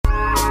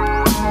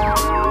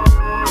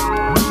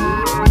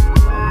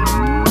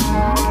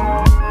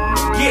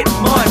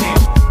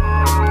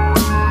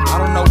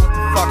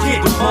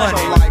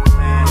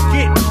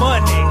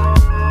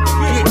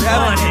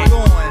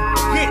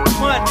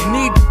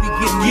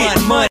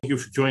money. Thank you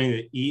for joining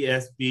the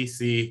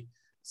ESBC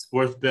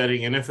Sports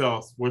Betting,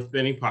 NFL Sports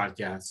Betting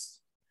Podcast.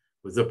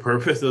 With the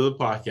purpose of the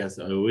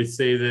podcast, I always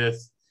say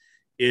this,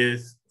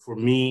 is for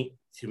me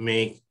to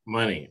make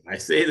money. I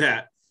say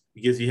that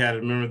because you had to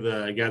remember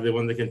the guy that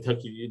won the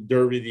Kentucky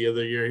Derby the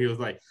other year. He was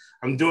like,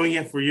 I'm doing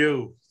it for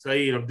you,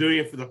 Saeed. I'm doing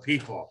it for the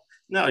people.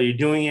 No, you're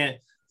doing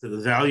it so the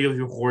value of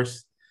your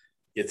horse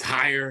gets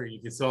higher.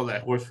 You can sell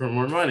that horse for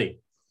more money.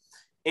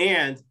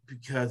 And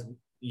because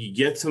you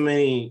get so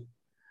many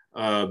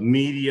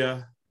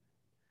media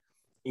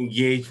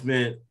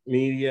engagement,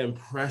 media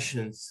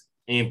impressions,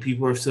 and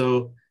people are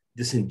so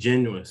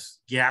disingenuous,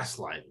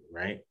 gaslighting,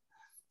 right?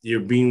 You're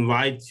being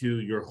lied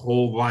to your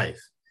whole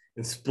life.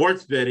 In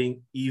sports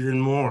betting,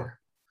 even more.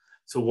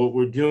 So what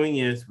we're doing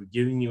is we're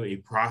giving you a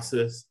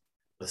process,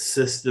 a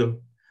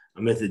system,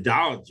 a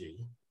methodology,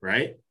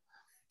 right?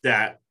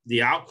 That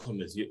the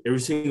outcome is every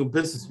single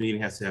business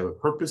meeting has to have a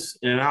purpose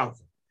and an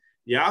outcome.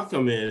 The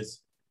outcome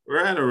is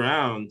we're at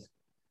around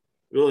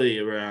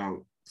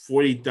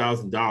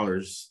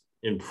 $40,000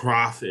 in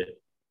profit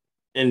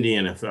in the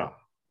NFL,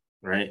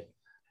 right?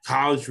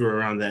 College were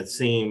around that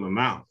same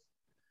amount.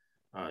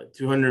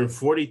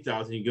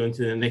 240,000, you go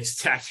into the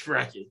next tax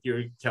bracket here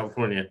in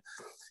California,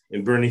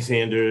 and Bernie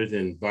Sanders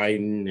and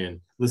Biden and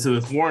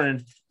Elizabeth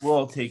Warren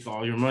will take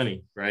all your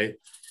money, right?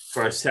 As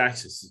far as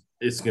taxes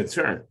is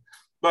concerned.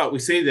 But we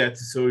say that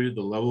to show you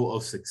the level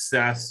of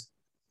success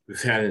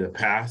we've had in the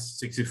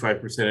past, 65%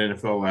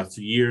 NFL last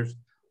 2 years.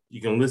 You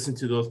can listen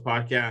to those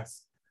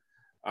podcasts.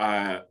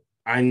 I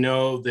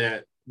know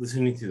that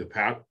listening to the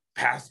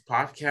past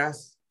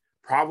podcasts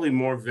probably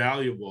more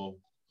valuable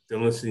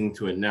than listening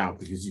to it now,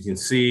 because you can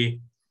see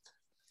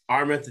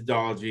our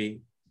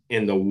methodology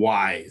and the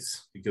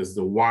whys, because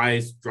the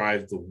whys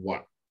drive the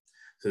what.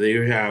 So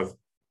there you have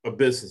a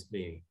business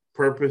meeting,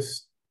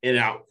 purpose and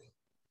outcome.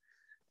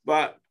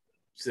 But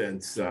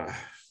since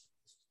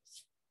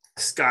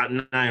Scott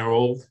and I are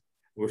old,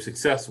 we're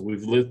successful.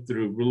 We've lived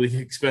through really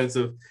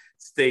expensive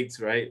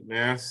states, right?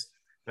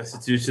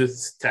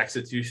 Massachusetts,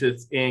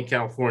 Massachusetts, and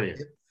California,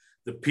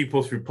 the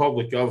People's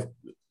Republic of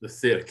the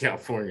state of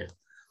California.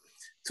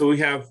 So we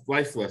have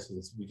life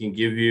lessons. We can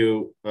give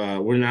you,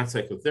 we're not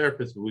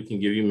psychotherapists, but we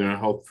can give you mental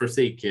health first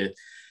aid kit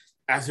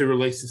as it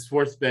relates to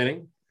sports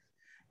betting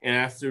and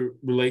as it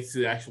relates to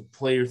the actual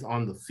players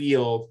on the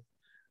field.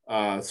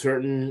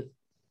 Certain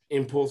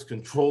impulse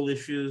control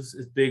issues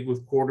is big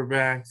with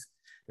quarterbacks,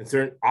 and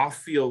certain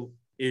off-field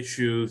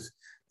issues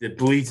that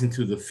bleeds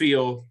into the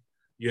field.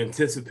 You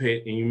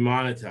anticipate and you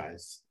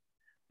monetize,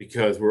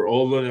 because we're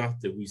old enough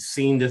that we've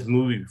seen this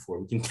movie before.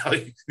 We can tell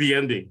you the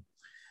ending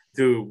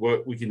to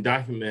what we can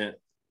document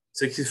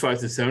 65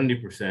 to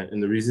 70%.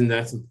 And the reason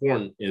that's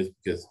important is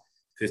because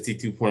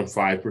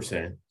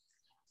 52.5%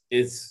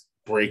 is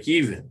break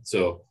even.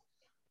 So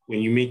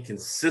when you make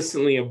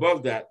consistently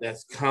above that,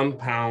 that's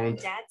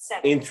compound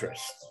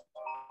interest,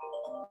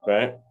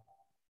 right?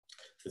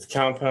 It's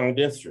compound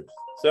interest.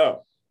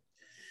 So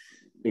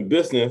in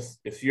business,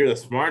 if you're the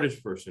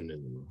smartest person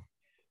in the room,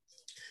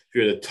 if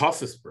you're the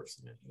toughest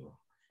person in the room,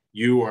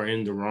 you are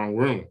in the wrong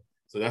room.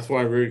 So that's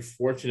why we're very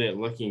fortunate,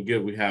 lucky, and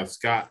good. We have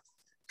Scott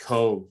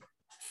Coe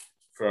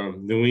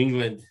from New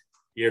England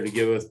here to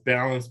give us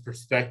balanced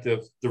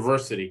perspective,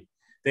 diversity.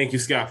 Thank you,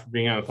 Scott, for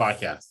being on the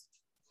podcast.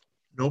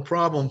 No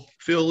problem.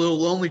 Feel a little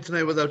lonely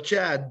tonight without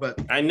Chad, but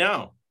I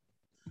know.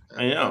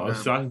 I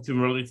was talking to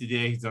him earlier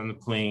today. He's on the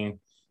plane.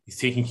 He's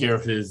taking care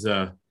of his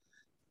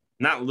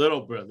not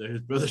little brother.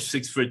 His brother's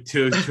 6'2",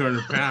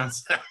 200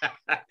 pounds.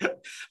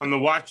 On the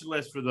watch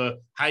list for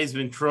the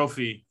Heisman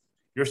Trophy,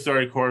 your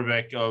starting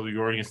quarterback of the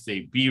Oregon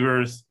State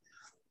Beavers.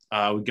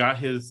 We got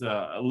his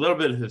a little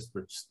bit of his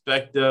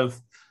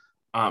perspective.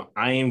 I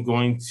am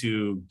going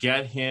to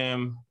get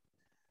him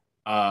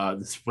the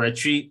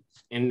spreadsheet,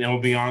 and it'll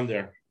be on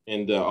there.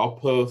 And I'll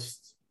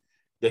post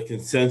the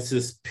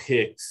consensus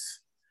picks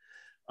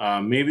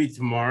maybe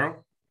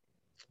tomorrow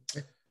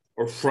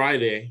or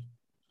Friday.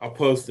 I'll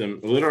post them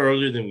a little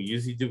earlier than we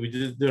usually do. We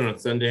just do it on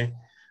Sunday.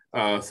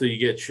 So you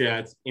get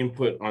Chad's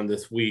input on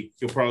this week.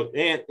 You'll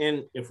probably,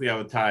 and if we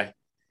have a tie,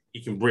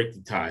 you can break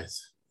the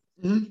ties.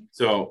 Mm-hmm.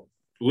 So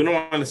we don't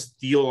want to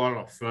steal a lot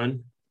of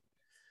fun.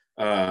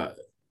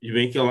 You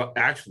make a lot,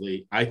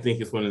 actually, I think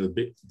it's one of the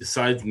big,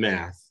 besides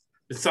math,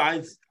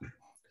 besides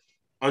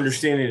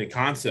understanding the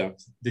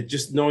concept, that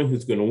just knowing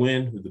who's going to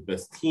win, who the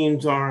best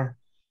teams are,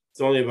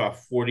 it's only about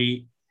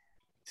 40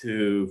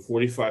 to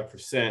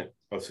 45%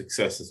 of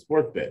success in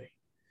sports betting.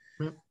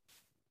 Mm-hmm.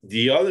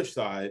 The other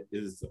side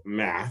is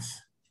math,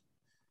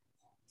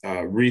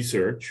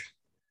 research,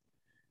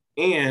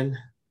 and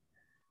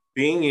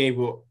being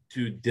able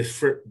to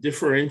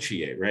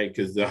differentiate, right?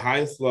 Because the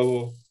highest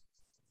level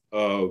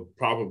of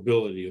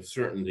probability of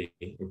certainty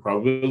in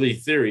probability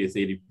theory is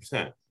 80%.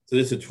 So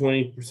there's a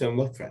 20%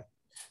 luck factor.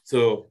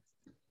 So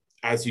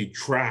as you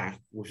track,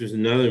 which is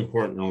another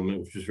important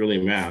element, which is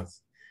really math,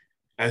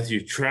 as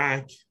you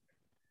track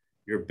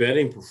your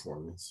betting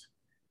performance,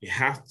 you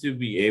have to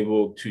be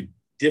able to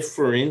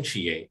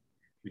differentiate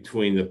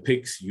between the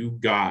picks you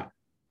got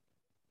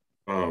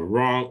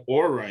wrong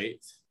or right,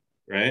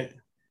 right?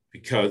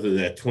 because of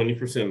that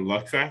 20%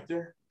 luck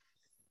factor,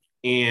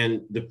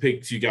 and the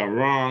picks you got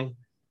wrong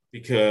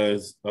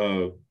because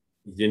you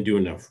didn't do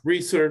enough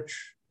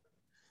research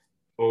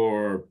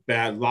or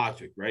bad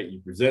logic, right? You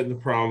present the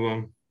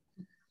problem,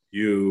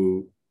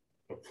 you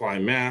apply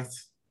math,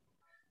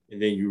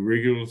 and then you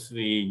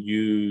rigorously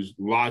use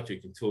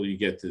logic until you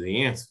get to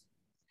the answer.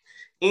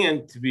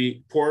 And to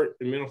be poor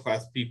and middle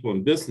class people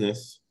in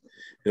business,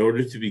 in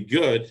order to be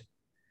good,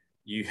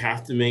 you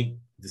have to make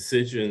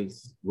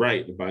decisions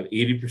right about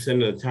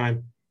 80% of the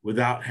time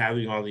without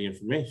having all the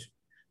information.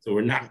 So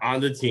we're not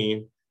on the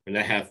team, we're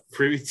not have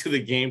privy to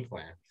the game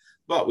plan,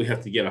 but we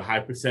have to get a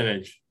high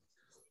percentage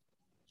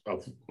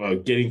of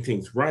getting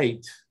things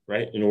right,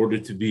 in order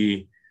to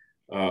be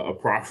a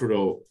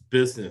profitable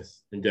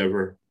business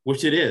endeavor,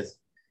 which it is.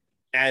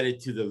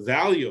 Added to the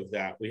value of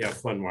that, we have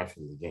fun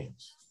watching the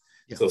games.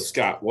 Yeah. So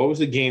Scott, what was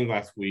the game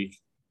last week?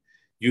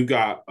 You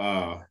got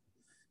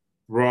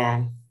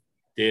wrong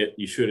that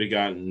you should have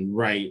gotten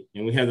right.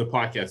 And we had the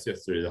podcast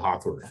yesterday, the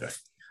Hawthorne effect.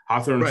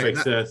 Hawthorne effect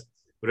says,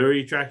 whatever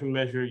you track and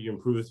measure, you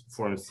improve its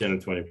performance 10 or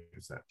 20%.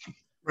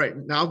 Right.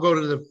 Now I'll go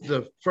to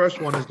the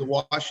first one is the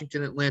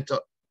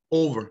Washington-Atlanta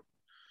over.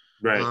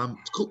 Right.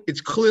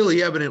 It's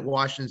clearly evident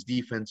Washington's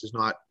defense is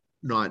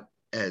not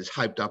as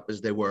hyped up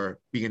as they were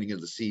beginning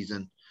of the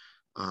season.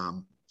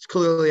 It's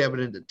clearly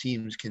evident that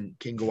teams can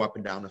go up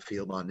and down the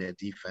field on their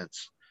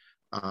defense.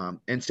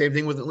 And same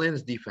thing with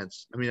Atlanta's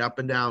defense. I mean, up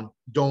and down.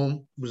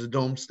 Dome was a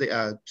dome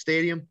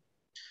stadium.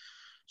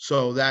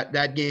 So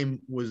that game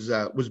was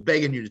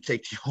begging you to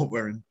take the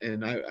over,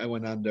 and I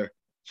went under.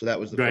 So that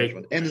was the first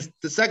one. And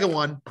the second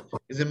one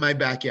is in my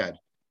backyard.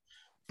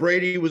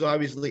 Brady was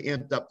obviously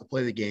amped up to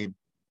play the game.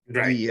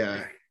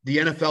 Right. The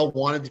NFL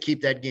wanted to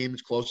keep that game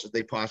as close as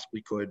they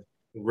possibly could.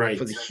 Right.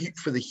 For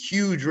the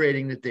huge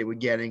rating that they were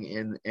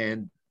getting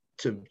and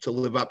to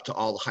live up to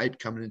all the hype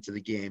coming into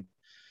the game.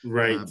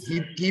 Right.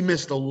 He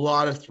missed a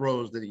lot of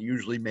throws that he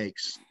usually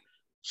makes.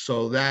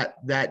 So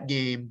that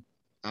game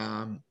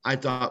I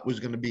thought was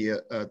going to be a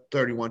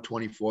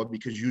 31-24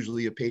 because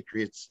usually a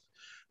Patriots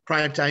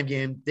primetime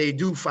game, they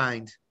do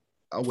find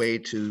a way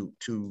to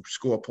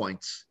score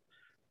points,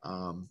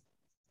 go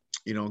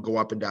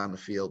up and down the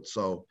field.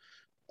 So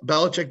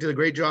Belichick did a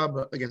great job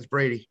against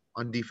Brady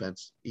on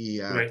defense.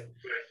 He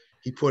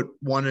put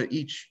one of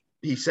each.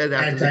 He said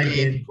after the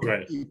game,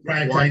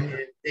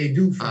 they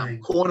do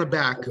find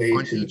cornerback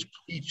on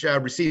each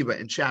receiver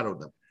and shadowed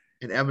them.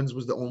 And Evans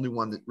was the only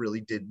one that really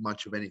did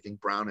much of anything.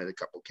 Brown had a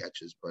couple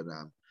catches, but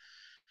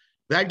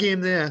that game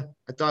there,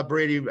 I thought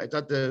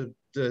the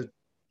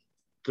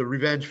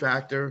revenge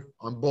factor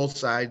on both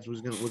sides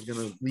was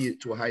gonna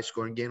lead to a high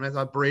scoring game. I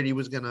thought Brady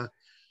was gonna.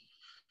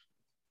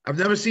 I've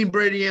never seen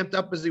Brady amped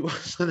up as he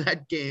was in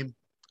that game,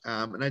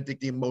 and I think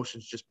the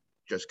emotions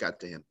just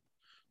got to him.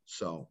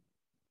 So.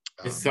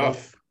 It's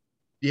tough.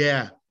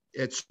 Yeah,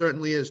 it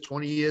certainly is.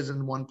 20 years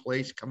in one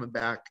place, coming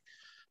back.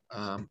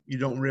 You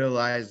don't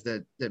realize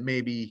that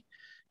maybe,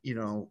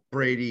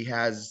 Brady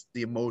has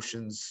the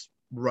emotions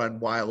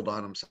run wild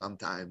on him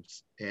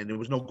sometimes. And there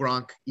was no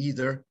Gronk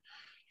either.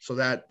 So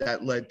that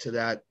led to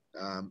that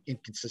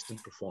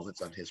inconsistent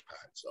performance on his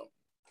part. So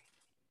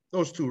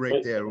those two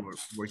there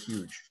were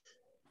huge.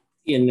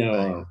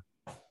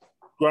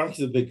 Gronk's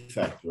a big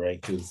factor,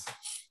 right? Because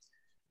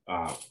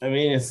it's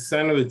a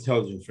sign of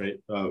intelligence, right?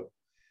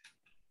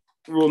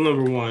 Rule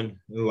number one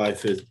in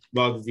life is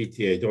log the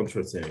DTA, don't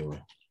trust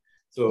anyone.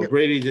 So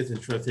Brady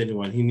doesn't trust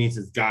anyone. He needs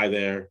his guy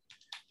there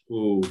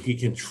who he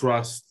can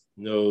trust,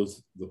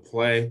 knows the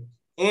play.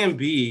 And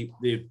B,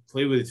 they've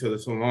played with each other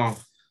so long.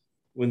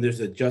 When there's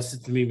a justice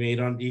to be made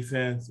on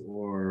defense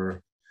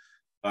or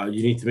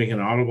you need to make an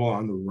audible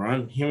on the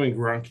run, him and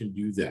Gronk can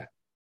do that.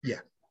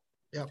 Yeah.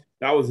 Yeah.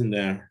 That was in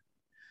there.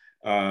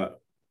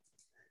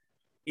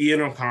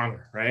 Ian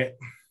O'Connor, right?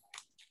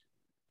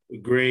 A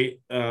great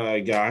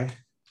guy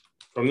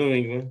from New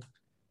England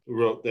who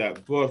wrote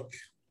that book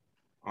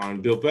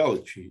on Bill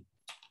Belichick.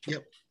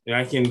 Yep. And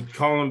I can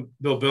call him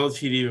Bill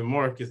Belichick even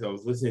more because I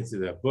was listening to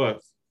that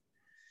book.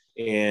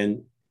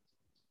 And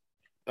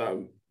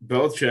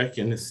Belichick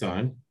and his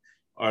son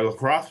are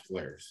lacrosse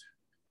players.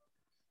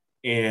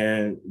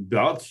 And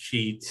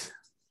Belichick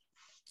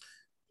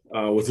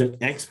was an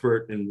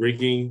expert in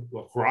rigging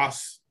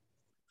lacrosse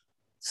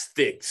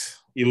sticks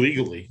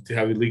illegally to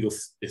have illegal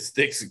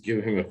sticks to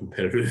give him a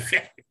competitive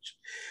advantage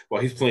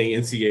while he's playing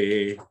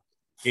NCAA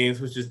games,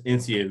 which is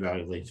NCAA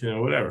violation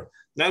or whatever.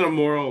 Not a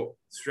moral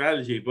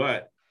strategy,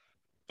 but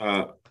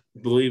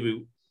believe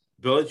it,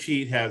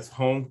 Belichick has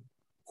home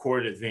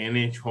court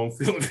advantage, home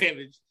field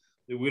advantage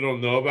that we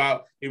don't know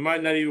about. He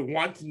might not even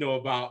want to know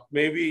about.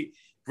 Maybe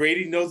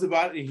Brady knows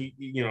about it.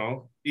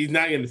 He's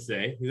not going to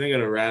say. He's not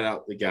going to rat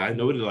out the guy.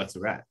 Nobody likes a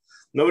rat.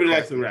 Nobody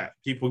likes a rat.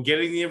 People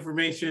getting the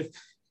information,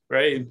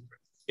 right?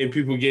 And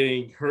people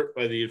getting hurt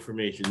by the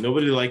information.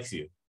 Nobody likes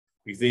you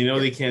because they know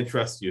they can't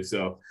trust you.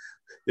 So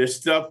there's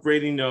stuff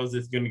Brady knows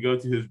that's going to go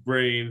to his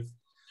brain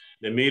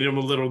that made him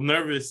a little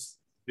nervous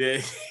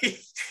that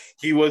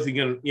he wasn't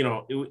going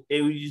to,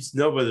 it was just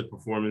know by the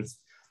performance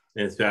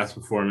and his past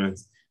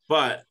performance.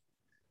 But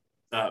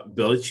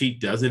Belichick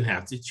doesn't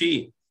have to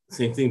cheat.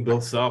 Same thing,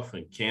 Bill Self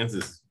in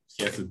Kansas.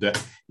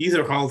 These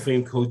are Hall of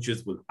Fame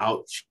coaches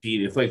without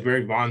cheating. It's like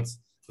Barry Bonds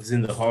was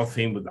in the Hall of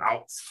Fame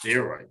without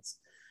steroids.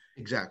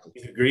 Exactly.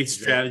 He's a great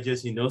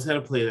strategist. He knows how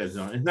to play that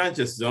zone. It's not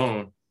just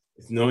zone.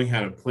 It's knowing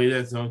how to play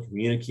that zone,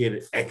 communicate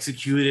it,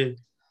 execute it.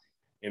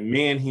 And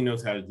man, he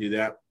knows how to do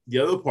that. The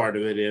other part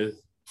of it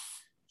is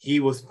he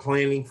was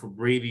planning for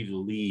Brady to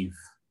leave.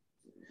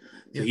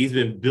 So he's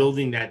been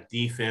building that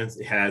defense.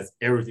 It has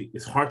everything.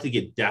 It's hard to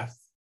get depth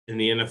in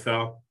the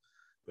NFL,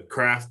 but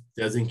Kraft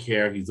doesn't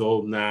care. He's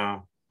old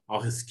now.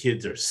 All his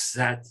kids are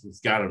set. He's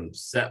got them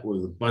set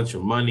with a bunch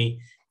of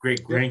money.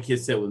 Great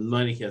grandkids set with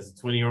money. He has a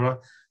 20-year-old.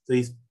 So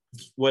he's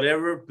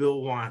whatever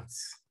Bill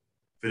wants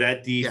for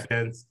that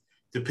defense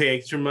to pay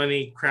extra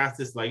money. Kraft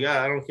is like,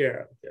 I don't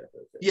care.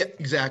 Yeah,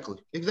 exactly.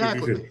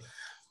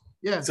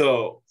 Yeah.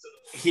 So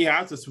he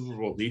has a Super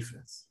Bowl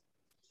defense.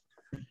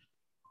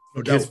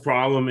 No his doubt.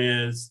 problem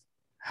is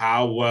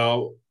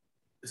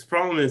his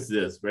problem is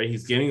this, right?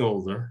 He's getting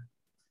older.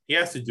 He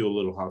has to do a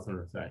little Hawthorne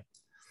effect.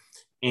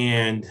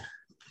 And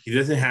he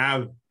doesn't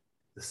have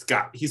the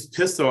Scott. He's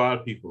pissed a lot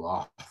of people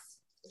off.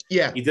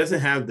 Yeah. He doesn't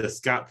have the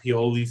Scott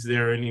Pioli's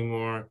there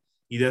anymore.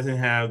 He doesn't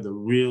have the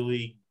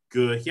really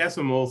good. He has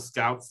some old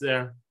scouts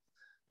there,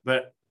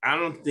 but I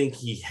don't think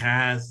he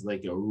has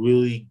like a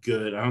really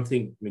good. I don't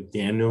think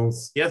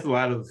McDaniels. He has a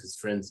lot of his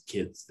friends'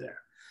 kids there.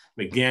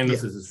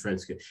 McDaniels is his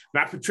friend's kid.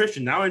 Matt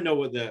Patricia. Now I know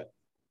what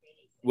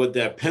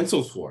that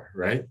pencil's for,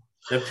 right?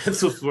 That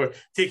pencil's for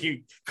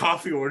taking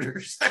coffee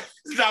orders.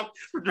 Stop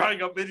for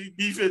drawing up any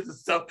defense and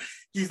stuff.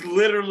 He's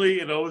literally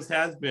and always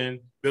has been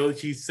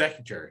Belichick's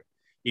secretary.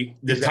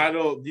 The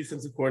title of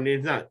defensive coordinator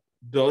is not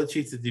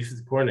Belichick's the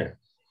defensive coordinator.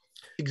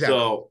 Exactly.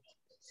 So,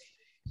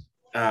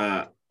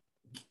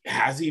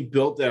 has he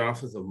built that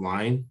offensive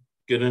line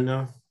good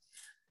enough?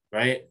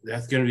 Right,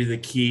 that's going to be the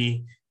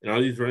key. And all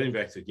these running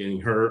backs are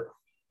getting hurt.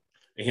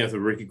 And he has a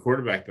rookie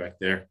quarterback back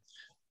there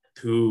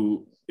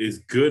who is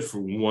good for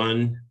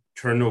one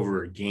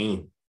turnover a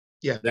game.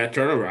 Yeah, that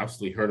turnover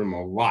obviously hurt him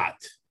a lot.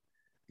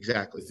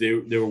 Exactly.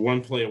 They were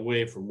one play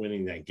away from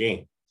winning that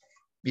game.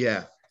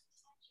 Yeah.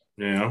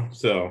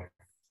 So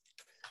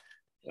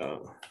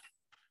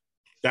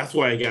that's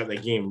why I got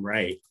that game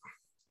right.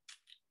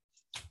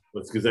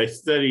 It's because I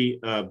study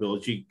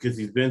Belichick because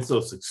he's been so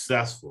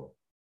successful.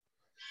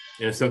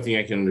 And it's something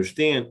I can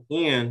understand.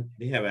 And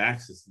they have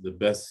access to the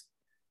best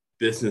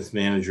business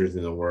managers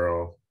in the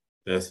world,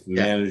 best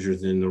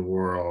managers in the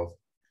world,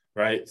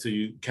 right? So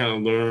you kind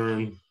of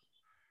learn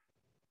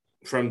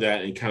from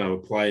that and kind of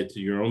apply it to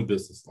your own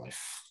business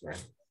life,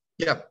 right?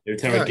 Yeah. Every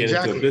time I get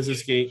into a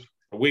business game,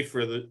 I wait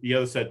for the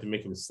other side to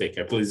make a mistake.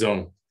 I play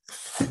zone.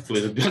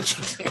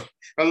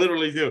 I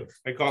literally do.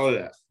 I call it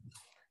that,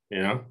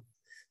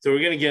 So we're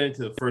going to get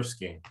into the first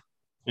game.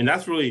 And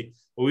that's really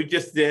what we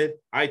just did.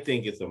 I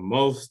think it's the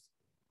most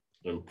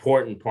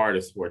important part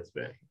of sports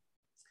betting.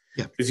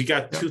 Yeah. Because you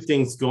got two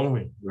things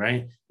going,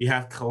 right? You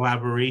have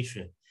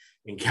collaboration.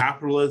 And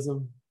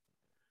capitalism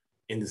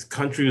in this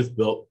country was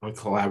built on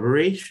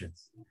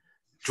collaborations,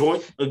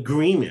 joint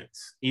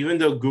agreements. Even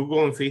though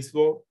Google and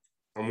Facebook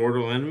are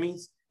mortal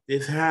enemies,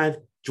 they've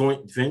had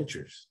joint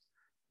ventures.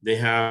 They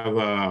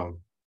have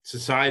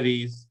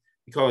societies,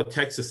 we call it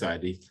tech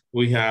society.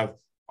 We have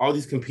all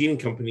these competing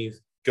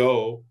companies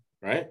go,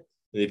 right?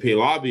 They pay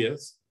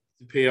lobbyists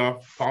to pay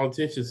off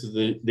politicians so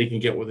that they can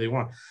get what they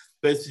want.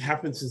 But it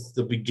happens since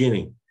the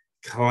beginning,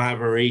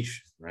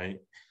 collaboration, right?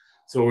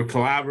 So we're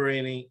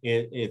collaborating,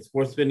 and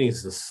sports betting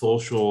is a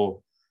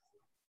social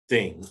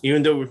thing.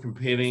 Even though we're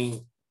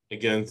competing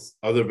against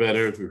other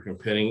bettors, we're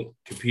competing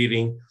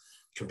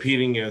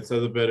against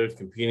other bettors,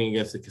 competing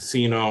against the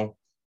casino.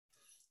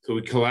 So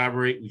we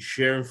collaborate, we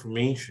share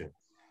information.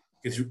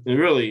 Because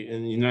really,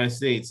 in the United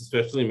States,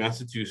 especially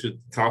Massachusetts,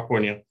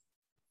 California,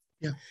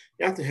 you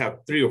have to have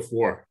 3 or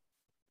 4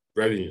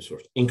 revenue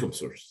sources, income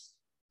sources,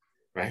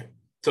 right?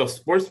 So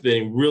sports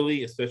betting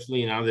really,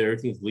 especially now that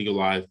everything's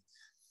legalized,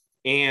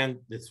 and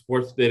the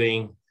sports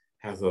betting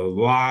has a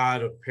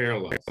lot of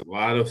parallels, a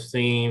lot of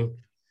same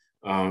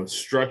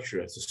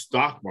structure as the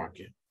stock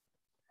market.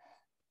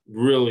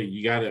 Really,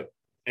 you got to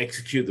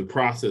execute the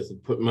process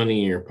and put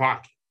money in your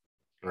pocket,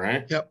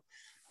 right?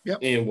 Yep.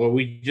 And what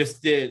we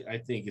just did, I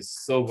think, is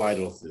so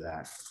vital to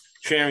that.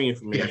 Sharing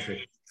information,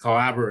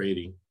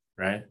 collaborating,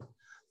 right?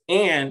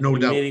 And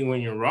admitting when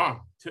you're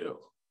wrong, too.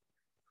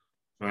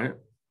 Right?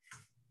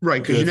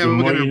 Right, because you're never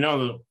going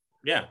to...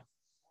 Yeah,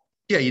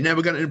 you're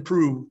never going to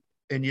improve,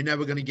 and you're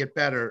never going to get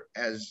better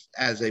as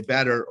a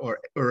bettor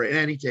or in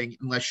anything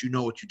unless you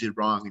know what you did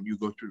wrong and you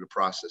go through the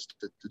process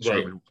to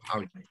determine how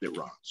you did it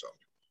wrong. So.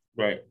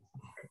 Right.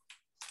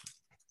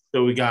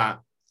 So we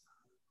got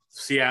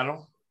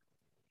Seattle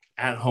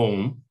at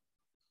home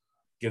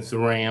against the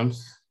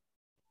Rams.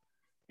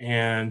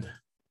 And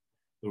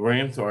the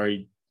Rams are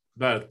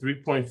about a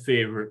 3-point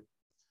favorite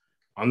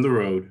on the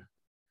road.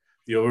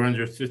 The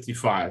over-under is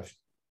 55.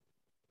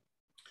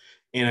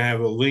 And I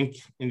have a link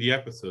in the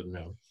episode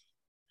notes.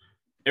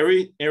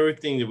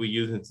 Everything that we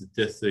use in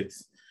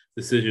statistics,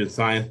 decision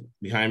science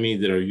behind me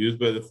that are used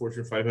by the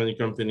Fortune 500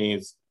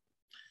 companies.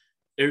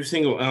 Every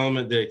single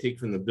element that I take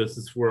from the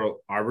business world,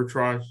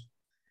 arbitrage,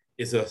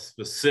 is a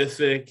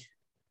specific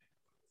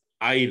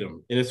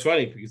item. And it's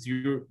funny because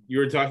you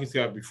were talking,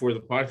 Scott, before the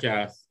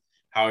podcast,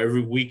 how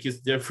every week is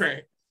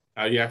different,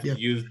 how you have to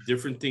use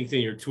different things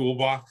in your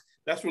toolbox.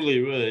 That's really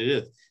it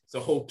is. It's a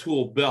whole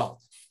tool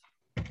belt.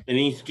 In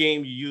each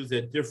game, you use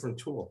a different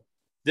tool.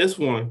 This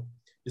one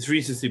is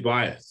recency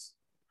bias.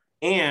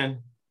 And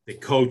the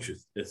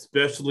coaches,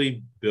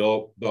 especially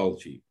Bill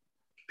Belichick,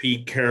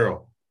 Pete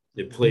Carroll,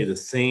 they play the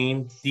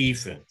same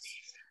defense.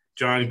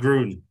 John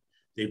Gruden,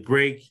 they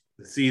break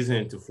the season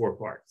into 4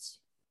 parts.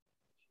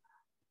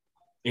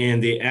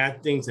 And they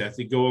add things as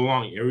they go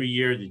along. Every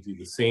year, they do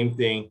the same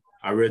thing.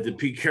 I read the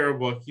Pete Carroll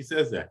book. He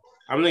says that.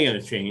 I'm not going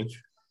to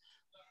change.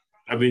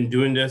 I've been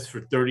doing this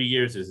for 30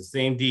 years. It's the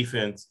same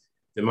defense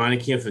that Monty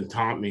Kiffin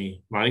taught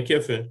me. Monty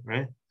Kiffin,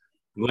 right?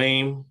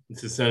 Lame,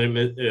 it's the son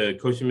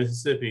of coach in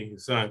Mississippi,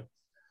 his son.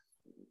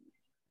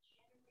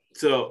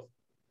 So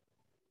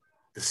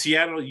the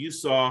Seattle you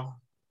saw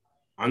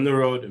on the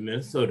road in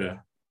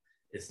Minnesota,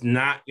 it's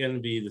not going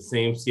to be the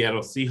same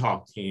Seattle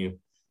Seahawks team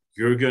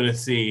you're going to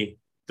see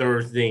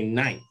Thursday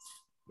night,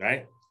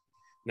 right?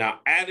 Now,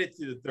 added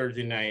to the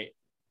Thursday night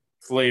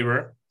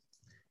flavor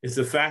is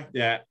the fact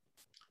that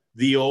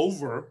the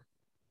over,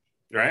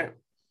 right,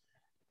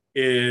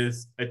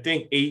 is, I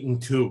think,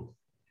 8-2.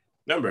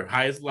 Remember,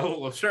 highest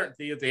level of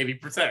certainty is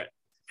 80%.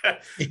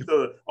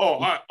 So, all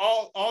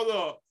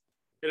the,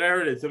 and I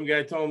heard it, some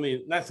guy told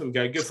me, not some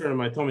guy, a good friend of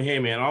mine told me, hey,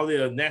 man, all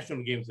the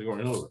national games are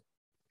going over.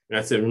 And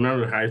I said,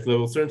 remember, the highest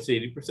level of certainty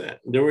is 80%.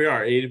 There we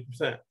are,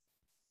 80%.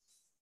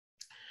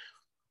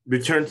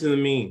 Return to the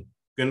mean.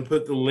 I'm going to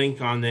put the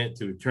link on that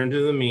to return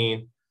to the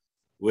mean,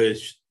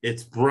 which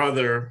its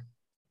brother,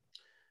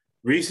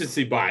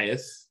 recency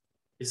bias,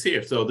 is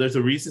here. So there's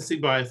a recency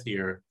bias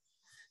here.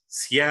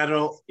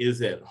 Seattle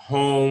is at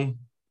home,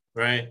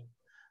 right?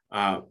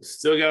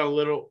 Still got a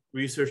little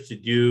research to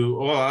do.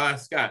 Well, I'll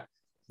ask Scott.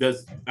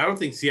 I don't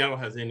think Seattle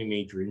has any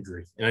major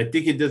injuries. And I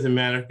think it doesn't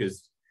matter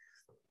because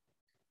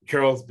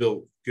Carroll's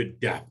built good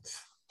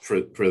depth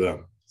for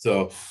them.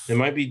 So it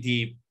might be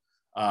deep.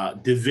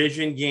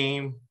 Division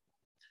game.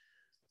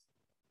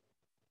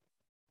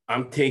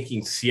 I'm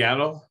taking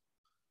Seattle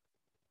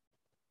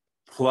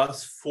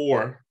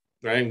 +4,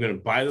 right? I'm going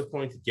to buy the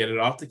point to get it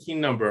off the key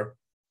number.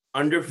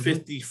 Under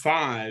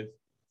 55,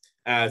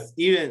 as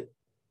even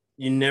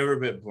you never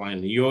bet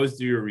blindly. You always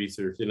do your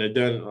research. And I've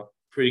done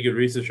pretty good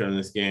research on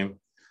this game.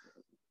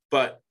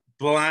 But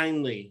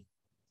blindly,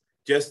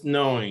 just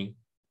knowing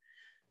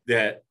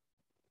that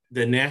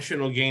the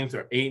national games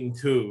are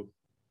 8-2,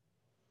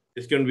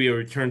 it's going to be a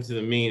return to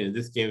the mean. And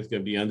this game is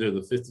going to be under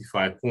the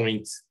 55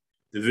 points.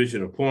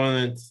 Division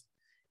opponents,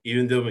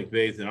 even though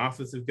McVay's an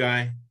offensive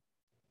guy,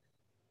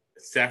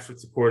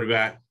 Stafford's a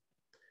quarterback.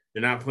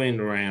 They're not playing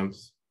the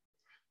Rams.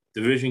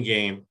 Division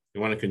game.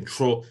 They want to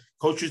control.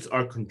 Coaches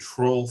are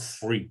control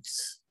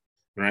freaks,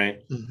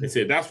 right? They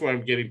say, that's why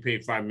I'm getting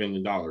paid $5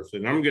 million.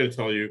 And I'm going to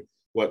tell you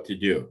what to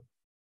do.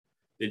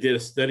 They did a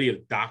study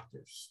of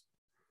doctors,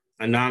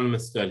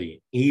 anonymous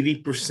study.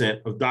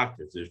 80% of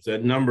doctors, there's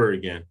that number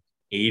again,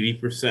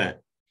 80%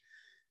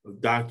 of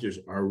doctors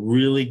are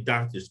really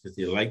doctors because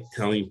they like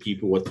telling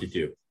people what to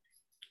do.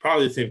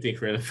 Probably the same thing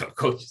for NFL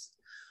coaches.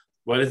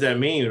 What does that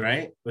mean,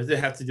 right? What does it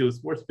have to do with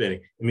sports betting?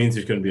 It means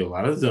there's going to be a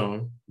lot of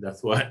zone.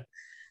 That's what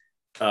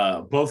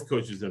both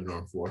coaches are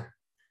known for.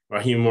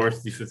 Raheem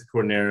Morris, defensive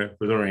coordinator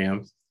for the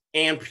Rams,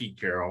 and Pete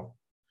Carroll.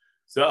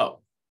 So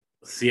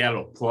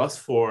Seattle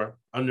 +4,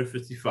 under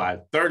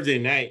 55. Thursday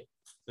night.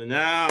 So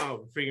now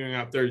we're figuring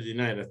out Thursday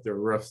night after a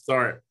rough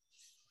start.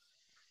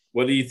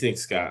 What do you think,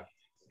 Scott?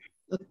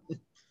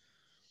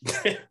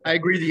 I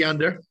agree the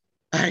under.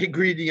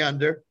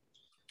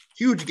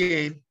 Huge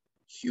game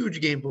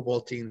for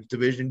both teams.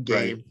 Division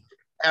game.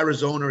 Right.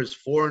 Arizona is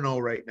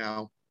 4-0 right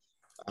now.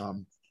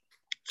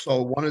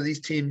 So one of these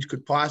teams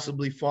could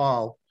possibly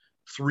fall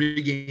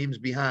 3 games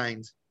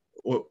behind.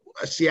 Or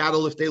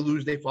Seattle, if they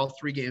lose, they fall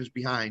 3 games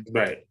behind.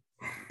 Right.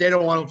 They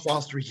don't want to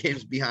fall 3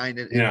 games behind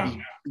and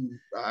be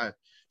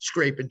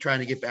scraping, trying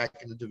to get back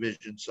in the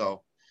division.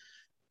 So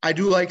I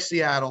do like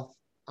Seattle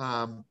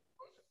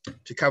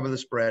to cover the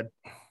spread.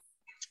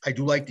 I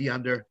do like the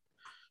under.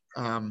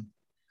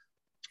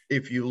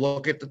 If you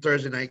look at the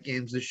Thursday night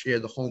games this year,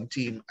 the home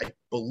team, I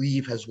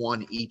believe, has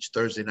won each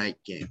Thursday night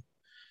game.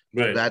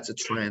 Right. So that's a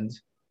trend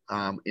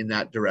in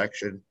that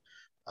direction.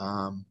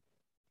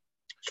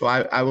 So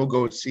I will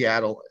go with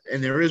Seattle.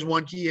 And there is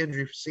one key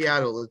injury for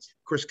Seattle. It's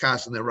Chris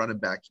Carson, their running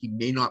back. He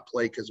may not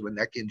play because of a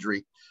neck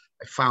injury.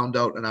 I found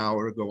out an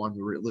hour ago on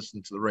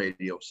listening to the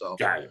radio. So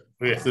got it.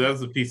 Yeah, so that was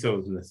the piece I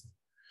was missing.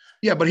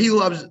 Yeah, but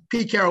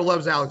Pete Carroll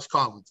loves Alex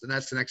Collins, and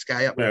that's the next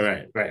guy up.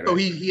 Right. So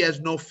he has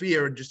no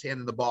fear in just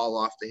handing the ball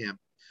off to him.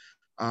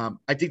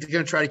 I think they're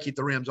going to try to keep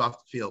the Rams off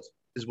the field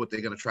is what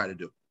they're going to try to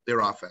do,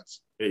 their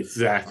offense.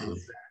 Exactly.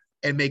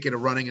 And make it a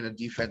running and a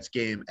defense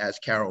game as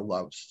Carroll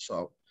loves.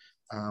 So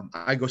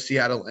I go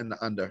Seattle and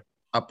the under,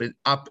 up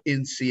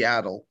in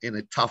Seattle in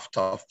a tough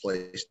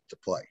place to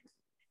play.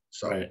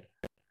 So, right.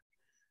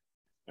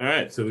 All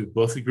right. So we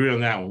both agree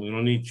on that one. We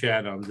don't need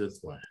Chad on this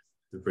one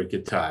to break a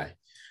tie.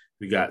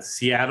 We got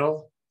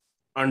Seattle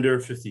under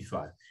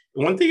 55.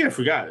 One thing I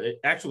forgot, it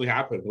actually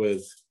happened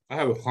was I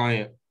have a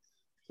client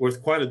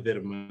worth quite a bit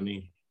of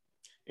money,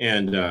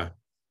 and the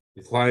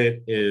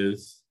client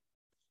is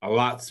a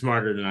lot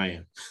smarter than I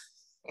am.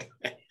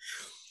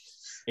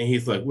 And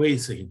he's like, wait a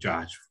second,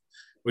 Josh,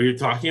 what you're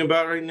talking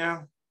about right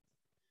now,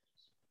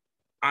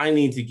 I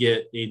need to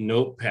get a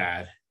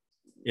notepad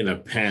and a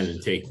pen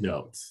and take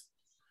notes.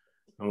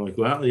 I'm like,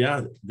 well,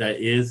 yeah, that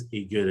is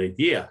a good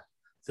idea.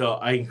 So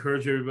I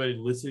encourage everybody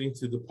listening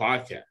to the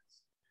podcast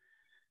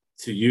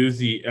to use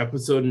the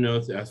episode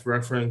notes as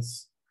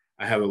reference.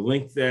 I have a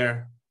link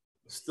there.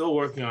 Still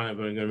working on it,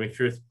 but I'm going to make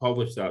sure it's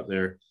published out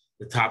there.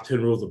 The top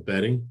 10 rules of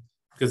betting,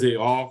 because they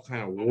all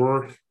kind of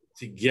work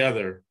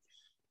together.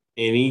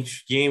 In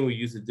each game, we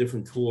use a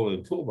different tool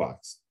in the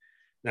toolbox.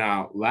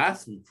 Now,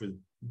 last week, for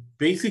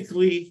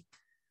basically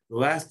the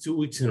last 2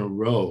 weeks in a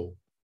row,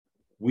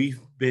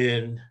 we've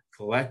been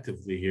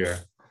collectively here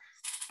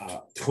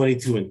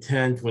 22 and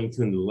 10,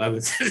 22 and 11,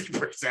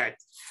 60%.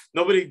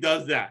 Nobody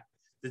does that.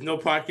 There's no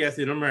podcast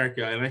in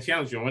America, and I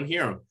challenge you, I want to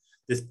hear them.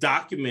 This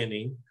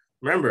documenting.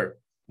 Remember,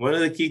 one of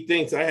the key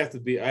things I have to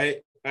be,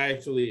 I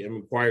actually am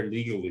required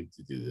legally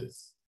to do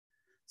this.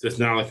 So it's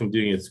not like I'm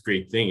doing this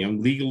great thing.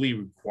 I'm legally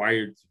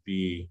required to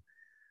be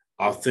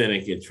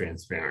authentic and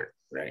transparent,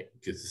 right?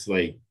 Because it's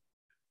like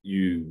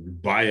you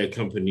buy a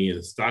company in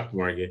the stock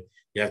market,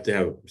 you have to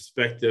have a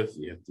perspective.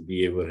 You have to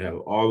be able to have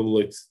all the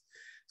looks.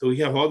 So we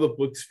have all the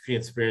books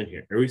transparent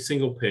here, every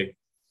single pick.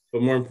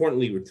 But more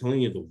importantly, we're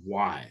telling you the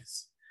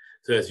whys.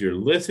 So as you're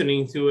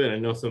listening to it, I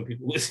know some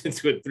people listen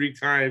to it 3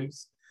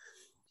 times.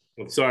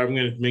 I'm sorry, I'm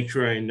going to make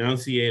sure I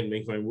enunciate and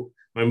make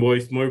my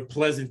voice more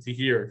pleasant to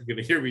hear. You're going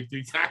to hear me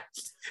 3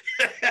 times.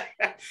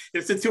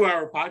 It's a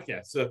 2-hour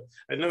podcast. So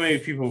I know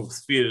maybe people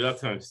speed it up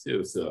times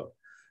too. So,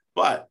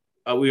 but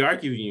we are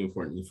giving you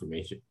important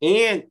information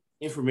and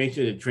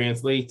information that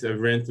translates. I've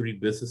ran 3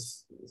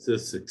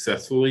 businesses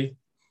successfully,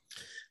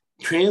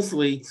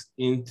 translates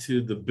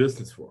into the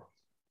business world.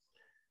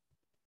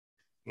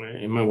 Right?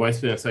 And my wife's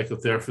been a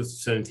psychotherapist for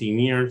 17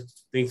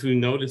 years. Things we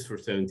noticed for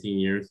 17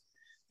 years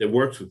that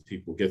works with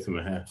people, gets them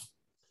ahead.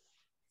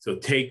 So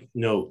take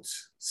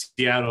notes.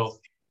 Seattle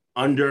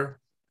under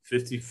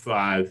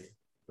 55,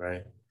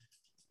 right?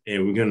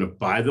 And we're going to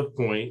buy the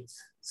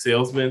points.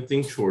 Salesmen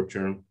think short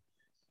term.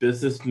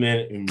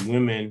 Businessmen and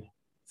women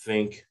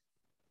think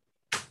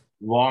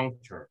long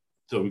term.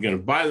 So we're going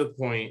to buy the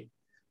point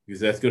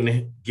because that's going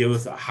to give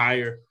us a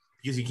higher,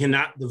 because you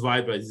cannot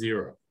divide by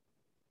 0.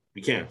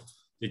 You can't.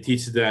 They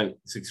teach you that in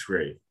 6th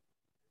grade.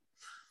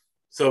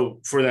 So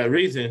for that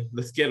reason,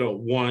 let's get a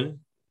 1,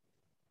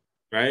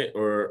 right?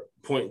 Or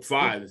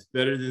 0.5 is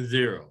better than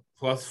 0.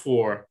 Plus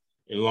 4.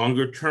 In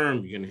longer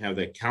term, you're going to have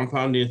that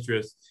compound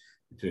interest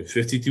between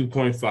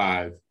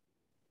 52.5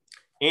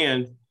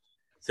 and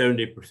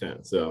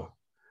 70%. So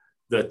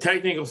the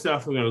technical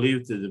stuff, we're going to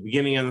leave it to the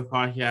beginning of the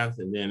podcast.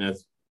 And then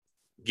as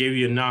gave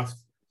you enough,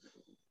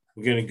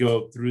 we're going to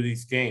go through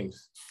these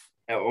games.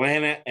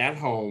 Atlanta at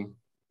home.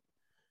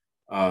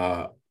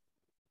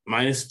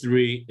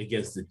 -3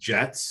 against the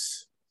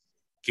Jets.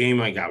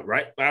 Game I got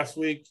right last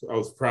week. I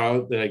was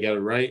proud that I got it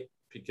right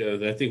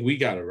because I think we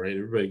got it right.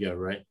 Everybody got it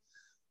right.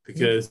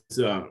 Because,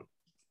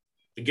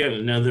 again,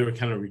 another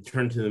kind of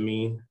return to the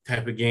mean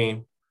type of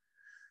game.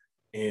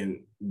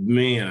 And,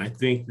 man, I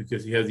think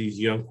because you have these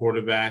young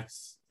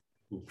quarterbacks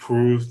who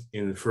proved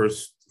in the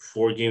first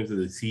 4 games of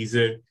the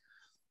season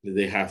that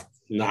they have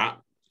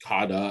not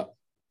caught up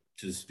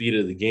to the speed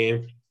of the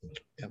game.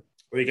 Yep.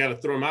 Well, you got to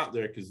throw them out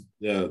there because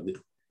now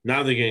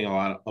they're getting a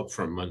lot of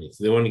upfront money.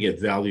 So they want to get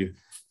value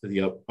for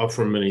the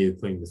upfront money they're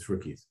playing with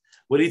rookies.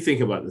 What do you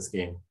think about this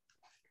game?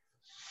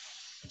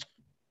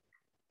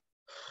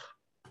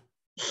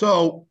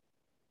 So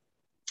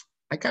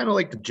I kind of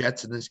like the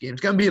Jets in this game.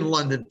 It's going to be in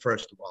London,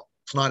 first of all.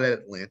 It's not at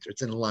Atlanta.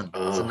 It's in London.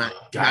 It's a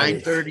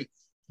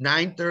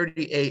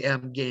 9:30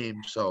 a.m.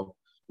 game. So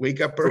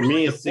wake up early. For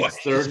me, it's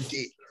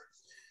 6:30.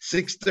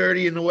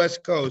 6:30 in the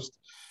West Coast.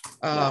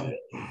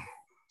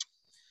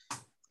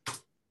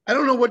 I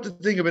don't know what to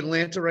think of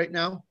Atlanta right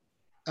now.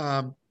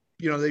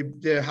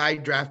 Their high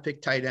draft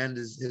pick tight end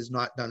has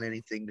not done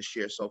anything this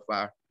year so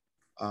far.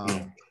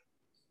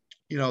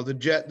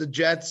 The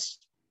Jets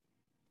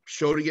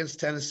showed against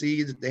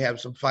Tennessee that they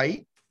have some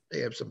fight,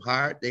 they have some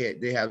heart,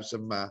 they have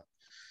some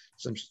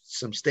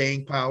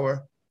staying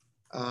power.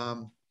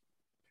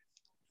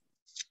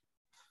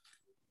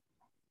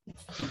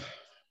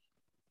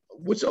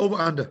 What's over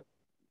under?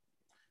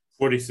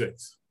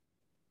 46.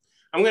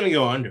 I'm going to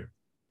go under.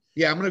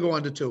 Yeah, I'm going to go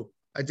under too.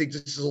 I think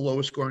this is a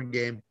lower scoring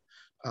game.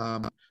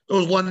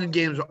 Those London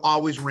games are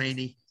always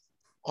rainy.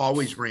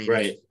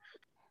 Right.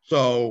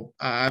 So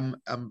I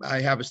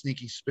have a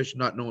sneaky suspicion,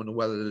 not knowing the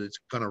weather, that it's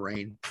going to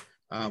rain,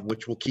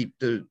 which will keep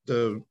the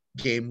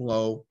game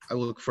low. I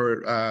look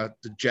for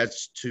the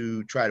Jets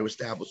to try to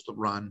establish the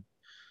run.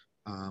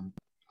 I'm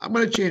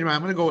going to change my mind.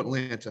 I'm going to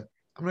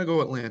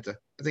go Atlanta.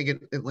 I think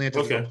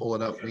Atlanta's going to pull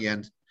it up in the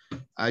end.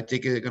 I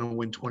think they're going to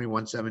win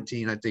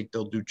 21-17. I think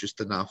they'll do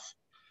just enough.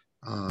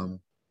 And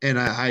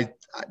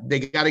they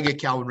got to get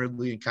Calvin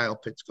Ridley and Kyle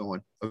Pitts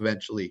going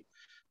eventually.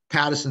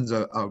 Patterson's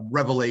a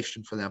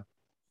revelation for them.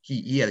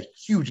 He had a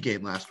huge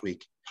game last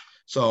week.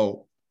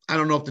 So I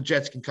don't know if the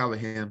Jets can cover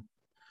him.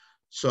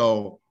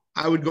 So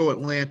I would go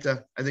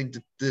Atlanta. I think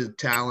the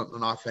talent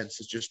on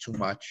offense is just too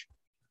much.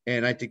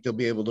 And I think they'll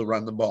be able to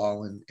run the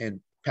ball and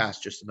pass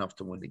just enough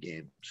to win the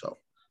game. So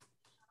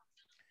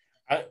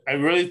I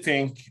really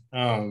think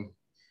that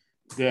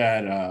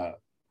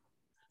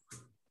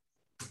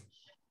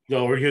the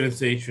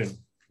organization,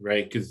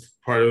 right? Because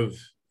part of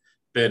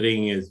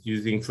betting is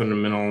using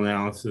fundamental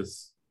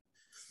analysis.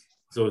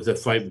 So it's a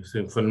fight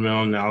between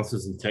fundamental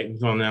analysis and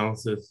technical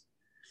analysis.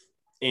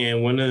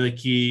 And one of the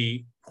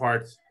key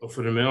parts of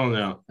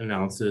fundamental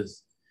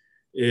analysis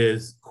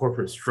is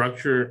corporate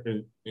structure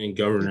and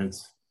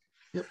governance.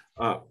 Yep.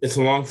 It's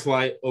a long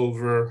flight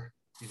over.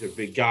 These are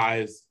big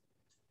guys.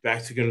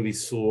 Backs are going to be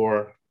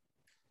sore.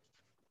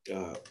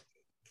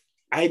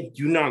 I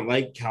do not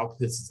like Cal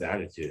Pitts'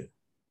 attitude.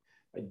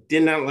 I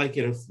did not like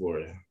it in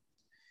Florida.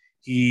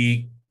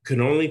 He could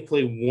only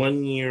play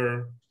 1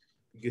 year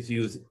because he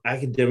was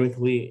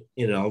academically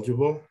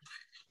ineligible.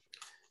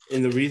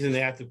 And the reason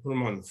they have to put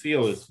him on the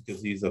field is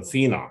because he's a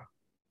phenom.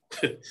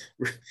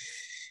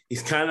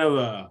 He's kind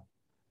of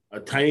a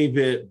tiny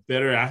bit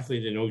better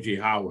athlete than O.J.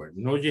 Howard.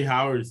 And O.J.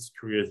 Howard's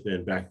career has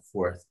been back and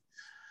forth.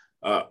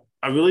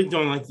 I really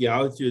don't like the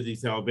attitude of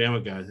these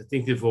Alabama guys. I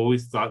think they've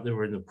always thought they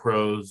were in the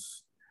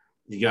pros.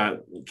 You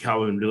got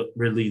Calvin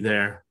Ridley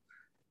there.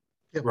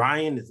 Yep.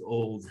 Ryan is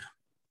old.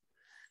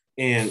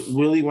 And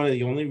really one of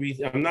the only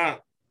reasons I'm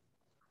not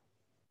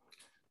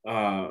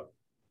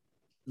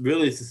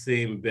really it's the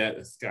same bet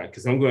as Scott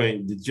because I'm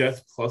going the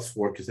Jets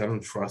 +4 because I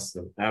don't trust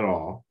them at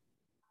all.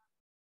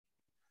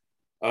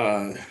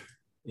 So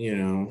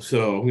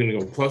I'm going to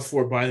go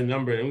 +4 by the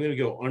number. And I'm going to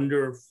go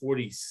under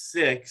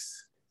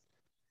 46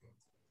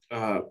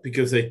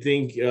 because I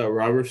think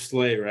Robert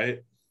Slay,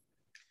 right?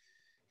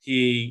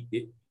 The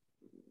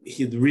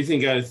reason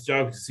he got his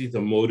job is because he's a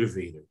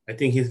motivator. I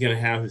think he's going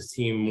to have his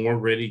team more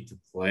ready to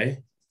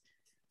play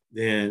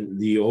than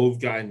the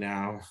old guy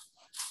now.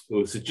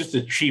 Who's just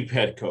a cheap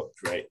head coach,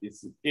 right?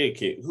 It's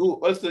okay.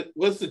 What's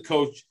the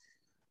coach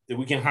that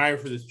we can hire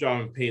for this job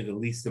and pay the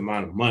least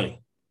amount of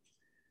money,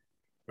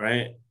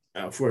 right?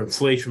 For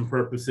inflation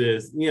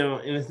purposes,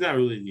 and it's not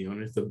really the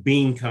owner. It's the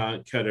bean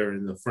cutter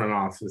in the front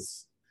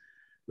office.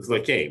 It's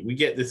like, hey, we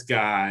get this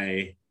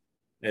guy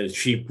at a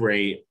cheap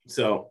rate.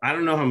 So I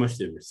don't know how much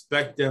they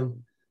respect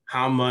him,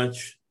 how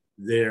much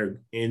and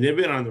they've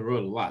been on the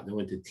road a lot. They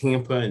went to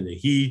Tampa and the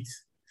Heat.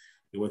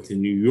 They went to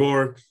New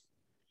York.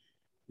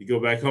 You go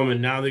back home,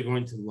 and now they're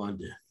going to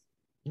London.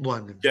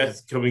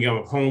 Jets coming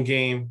up a home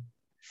game.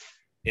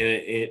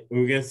 And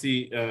we're going to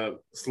see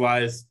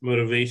Sly's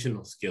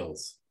motivational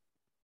skills.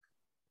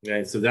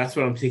 Okay, so that's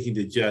what I'm taking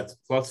the Jets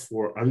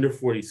 +4 under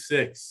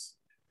 46.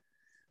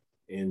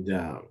 And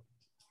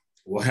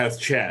we'll have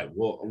Chad.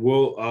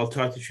 I'll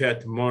talk to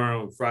Chad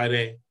tomorrow on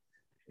Friday,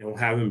 and we'll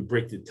have him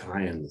break the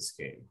tie on this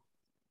game.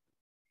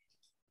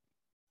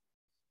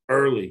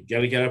 Early,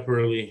 got to get up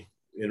early.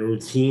 In a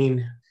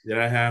routine that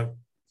I have,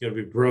 going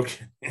to be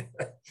broken.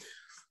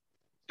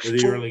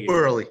 Early.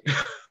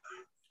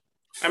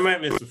 I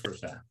might miss the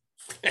first half.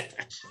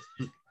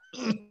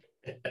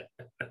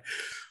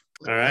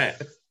 All right.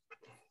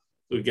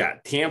 We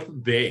got Tampa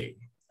Bay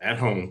at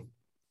home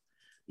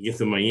against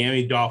the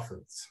Miami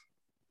Dolphins.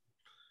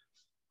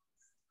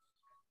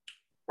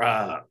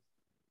 10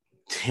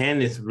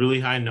 is a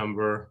really high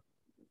number.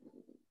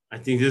 I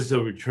think this is a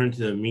return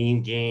to the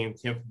mean game.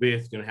 Tampa Bay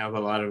is going to have a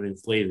lot of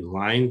inflated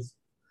lines.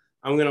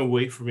 I'm going to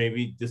wait for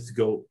maybe just to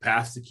go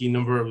past the key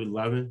number of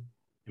 11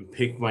 and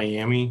pick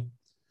Miami.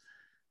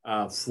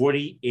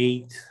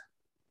 48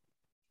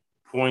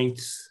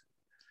 points.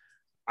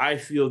 I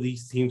feel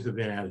these teams have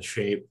been out of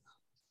shape.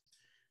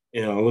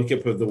 Look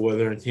up at the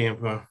weather in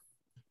Tampa.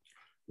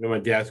 My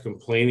dad's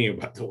complaining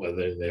about the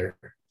weather there.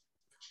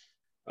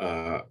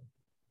 They're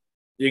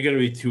going to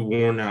be two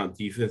worn-out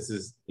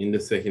defenses in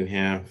the second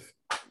half.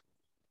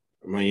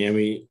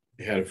 Miami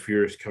had a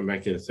furious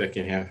comeback in the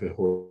second half in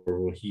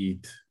horrible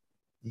heat.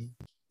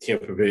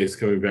 Tampa Bay is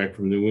coming back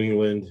from New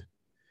England.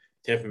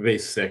 Tampa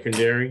Bay's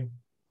secondary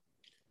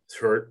is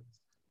hurt.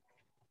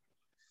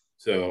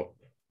 So,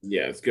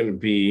 yeah, it's going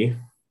to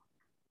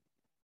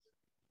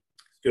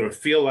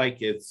feel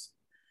like it's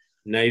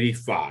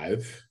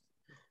 95.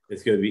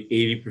 It's going to be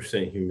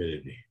 80%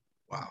 humidity.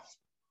 Wow.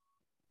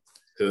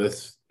 So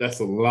that's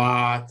a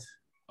lot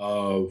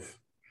of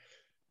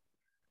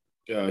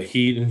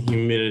heat and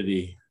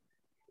humidity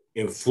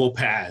in full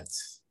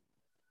pads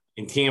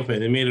in Tampa.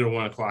 They made it a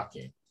 1:00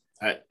 game.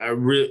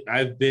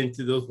 I've been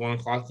to those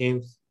 1:00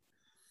 games,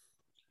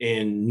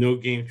 and no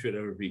game should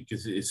ever be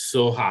because it's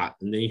so hot.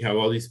 And then you have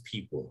all these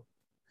people,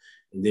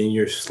 and then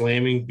you're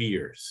slamming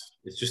beers.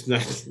 It's just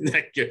not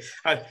good.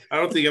 I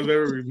don't think I've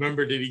ever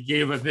remembered any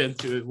game I've been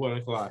to at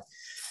 1:00,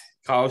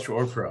 college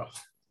or pro.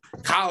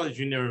 College,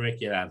 you never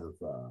make it out of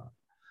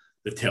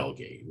the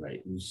tailgate,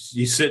 right?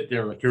 You sit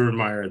there like Urban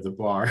Meyer at the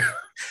bar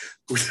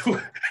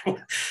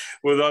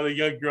with all the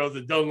young girls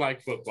that don't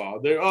like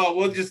football. They're,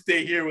 we'll just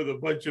stay here with a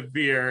bunch of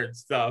beer and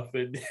stuff.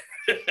 And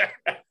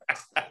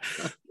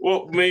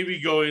well,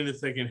 maybe go in the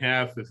second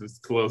half if it's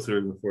closer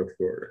in the fourth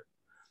quarter.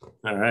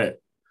 All right.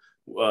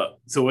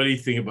 So what do you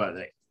think about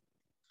that,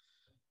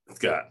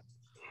 Scott?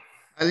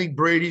 I think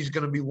Brady's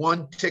going to be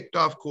one ticked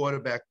off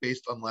quarterback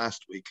based on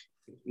last week.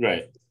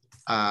 Right.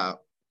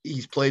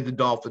 He's played the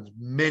Dolphins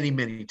many,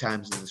 many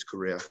times in his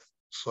career.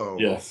 So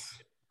yes.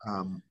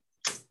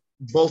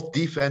 Both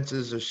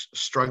defenses are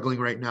struggling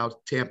right now.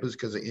 Tampa's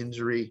because of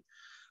injury.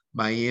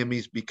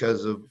 Miami's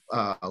because of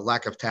a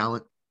lack of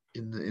talent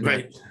in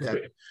right.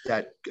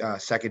 that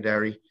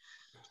secondary.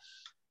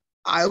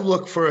 I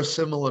look for a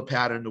similar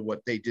pattern to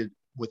what they did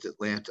with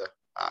Atlanta.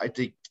 I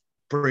think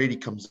Brady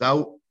comes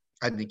out.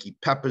 I think he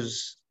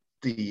peppers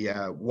the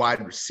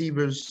wide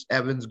receivers,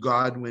 Evans,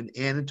 Godwin,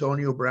 and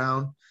Antonio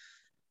Brown.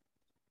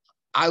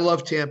 I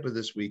love Tampa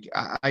this week.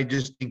 I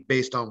just think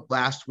based on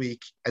last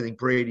week, I think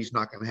Brady's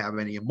not going to have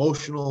any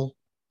emotional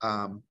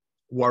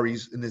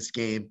worries in this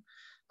game.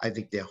 I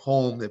think they're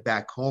home. They're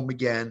back home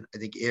again. I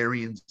think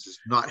Arians is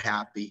not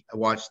happy. I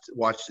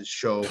watched his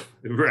show on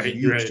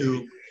YouTube.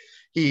 Right.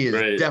 He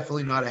is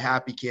definitely not a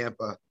happy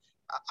camper.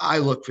 I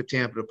look for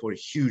Tampa to put a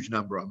huge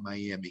number on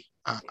Miami.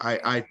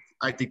 I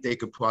think they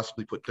could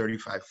possibly put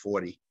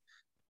 35-40.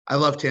 I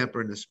love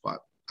Tampa in this spot.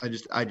 I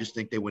just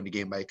think they win the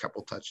game by a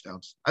couple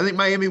touchdowns. I think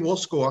Miami will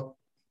score.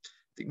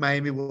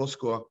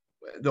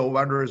 The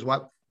over-under is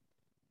what?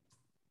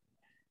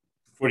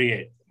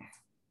 48.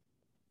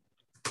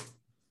 That's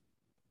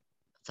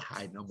a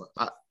high number.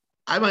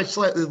 I might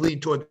slightly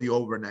lean toward the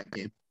over in that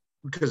game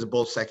because of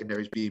both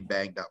secondaries being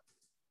banged up.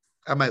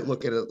 I might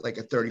look at it like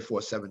a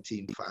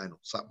 34-17 final,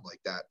 something like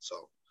that.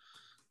 So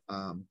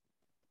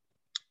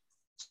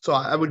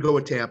I would go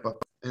with Tampa,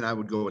 and I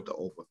would go with the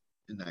over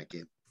in that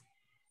game.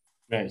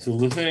 Right. So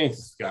listening to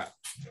Scott,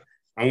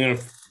 I'm going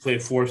to play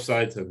four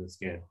sides of this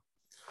game.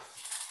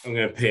 I'm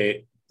going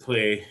to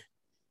play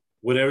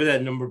whatever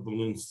that number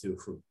balloons to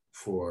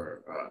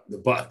for the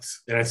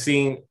Bucks. And I've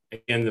seen,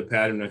 again, the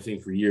pattern, I've seen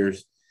for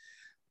years,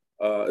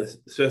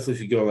 especially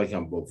if you go like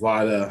on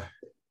Bovada,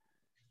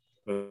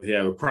 if you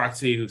have a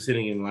proxy who's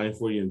sitting in line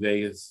for you in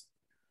Vegas,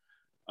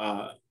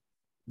 the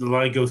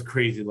line goes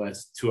crazy the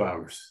last 2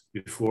 hours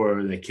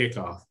before the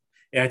kickoff.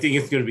 And I think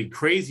it's going to be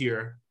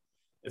crazier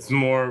as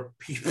more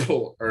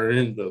people are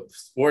in the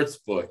sports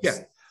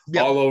books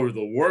all over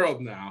the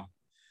world now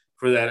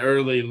for that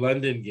early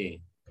London game,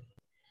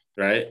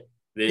 right?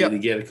 They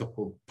get a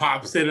couple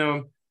pops in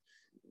them.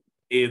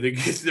 And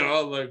they're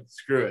all like,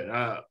 screw it.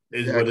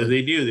 What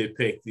do? They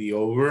pick the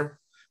over.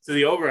 So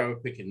the over, I'm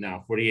picking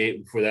now,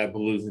 48 before that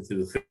balloons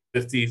into the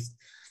 50s.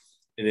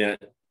 And then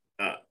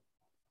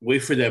wait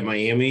for that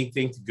Miami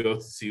thing to go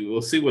to see.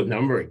 We'll see what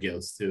number it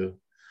goes to.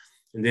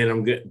 And then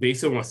I'm good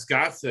based on what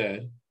Scott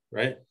said,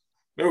 right?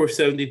 Remember,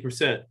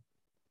 70%,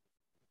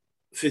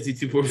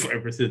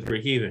 52.5%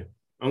 break even.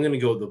 I'm going to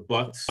go with the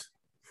Bucks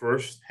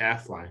first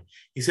half line.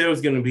 He said it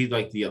was going to be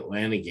like the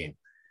Atlanta game.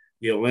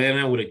 The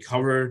Atlanta would have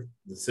covered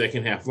the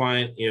second half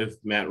line if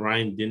Matt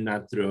Ryan did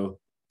not throw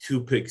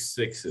 2 pick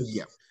sixes.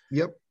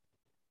 Yep.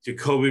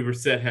 Jacoby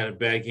Brissett had a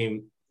bad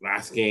game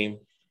last game.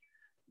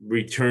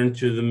 Return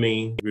to the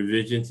mean,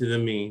 revision to the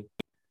mean.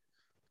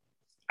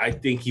 I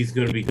think he's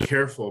going to be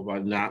careful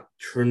about not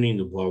turning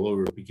the ball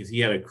over because he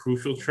had a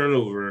crucial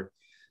turnover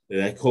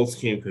that Colts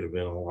game could have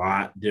been a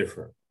lot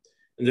different.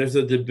 And there's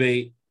a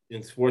debate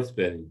in sports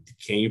betting.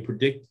 Can you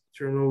predict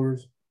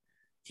turnovers?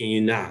 Can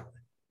you not?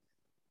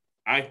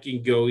 I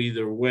can go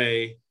either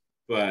way,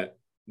 but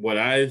what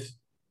I've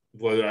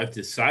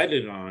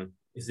decided on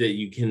is that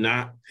you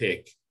cannot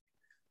pick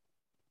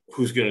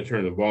who's going to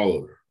turn the ball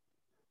over.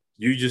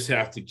 You just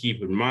have to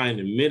keep in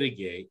mind and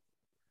mitigate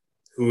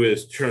who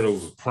is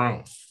turnover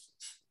prone.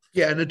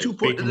 Yeah, and the 2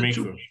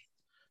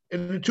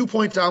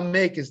 points I'll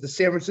make is the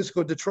San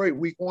Francisco-Detroit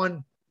week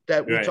 1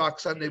 that we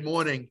talked Sunday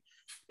morning,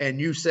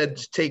 and you said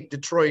to take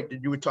Detroit,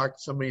 and you would talk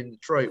to somebody in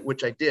Detroit,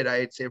 which I did.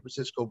 I had San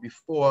Francisco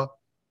before.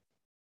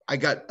 I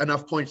got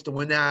enough points to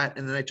win that,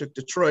 and then I took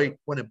Detroit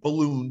when it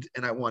ballooned,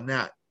 and I won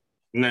that.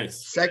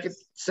 Nice.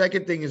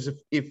 Second thing is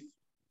if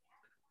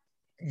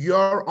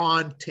you're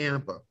on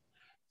Tampa,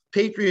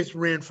 Patriots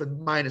ran for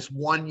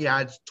 -1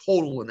 yards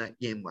total in that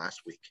game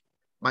last week.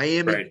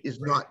 Miami is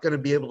not going to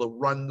be able to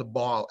run the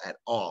ball at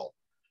all.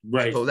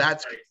 Right. So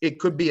it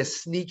could be a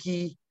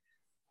sneaky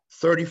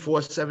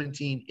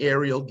 34-17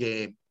 aerial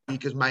game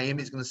because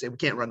Miami's going to say, we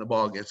can't run the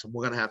ball against them.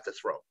 We're going to have to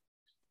throw.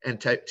 And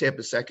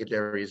Tampa's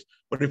secondary is.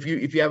 But if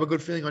you have a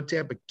good feeling on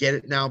Tampa, get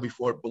it now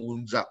before it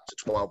balloons up to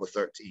 12 or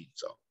 13.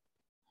 So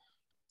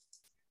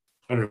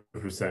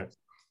 100%.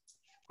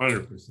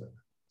 100%.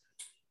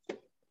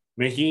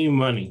 Making you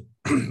money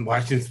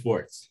watching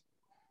sports.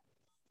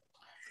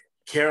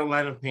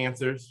 Carolina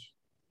Panthers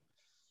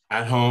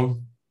at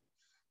home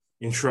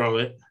in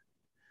Charlotte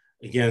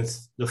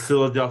against the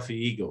Philadelphia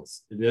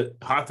Eagles. The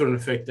Hawthorne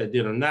effect I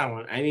did on that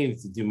one, I needed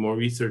to do more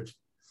research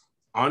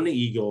on the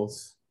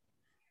Eagles.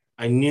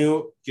 I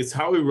knew it's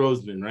Howie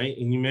Roseman, right?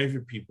 And you measure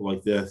people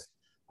like this.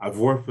 I've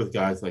worked with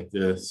guys like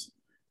this.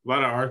 A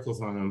lot of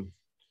articles on him.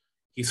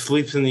 He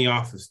sleeps in the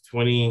office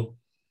 20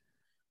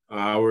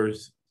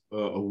 hours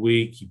a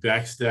week. He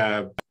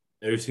backstabbed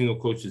every single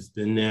coach that's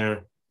been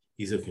there.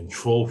 He's a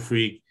control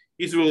freak.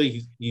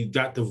 He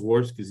got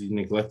divorced because he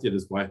neglected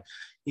his wife.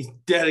 He's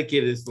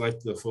dedicated his life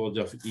to the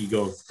Philadelphia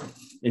Eagles.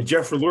 And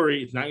Jeffrey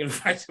Lurie is not going to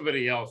find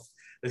somebody else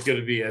that's going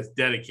to be as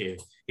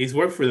dedicated. He's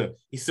worked for them.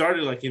 He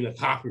started like in the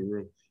copy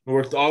room and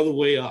worked all the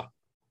way up.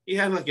 He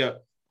had like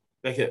a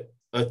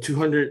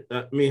 200.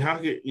 I mean, how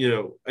could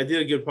I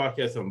did a good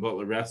podcast on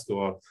Butler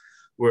basketball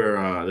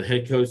where the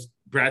head coach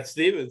Brad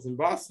Stevens in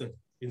Boston.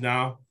 He's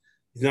now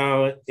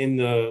in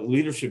the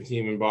leadership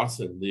team in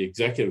Boston, the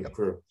executive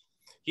crew.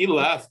 He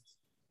left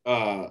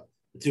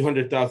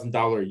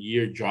 $200,000 a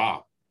year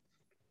job,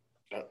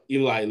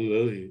 Eli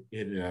Lilly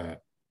in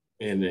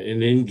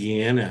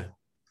Indiana,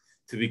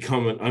 to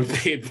become an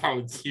unpaid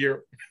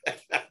volunteer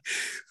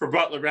for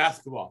Butler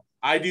basketball.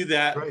 I do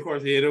that. Right. Of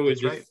course, Anna would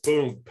just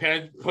boom,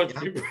 punch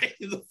me right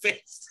in the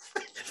face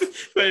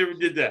if I ever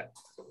did that.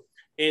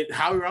 And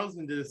Howie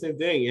Roseman did the same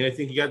thing. And I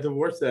think he got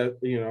divorced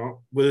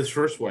with his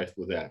first wife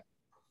with that.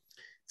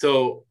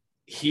 So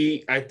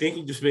I think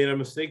he just made a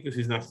mistake because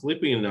he's not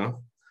sleeping enough.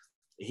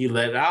 He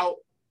let out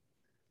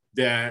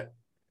that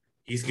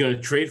he's going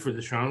to trade for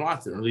Deshaun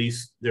Watson, or at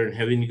least they're in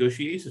heavy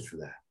negotiations for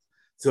that.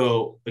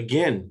 So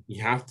again,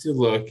 you have to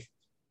look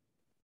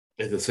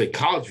at the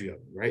psychology of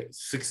it, right?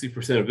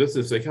 60% of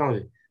business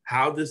psychology.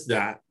 How does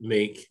that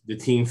make the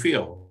team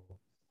feel?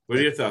 What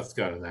are your thoughts,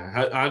 Scott, on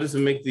that? How does it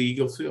make the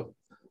Eagles feel?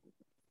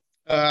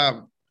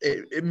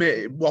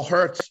 It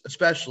hurts,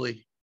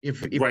 especially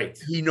if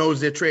he knows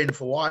they're trading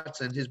for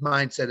Watson. His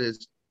mindset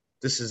is,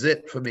 this is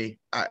it for me.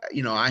 I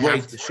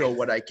have to show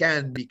what I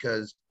can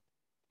because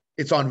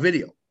it's on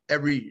video.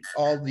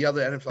 All the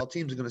other NFL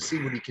teams are going to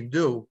see what he can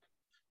do.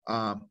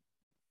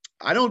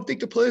 I don't think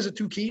the players are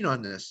too keen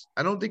on this.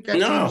 I don't think that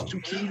team is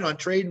too keen on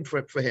trading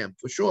for him,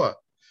 for sure.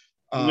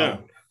 No.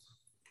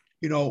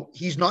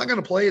 He's not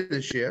going to play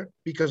this year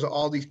because of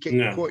all these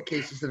court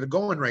cases that are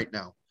going right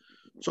now.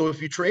 So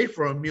if you trade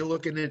for him, you're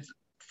looking at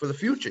for the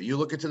future. You're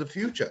looking to the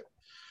future.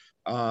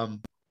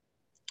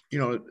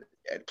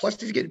 Plus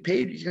he's getting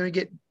paid. He's going to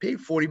get paid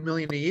 $40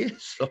 million a year.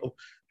 So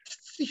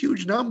it's a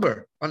huge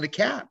number on the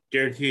cap.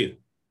 Guaranteed.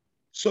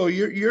 So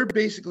you're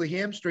basically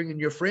hamstringing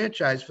your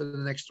franchise for the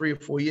next 3 or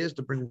 4 years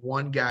to bring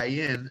one guy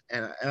in,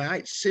 and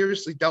I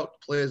seriously doubt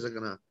the players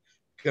are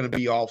gonna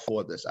be all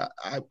for this.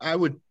 I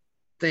would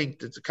think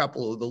that a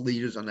couple of the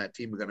leaders on that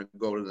team are gonna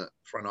go to the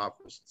front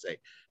office and say,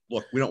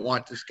 "Look, we don't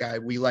want this guy.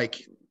 We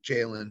like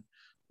Jalen.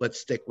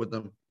 Let's stick with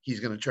him. He's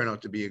gonna turn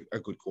out to be a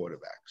good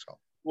quarterback." So,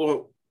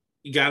 well,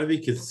 you got to be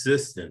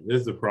consistent.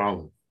 There's the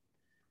problem,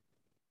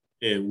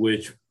 in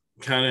which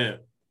kind of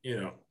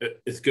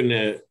it's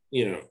gonna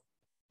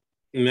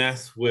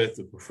mess with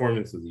the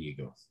performance of the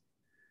Eagles.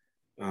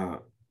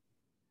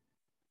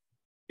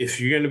 If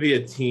you're going to be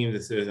a team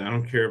that says, I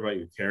don't care about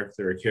your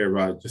character, I care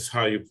about just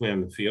how you play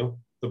on the field,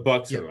 the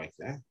Bucs are like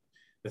that.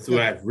 That's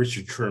why I have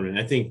Richard Sherman.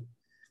 I think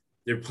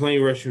they're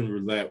playing Russian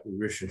roulette with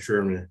Richard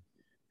Sherman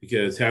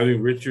because having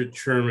Richard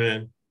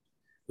Sherman,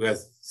 who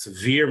has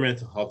severe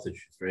mental health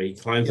issues, right? He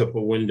climbs up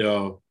a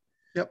window.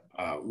 Yep.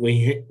 When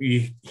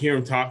you hear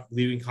him talk,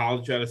 leaving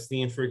college out of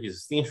Stanford, he's a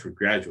Stanford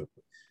graduate.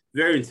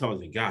 Very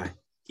intelligent guy.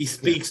 He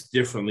speaks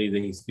differently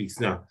than he speaks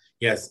now.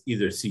 He has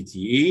either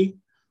CTE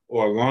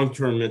or a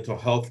long-term mental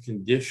health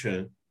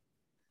condition.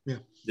 Yeah.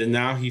 Then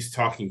now he's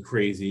talking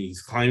crazy.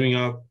 He's climbing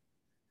up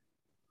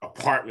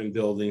apartment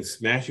buildings,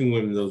 smashing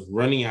windows,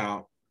 running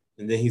out,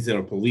 and then he's in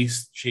a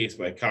police chase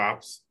by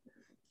cops.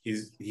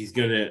 He's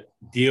going to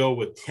deal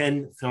with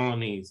 10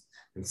 felonies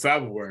in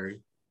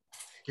February.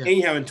 Yeah. And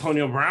you have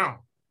Antonio Brown.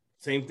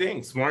 Same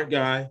thing. Smart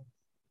guy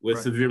with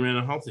severe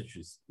mental health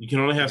issues. You can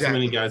only have so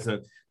many guys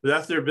on, but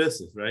that's their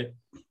business, right?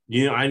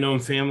 I know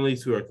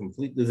families who are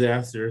complete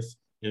disasters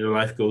and their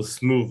life goes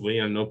smoothly.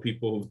 I know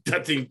people who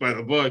got things by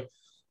the book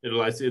and their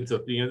life ends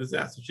up being a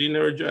disaster. So you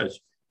never judge.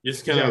 You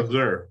just kind of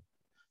observe.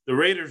 The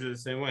Raiders are the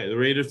same way. The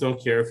Raiders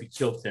don't care if you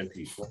kill 10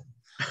 people.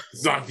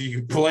 As long as you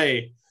can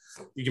play,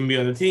 you can be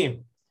on the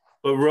team.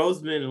 But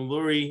Roseman and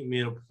Lurie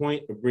made a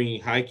point of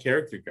bringing high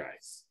character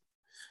guys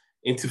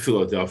into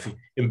Philadelphia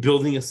and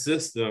building a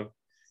system,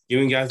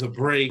 giving guys a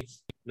break,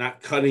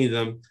 not cutting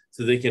them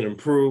so they can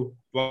improve,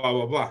 blah,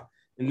 blah, blah.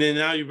 And then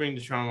now you bring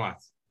Deshaun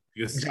Watson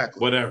because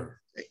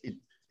whatever. It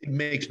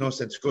makes no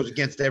sense. It goes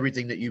against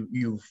everything that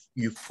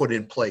you've put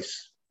in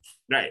place.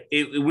 Right.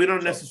 We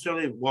don't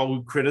necessarily, while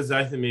we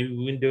criticize it, maybe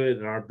we can do it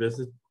in our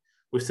business.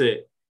 We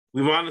say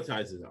we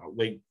monetize it out.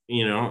 Like,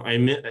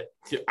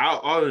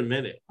 I'll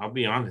admit it. I'll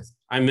be honest.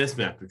 I miss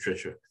Matt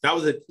Patricia. That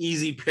was an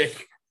easy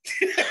pick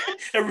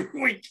every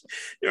week,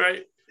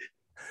 right?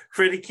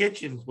 Freddie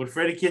Kitchens. When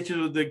Freddie Kitchens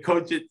was the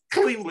coach at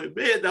Cleveland,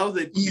 man, that was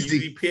an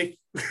easy pick.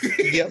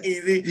 Yep.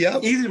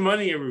 Easy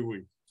money every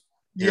week.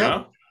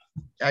 Yeah.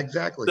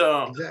 Exactly.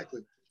 So,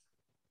 exactly.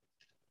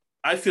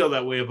 I feel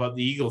that way about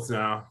the Eagles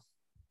now.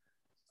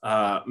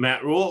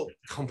 Matt Rule,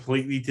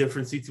 completely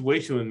different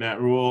situation with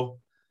Matt Rule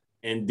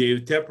and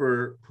David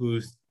Tepper,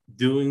 who's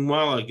doing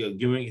well, like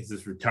giving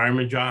his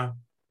retirement job.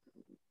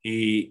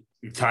 He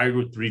retired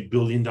with $3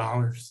 billion.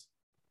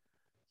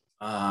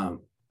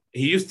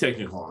 He used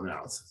technical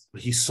analysis,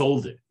 but he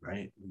sold it,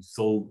 right? He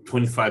sold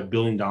 $25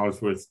 billion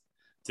worth of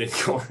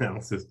technical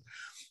analysis.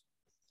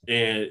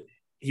 And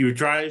he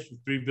retires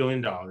with $3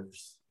 billion.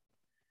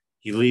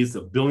 He leaves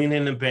 $1 billion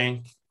in the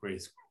bank for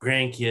his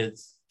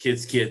grandkids,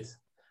 kids,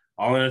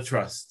 all in a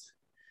trust.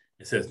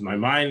 It says, my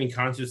mind and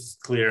conscience is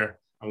clear.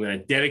 I'm going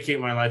to dedicate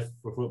my life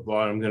for football.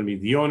 I'm going to be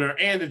the owner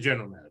and the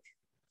general manager.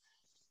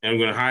 And I'm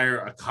going to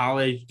hire a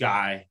college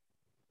guy,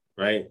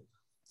 right?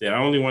 That I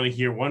only want to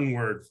hear one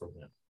word from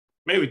him.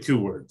 Maybe 2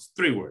 words,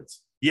 3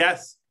 words.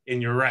 Yes,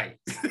 and you're right.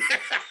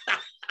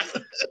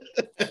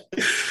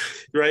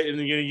 Right, and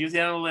you're going to use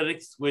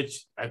analytics,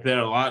 which I bet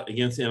a lot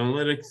against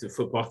analytics in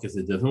football because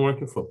it doesn't work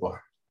in football.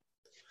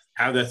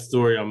 Have that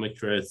story. I'll make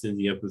sure it's in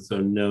the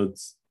episode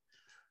notes.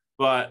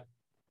 But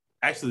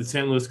actually, the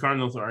St. Louis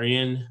Cardinals are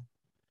in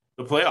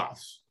the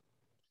playoffs.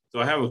 So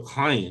I have a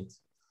client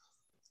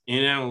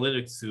in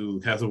analytics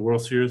who has a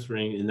World Series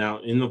ring and now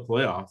in the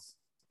playoffs.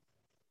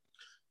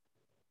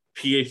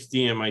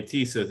 PhD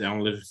MIT says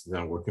analytics does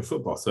not work in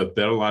football. So I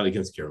bet a lot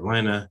against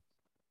Carolina,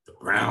 the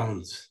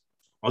Browns,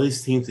 all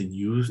these teams that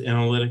use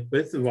analytics, but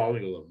it's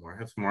evolving a little more. I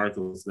have some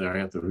articles there I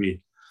have to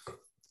read.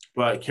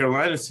 But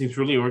Carolina seems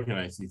really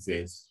organized these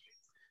days.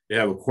 They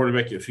have a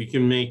quarterback. If you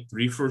can make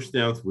 3 first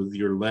downs with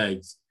your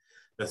legs,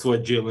 that's why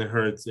Jalen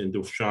Hurts and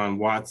Deshaun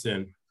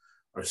Watson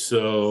are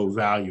so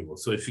valuable.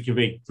 So if you can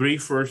make 3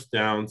 first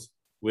downs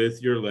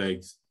with your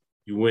legs,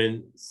 you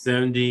win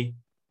 70%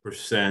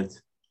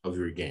 of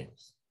your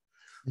games.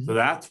 Mm-hmm. So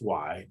that's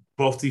why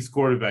both these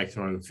quarterbacks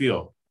are on the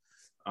field.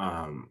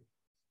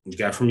 The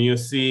guy from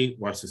USC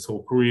watched his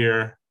whole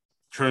career,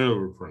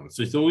 turnover prone.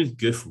 So it's always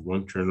good for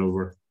 1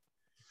 turnover.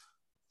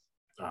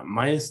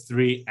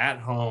 -3 at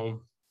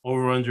home.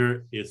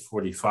 Over-under is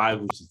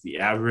 45, which is the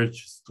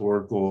average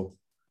historical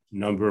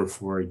number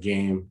for a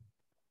game.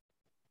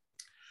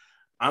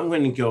 I'm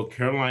going to go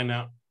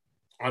Carolina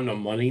on the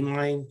money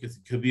line because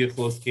it could be a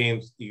close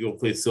game. Eagle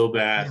plays so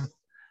bad.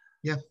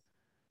 Yeah.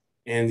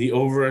 And the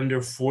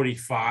over-under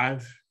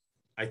 45,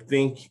 I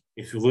think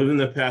if you live in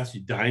the past,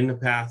 you die in the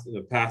past. In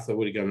the past, I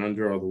would have gone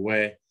under all the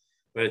way.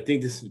 But I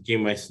think this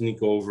game might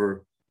sneak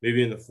over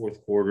maybe in the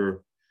 4th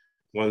quarter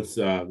once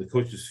the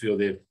coaches feel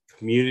they've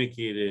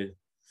communicated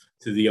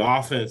to the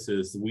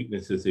offenses the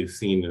weaknesses they've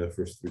seen in the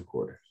first 3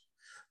 quarters.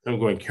 So I'm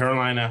going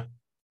Carolina,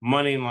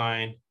 money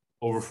line,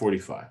 over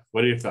 45.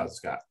 What are your thoughts,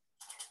 Scott?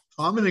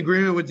 I'm in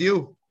agreement with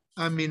you.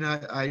 I mean,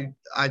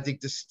 I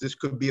think this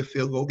could be a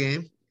field goal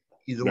game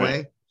either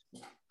way.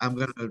 I'm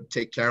going to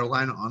take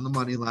Carolina on the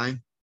money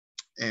line,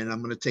 and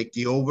I'm going to take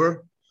the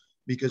over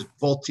because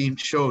both teams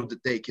showed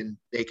that they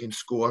can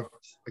score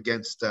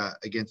against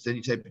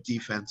any type of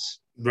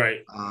defense.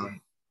 Right.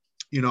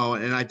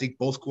 And I think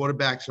both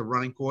quarterbacks are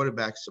running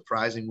quarterbacks,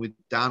 surprising with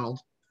Donald.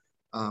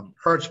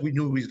 Hurts, we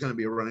knew he was going to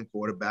be a running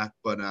quarterback,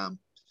 but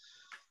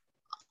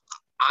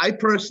I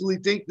personally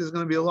think there's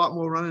going to be a lot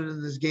more running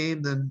in this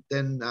game than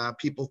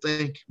people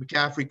think.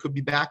 McCaffrey could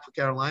be back for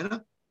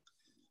Carolina.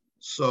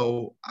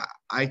 So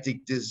I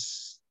think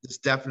this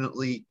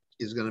definitely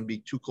is going to be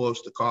too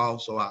close to call.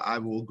 So I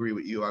will agree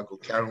with you. I'll go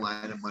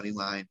Carolina money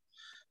line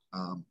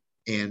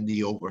and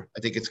the over. I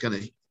think it's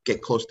going to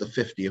get close to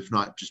 50, if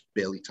not just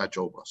barely touch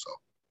over.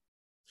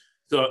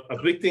 So a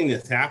big thing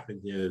that's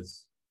happened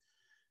is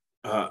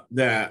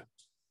that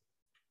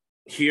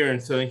here in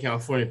Southern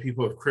California,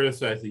 people have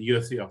criticized the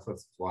USC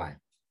offensive line.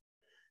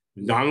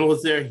 When Donald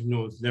was there, he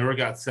never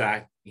got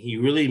sacked. He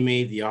really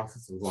made the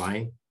offensive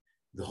line,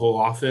 the whole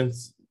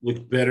offense,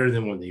 look better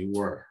than what they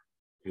were.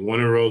 He won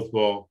a Rose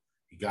Bowl.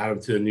 He got them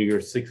to the New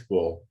Year's Six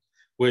Bowl,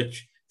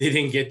 which they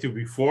didn't get to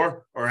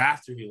before or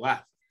after he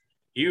left.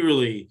 He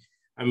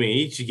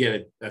should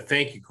get a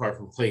thank you card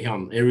from Clay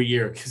Helton every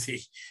year because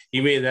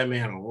he made that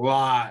man a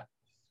lot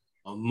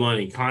of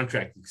money,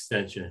 contract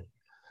extension.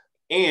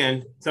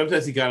 And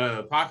sometimes he got out of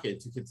the pocket,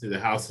 took it to the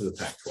house of the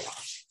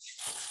Pac-12.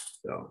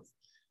 So,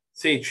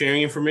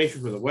 sharing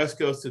information from the West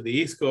Coast to the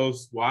East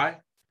Coast.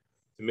 Why?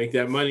 To make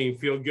that money and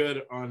feel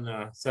good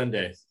on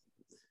Sundays.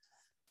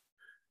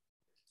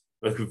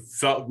 But we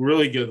felt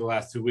really good the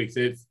last 2 weeks.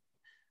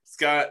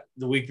 Scott,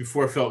 the week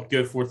before, felt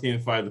good,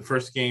 14-5. The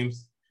first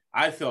games,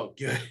 I felt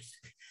good.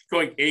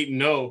 Going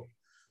 8-0.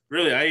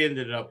 Really, I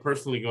ended up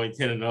personally going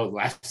 10-0 the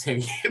last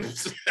 10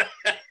 games.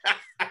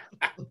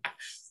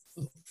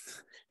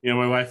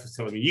 My wife was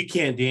telling me, you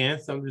can't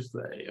dance. I'm just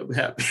like, I'm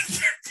happy.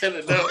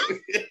 10-0.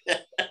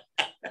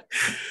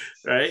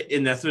 Right?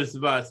 And that's what it's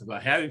about. It's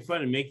about having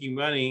fun and making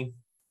money.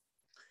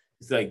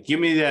 It's like, give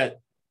me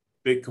that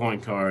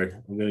Bitcoin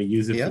card. I'm going to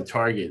use it for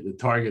Target, the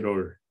Target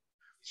order.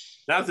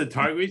 Now it's a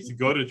Target. We used to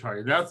go to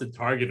Target. Now it's a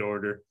Target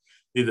order.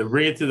 Either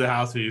bring it to the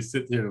house or you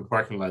sit there in the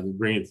parking lot and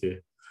bring it to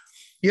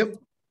you.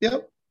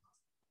 Yep.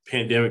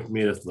 Pandemic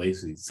made us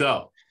lazy.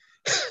 So,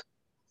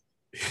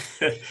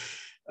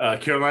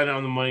 Carolina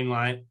on the money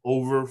line,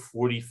 over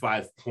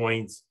 45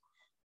 points.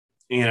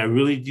 And I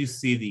really do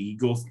see the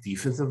Eagles'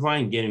 defensive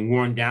line getting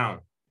worn down,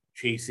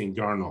 chasing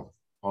Darnold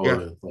all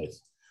over the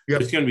place.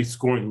 Yep. It's going to be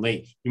scoring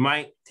late. You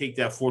might take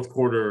that fourth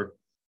quarter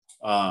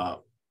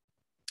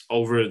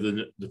over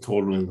the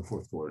total in the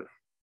fourth quarter.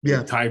 Yeah.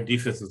 The entire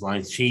defensive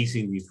line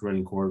chasing these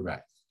running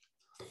quarterbacks.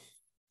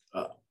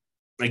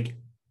 Like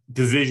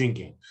division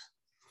games.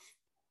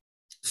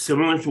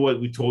 Similar to what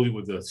we told you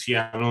with the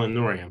Seattle and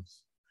the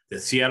Rams. The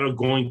Seattle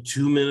going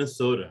to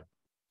Minnesota.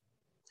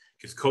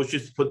 Because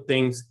coaches put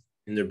things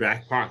in their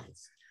back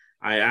pockets.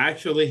 I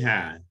actually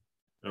had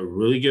a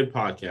really good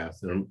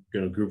podcast, and I'm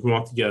going to group them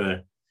all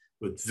together,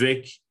 with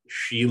Vic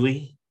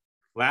Shealy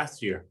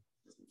last year.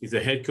 He's the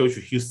head coach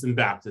of Houston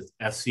Baptist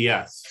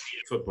FCS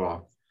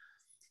football.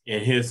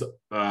 And his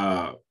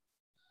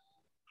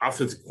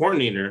offensive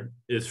coordinator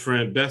is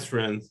best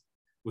friends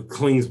with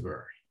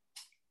Kingsbury,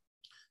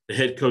 the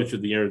head coach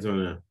of the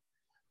Arizona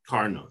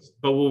Cardinals.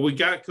 But what we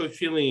got Coach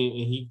Shealy,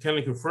 and he kind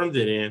of confirmed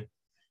it in,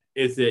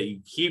 is that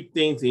you keep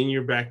things in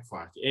your back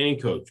pocket. Any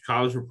coach,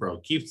 college or pro,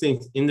 keeps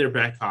things in their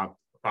back pocket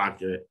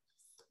at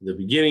the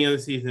beginning of the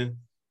season,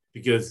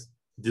 because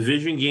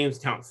division games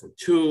count for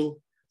 2.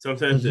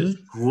 Sometimes there's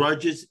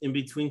grudges in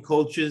between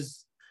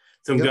coaches.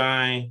 Some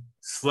guy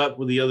slept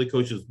with the other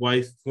coach's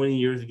wife 20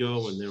 years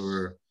ago when they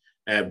were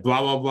at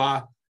blah, blah,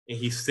 blah, and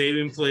he's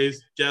saving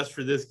plays just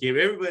for this game.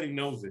 Everybody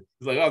knows it.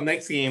 It's like, oh,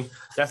 next game,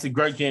 that's a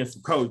great game for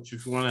coach.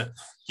 If you want to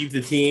keep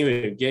the team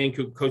and getting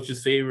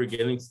coach's favor,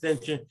 getting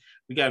extension,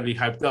 we got to be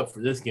hyped up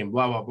for this game,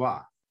 blah, blah,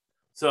 blah.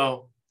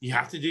 So you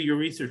have to do your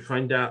research,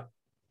 find out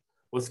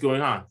what's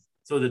going on.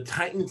 So the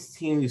Titans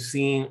team you've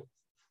seen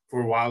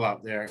for a while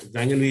out there is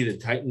not going to be the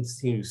Titans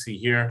team you see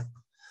here.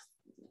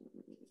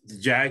 The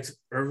Jags,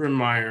 Urban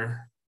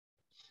Meyer,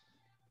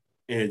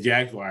 and the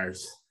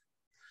Jaguars,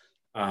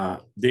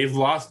 they've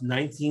lost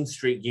 19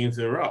 straight games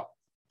in a row.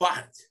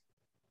 But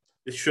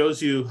it shows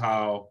you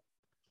how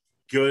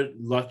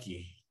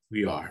lucky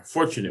we are,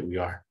 fortunate we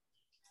are.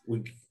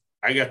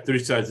 I got 3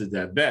 sides of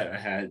that bet. I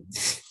had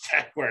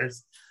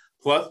Jaguars,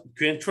 plus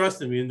couldn't trust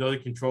them, even though they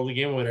control the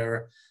game or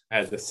whatever. I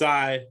had the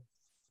side,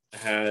 I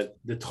had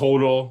the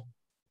total,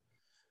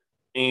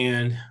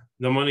 and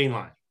the money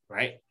line,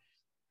 right?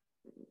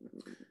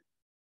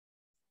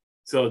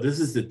 So this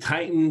is the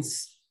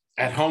Titans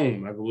at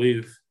home, I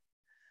believe.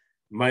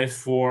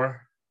 -4.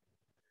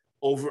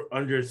 Over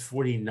under is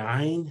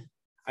 49.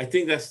 I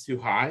think that's too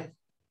high.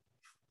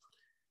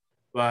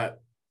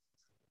 But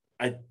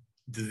the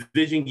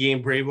division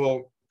game,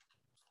 Bravo,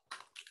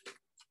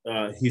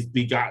 he's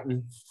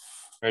begotten.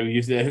 Right, we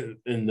used it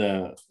in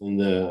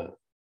the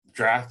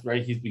draft,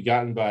 right? He's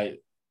begotten by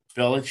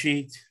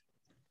Belichick.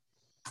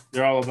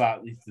 They're all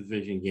about these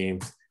division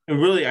games.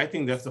 And really, I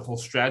think that's the whole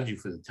strategy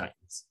for the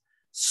Titans.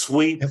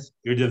 Sweep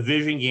your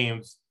division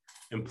games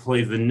and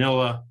play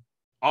vanilla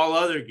all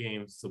other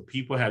games so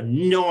people have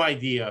no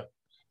idea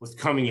what's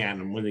coming at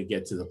them when they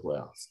get to the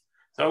playoffs.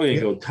 So I'm going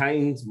to go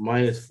Titans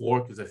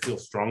 -4 because I feel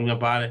strongly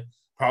about it.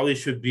 Probably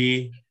should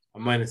be a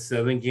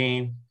 -7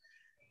 game.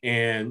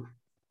 And,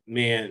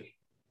 man,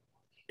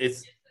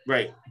 it's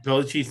right.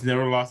 Belichick's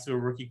never lost to a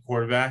rookie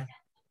quarterback.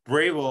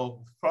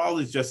 Bravo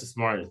probably is just as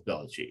smart as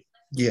Belichick.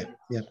 Yeah.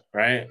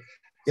 Right?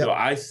 Yep. So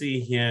I see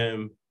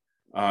him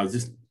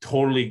just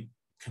totally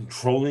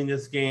controlling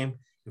this game.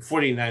 The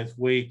 49 is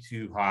way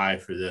too high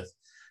for this.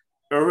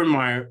 Urban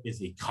Meyer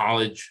is a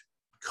college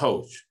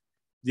coach.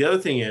 The other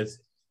thing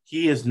is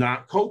he is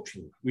not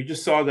coaching. We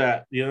just saw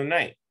that the other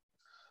night,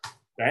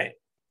 right?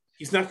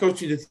 He's not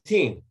coaching the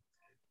team.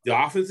 The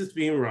offense is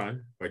being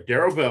run by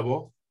Darrell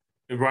Bevell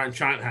and Brian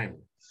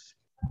Schottenheimer.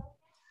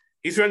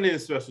 He's running the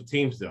special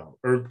teams, though,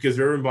 because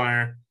Urban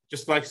Meyer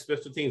just likes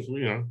special teams,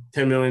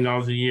 $10 million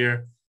a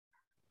year.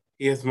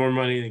 He has more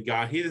money than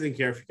God. He doesn't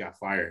care if he got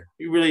fired.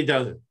 He really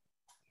doesn't,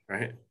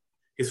 right?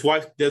 His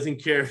wife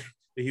doesn't care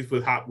that he's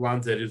with hot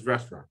blondes at his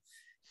restaurant.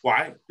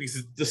 Why?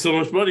 Because there's so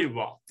much money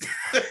involved.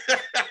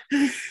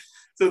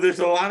 So there's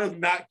a lot of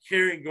not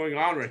caring going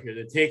on right here.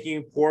 They're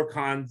taking poor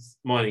Khan's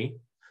money.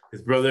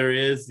 His brother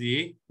is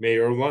the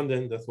mayor of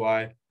London. That's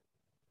why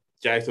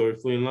Jack's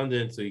always flew in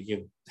London, so he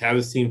can have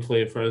his team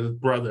play in front of his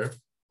brother.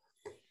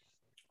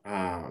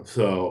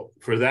 So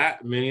for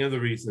that, many other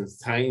reasons,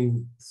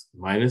 Titans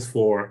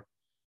 -4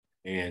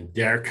 and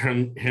Derrick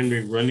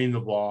Henry running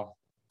the ball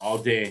all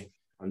day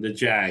on the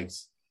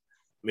Jags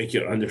make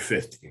it under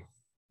 50. What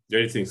do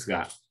you think,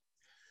 Scott?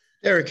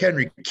 Derrick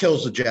Henry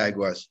kills the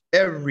Jaguars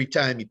every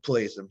time he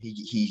plays them.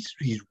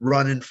 He's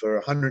running for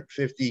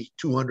 150,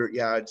 200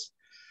 yards.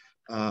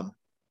 I'm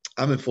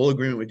in full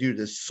agreement with you.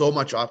 There's so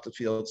much off the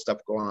field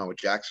stuff going on with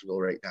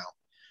Jacksonville right now.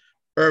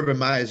 Urban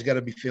Meyer's got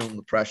to be feeling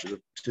the pressure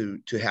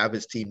to have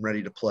his team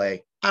ready to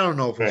play. I don't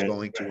know if he's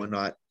going to or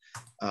not.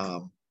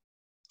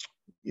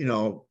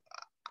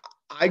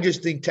 I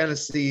just think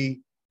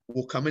Tennessee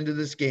will come into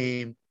this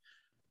game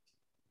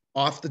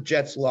off the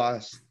Jets'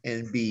 loss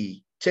and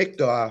be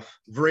ticked off.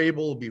 Vrabel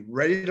will be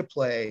ready to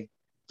play.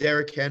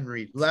 Derrick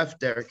Henry left,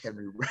 Derrick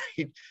Henry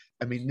right.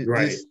 I mean,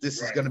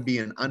 this is going to be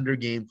an under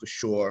game for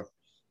sure.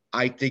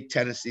 I think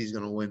Tennessee is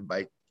going to win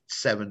by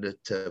 7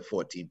 to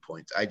 14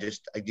 points. I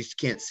just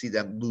can't see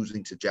them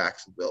losing to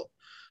Jacksonville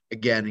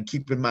again. And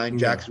keep in mind,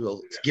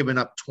 Jacksonville is giving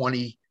up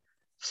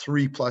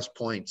 23 plus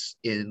points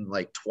in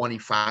like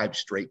 25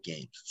 straight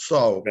games.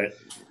 So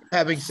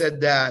having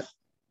said that,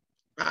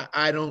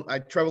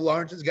 Trevor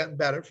Lawrence has gotten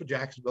better for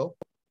Jacksonville.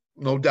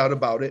 No doubt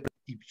about it.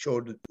 He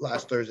showed it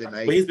last Thursday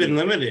night. But he's been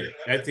limited.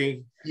 I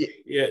think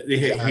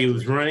he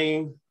was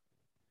running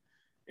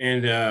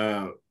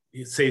and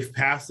he saved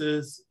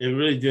passes and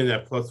really doing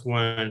that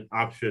 +1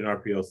 option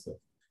RPO stuff.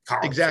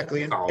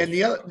 Exactly. And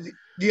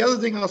the other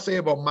thing I'll say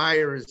about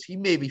Meyer is he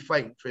may be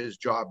fighting for his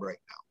job right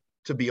now,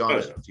 to be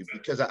honest with you,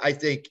 because I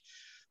think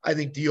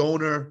the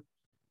owner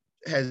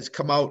has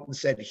come out and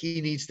said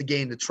he needs to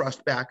gain the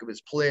trust back of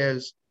his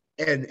players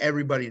and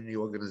everybody in the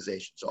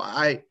organization. So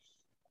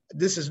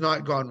this has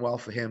not gone well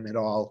for him at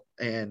all.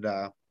 And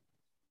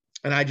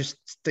I just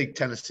think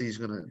Tennessee's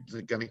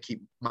gonna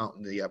keep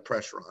mounting the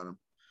pressure on him.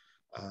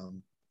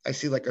 I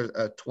see like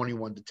a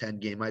 21-10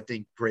 game. I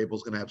think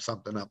Vrabel's going to have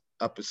something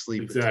up his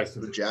sleeve with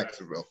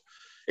Jacksonville.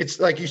 It's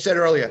like you said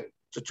earlier.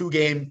 It's a two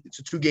game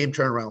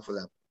turnaround for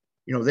them.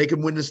 You know, they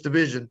can win this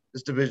division.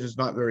 This division is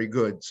not very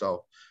good,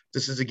 so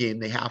this is a game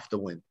they have to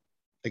win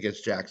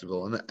against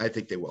Jacksonville, and I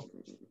think they will.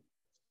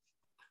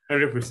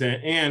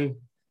 100%. And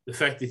the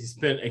fact that he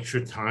spent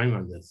extra time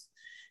on this,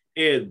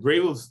 and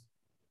Vrabel's.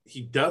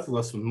 He does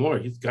less and more.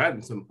 He's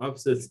gotten some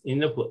upsets in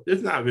the play.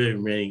 There's not very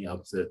many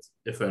upsets,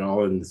 if at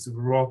all, in the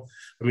Super Bowl.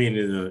 I mean,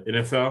 in the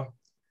NFL.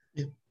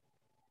 Yeah.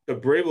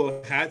 But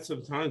Vrabel had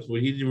some times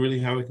where he didn't really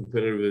have a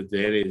competitive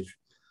advantage.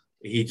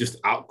 He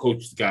just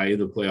outcoached the guy in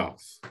the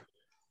playoffs.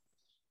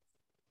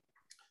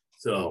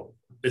 So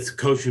it's a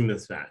coaching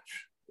mismatch.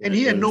 And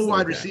he had no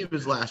wide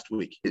receivers last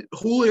week.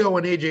 Julio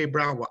and A.J.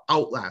 Brown were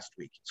out last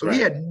week. So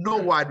he had no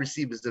wide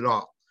receivers at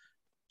all.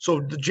 So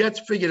the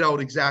Jets figured out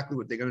exactly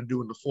what they're going to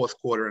do in the fourth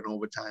quarter and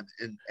overtime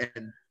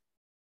and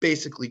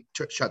basically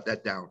shut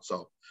that down. So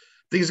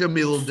I think it's going to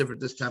be a little different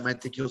this time. I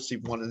think you'll see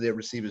one of their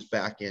receivers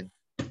back in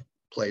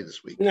play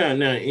this week. No.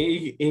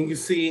 And you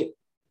see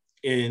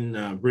in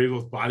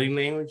Vrabel's body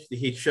language,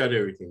 he shut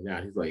everything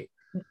down. He's like,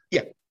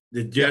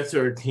 the Jets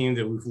are a team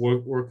that we've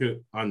worked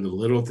on the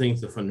little things,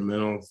 the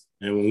fundamentals,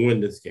 and we'll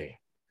win this game.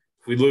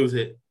 If we lose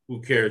it,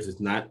 who cares? It's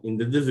not in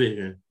the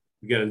division.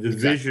 We got a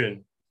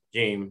division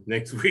game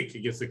next week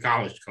against a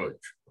college coach.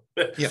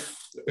 Yeah.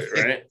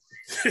 Right?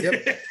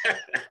 Yep.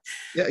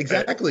 Yeah,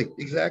 exactly.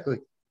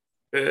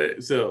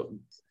 So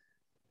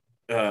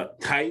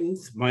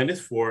Titans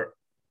 -4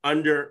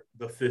 under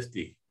the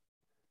 50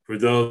 for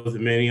those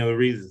and many other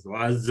reasons. A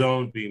lot of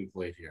zone being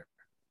played here.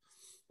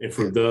 And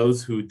for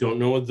those who don't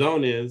know what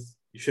zone is,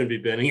 you shouldn't be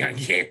betting on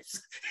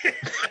games.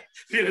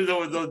 You don't know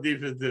what zone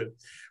defense is,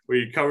 where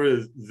you cover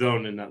the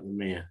zone and not the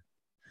man.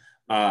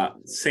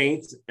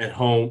 Saints at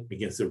home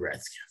against the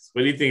Redskins.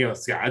 What do you think of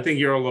Scott? I think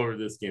you're all over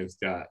this game,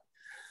 Scott,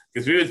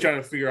 because we've been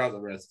trying to figure out the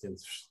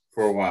Redskins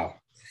for a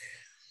while.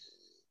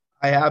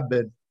 I have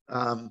been.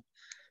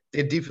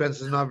 Their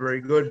defense is not very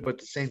good, but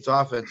the Saints'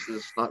 offense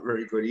is not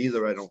very good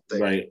either, I don't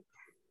think. Right.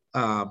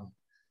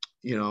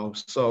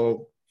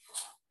 So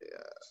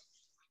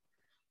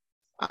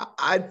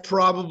I'd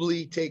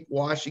probably take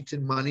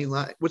Washington money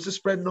line. What's the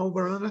spread in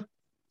over under?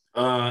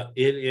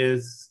 It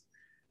is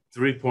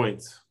 3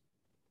 points.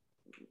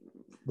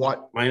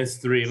 What?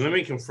 -3. Let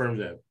me confirm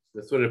that.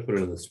 That's what I put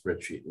on the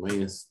spreadsheet.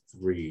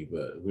 -3,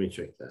 but let me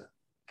check that.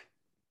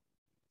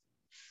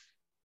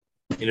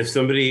 And if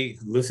somebody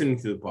listening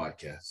to the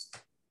podcast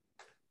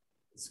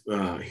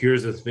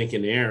hears us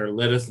making error,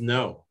 let us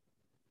know.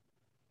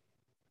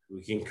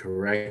 We can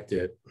correct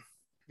it.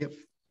 Yep.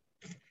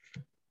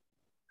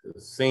 The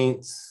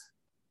Saints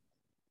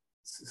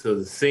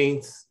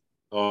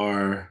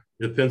are,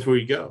 depends where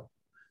you go.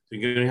 So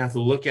you're going to have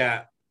to look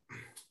at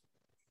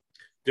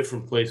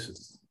different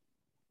places.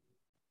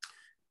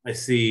 I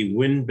see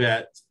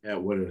WinBet at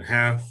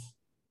 1.5,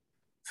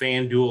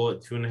 FanDuel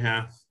at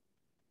 2.5,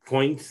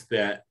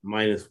 PointsBet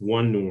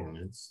 -1 New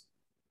Orleans.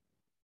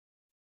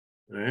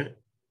 All right.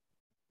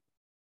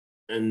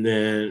 And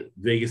then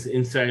Vegas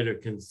Insider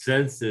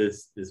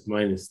consensus is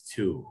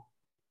 -2.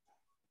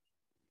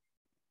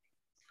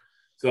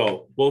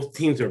 So both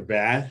teams are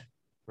bad,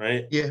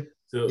 right? Yeah.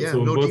 So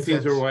no both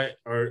defense. Teams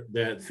are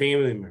that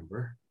family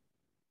member.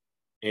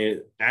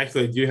 And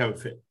actually, I do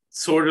have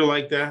sort of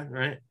like that,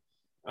 right?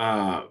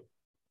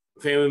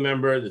 Family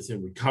member that's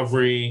in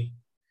recovery.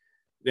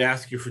 They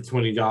ask you for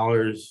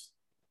 $20.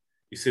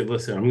 You say,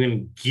 listen, I'm going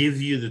to give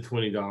you the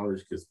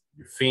 $20 because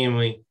your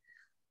family.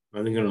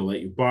 I'm going to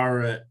let you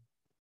borrow it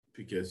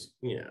because,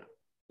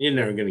 you're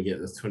never going to get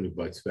those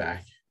 $20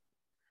 back.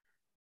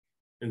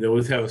 And they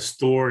always have a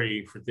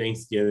story for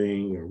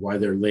Thanksgiving or why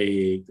they're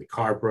late. The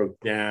car broke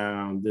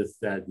down, this,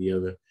 that, the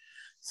other.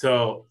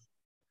 So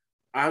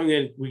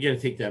we're going to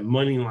take that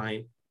money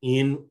line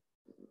in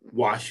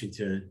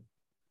Washington.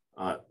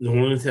 New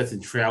Orleans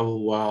hasn't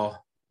traveled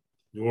well.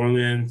 New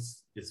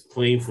Orleans is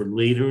playing for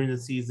later in the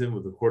season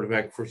with the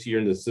quarterback first year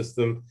in the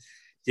system.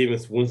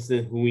 Jameis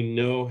Winston, who we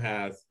know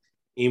has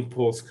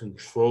impulse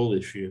control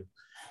issue.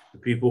 The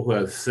people who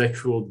have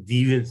sexual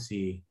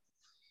deviancy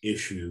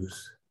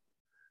issues,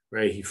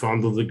 right? He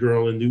fondled the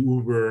girl in the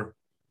Uber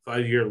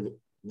 5 years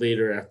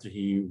later after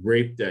he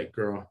raped that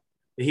girl.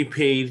 And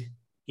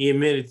he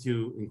admitted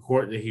to in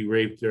court that he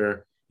raped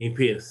her. He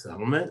paid a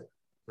settlement,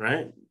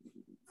 right?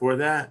 For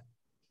that.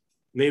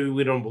 Maybe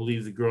we don't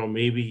believe the girl.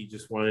 Maybe he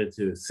just wanted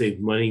to save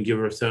money and give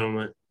her a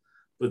settlement.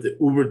 But the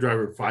Uber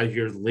driver 5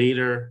 years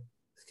later,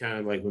 it's kind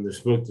of like when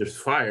there's smoke, there's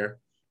fire.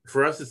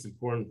 For us, it's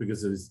important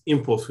because of his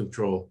impulse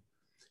control,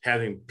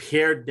 having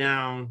pared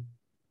down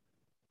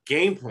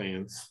game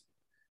plans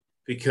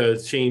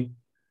because Shane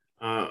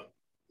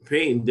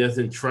Payton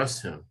doesn't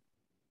trust him,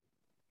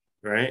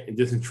 right? It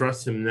doesn't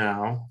trust him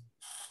now.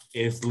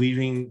 And it's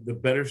leaving the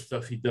better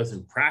stuff he does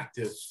in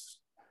practice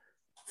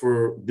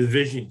for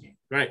division games,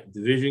 right?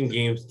 Division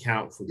games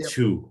count for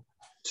two.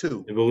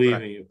 And believe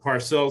me,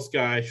 Parcells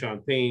guy, Sean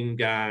Payton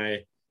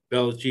guy,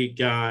 Belichick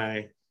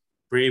guy,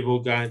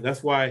 Vrabel guy.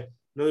 That's why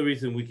another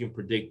reason we can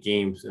predict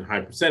games in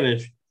high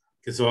percentage,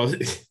 because all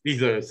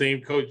these are the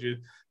same coaches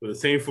with the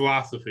same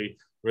philosophy,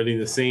 running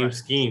the same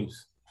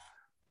schemes.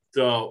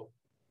 So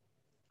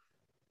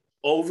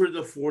over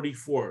the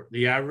 44,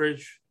 the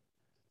average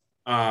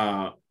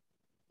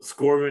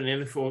score of an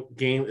NFL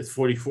game is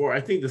 44.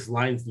 I think this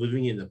line's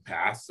living in the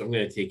past, so I'm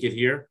going to take it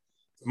here.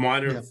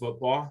 Modern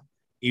football,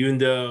 even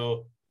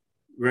though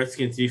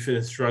Redskins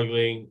defense is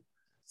struggling,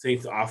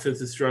 Saints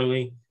offense is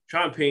struggling,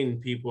 Sean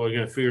Payton people are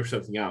going to figure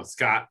something out.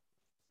 Scott,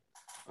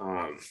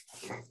 I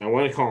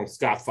want to call him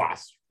Scott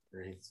Foster.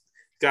 Right?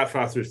 Scott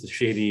Foster is the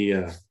shady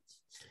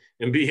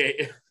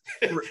NBA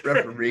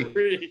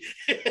referee.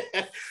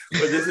 But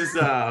this is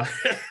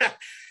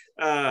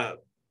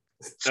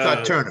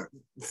Scott Turner.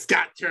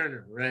 Scott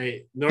Turner,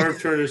 right? Norv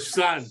Turner's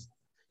son.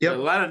 Yep. A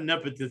lot of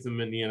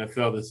nepotism in the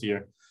NFL this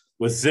year,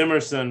 with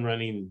Zimmer's son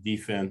running the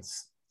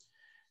defense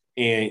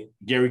and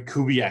Gary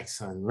Kubiak's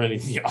son running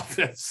the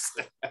offense.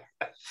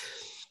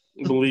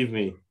 Believe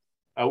me,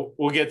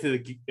 we'll get to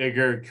the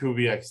Gary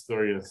Kubiak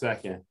story in a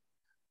second.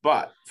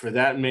 But for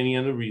that and many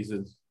other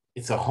reasons,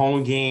 it's a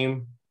home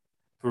game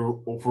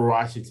for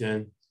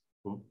Washington.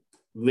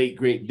 Late,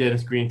 great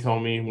Dennis Green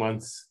told me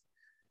once,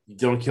 you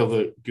don't kill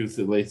the goose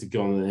that lays the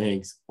golden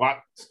eggs.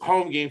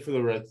 Home game for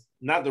the Reds,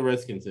 not the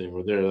Redskins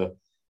anymore. They're the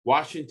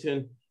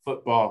Washington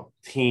football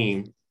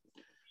team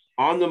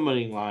on the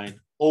money line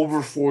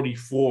over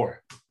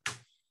 44.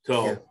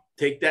 So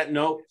take that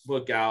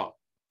notebook out,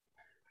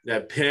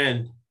 that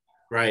pen,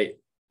 right?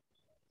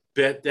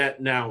 Bet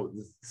that now.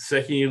 The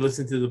second you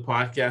listen to the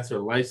podcast or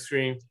live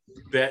stream,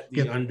 bet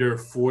the under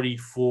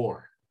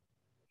 44.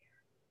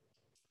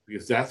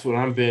 Because that's what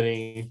I'm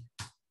betting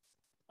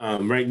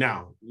right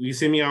now. You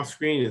see me off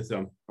screen as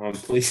I'm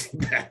placing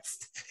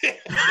bets.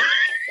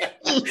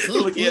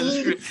 Looking at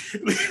the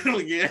screen,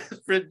 looking at the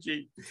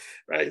spreadsheet,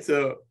 right?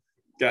 So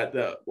got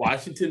the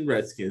Washington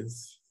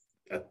Redskins,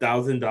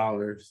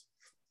 $1,000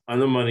 on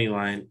the money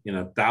line and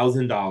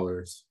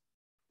 $1,000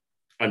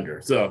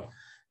 under. So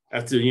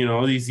after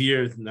all these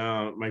years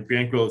now, my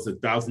bankroll is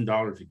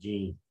 $1,000 a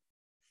game.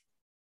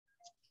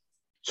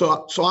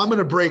 So I'm going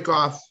to break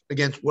off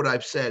against what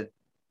I've said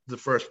the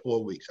first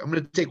 4 weeks. I'm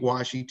going to take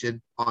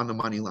Washington on the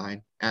money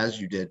line, as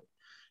you did.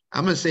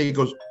 I'm going to say it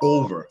goes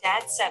over.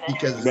 That's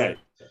 7.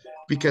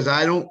 Because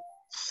I don't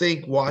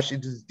think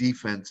Washington's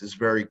defense is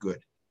very good.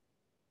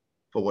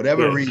 For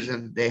whatever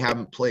reason, they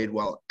haven't played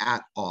well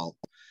at all.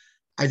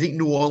 I think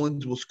New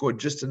Orleans will score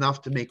just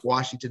enough to make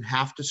Washington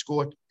have to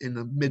score in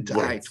the mid to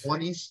high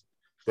 20s.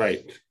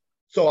 Right.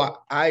 So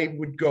I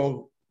would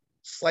go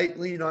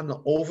slightly on the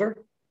over,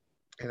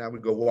 and I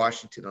would go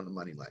Washington on the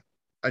money line.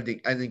 I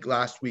think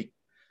last week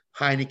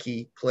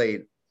Heineke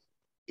played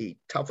a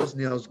tough as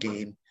nails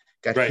game,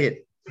 got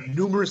hit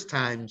numerous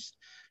times.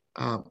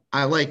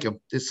 I like him.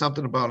 There's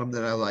something about him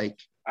that I like.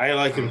 I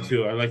like him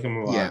too. I like him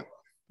a lot.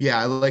 Yeah,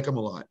 I like him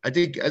a lot. I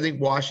think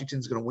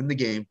Washington's going to win the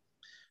game,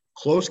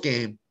 close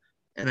game,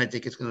 and I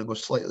think it's going to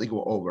slightly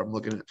go over. I'm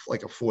looking at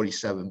like a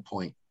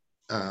 47-point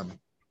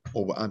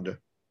over under.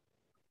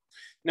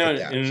 No,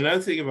 and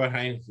another thing about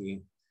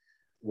Heineke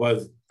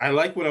was I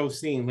like what I was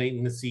seeing late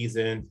in the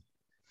season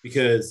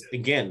because,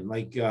 again,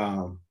 like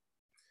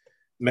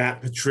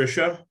Matt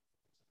Patricia,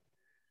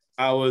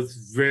 I was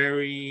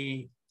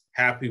very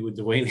happy with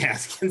Dwayne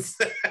Haskins.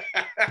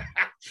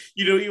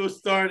 He was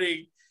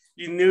starting.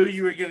 You knew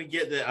you were going to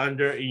get the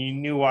under, and you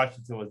knew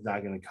Washington was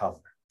not going to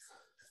cover.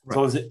 Right.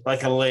 So it was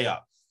like a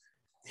layup.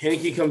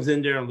 Heineke comes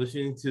in there. I'm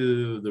listening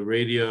to the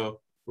radio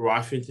for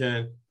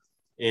Washington,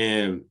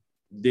 and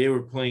they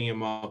were playing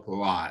him up a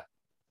lot.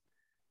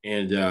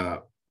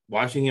 And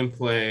watching him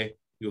play,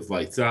 he was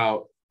lights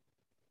out.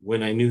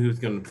 When I knew he was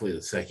going to play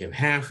the second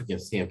half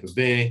against Tampa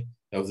Bay,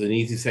 that was an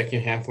easy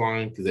second half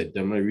line because I'd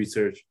done my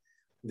research.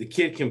 The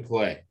kid can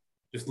play.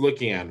 Just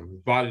looking at him,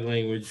 his body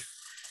language,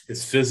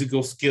 his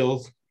physical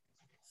skills,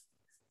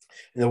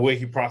 and the way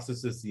he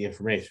processes the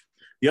information.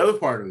 The other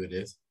part of it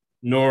is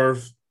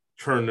Norv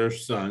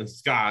Turner's son,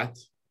 Scott,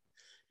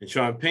 and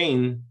Sean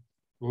Payton,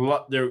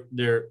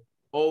 they're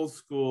old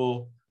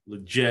school,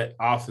 legit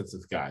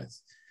offensive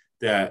guys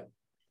that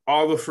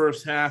all the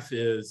first half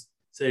is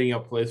setting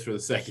up plays for the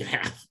second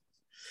half.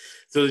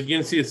 So you're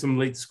going to see some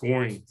late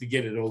scoring to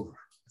get it over.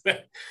 To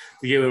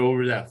get it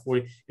over that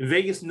 40. And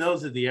Vegas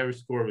knows that the average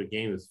score of a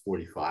game is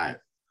 45.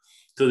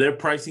 So they're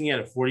pricing it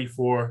at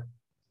 44.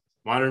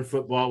 Modern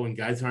football, when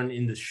guys aren't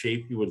in the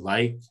shape you would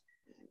like,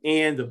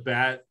 and the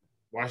bad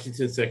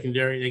Washington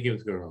secondary, that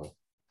game's going on.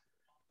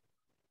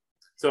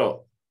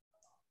 So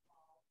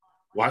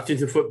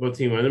Washington football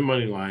team on the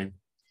money line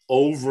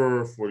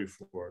over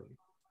 44.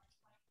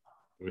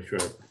 Make sure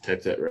I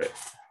type that right.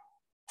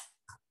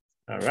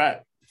 All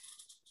right.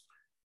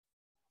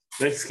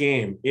 Next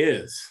game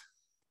is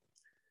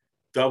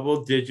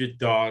double-digit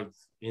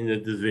dogs in the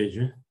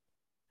division.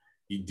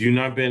 You do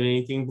not bet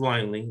anything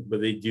blindly,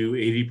 but they do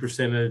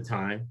 80% of the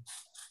time.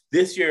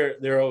 This year,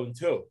 they're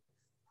 0-2.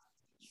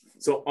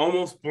 So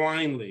almost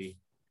blindly,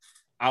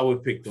 I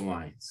would pick the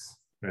Lions,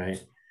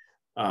 right?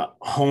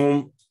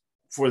 Home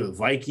for the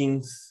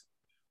Vikings,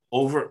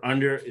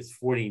 over-under is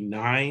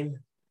 49.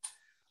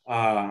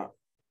 The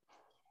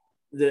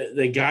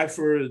guy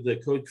for the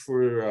coach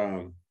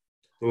for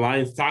the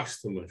Lions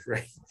talks too much,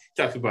 right?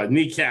 He talks about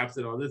kneecaps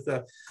and all this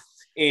stuff.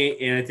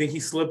 And I think he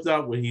slipped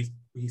up when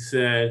he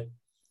said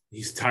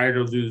he's tired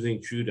of losing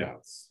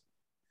shootouts.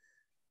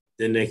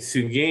 The next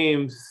two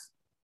games,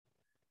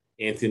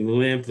 Anthony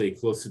Lynn played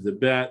close to the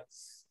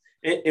bets.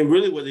 And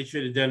really what they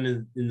should have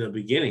done in the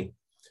beginning,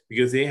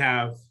 because they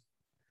have,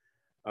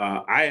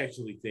 I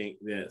actually think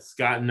that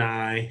Scott and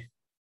I,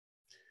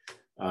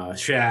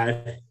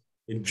 Shad,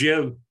 and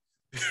Jim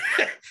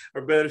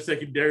are better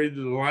secondary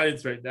than the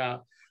Lions right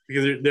now,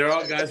 because they're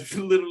all guys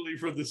literally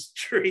from the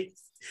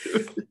streets.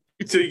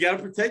 So you got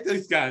to protect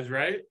those guys,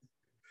 right?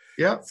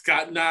 Yeah.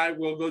 Scott and I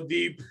will go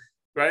deep,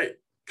 right?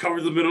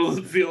 Cover the middle of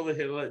the field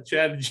and let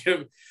Chad and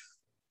Jim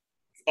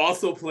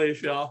also play a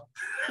shell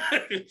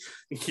and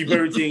keep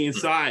everything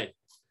inside,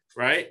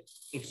 right?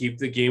 And keep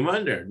the game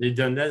under. They've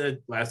done that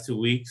the last 2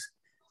 weeks.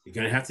 You're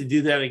going to have to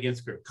do that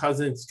against Kirk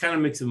Cousins. Kind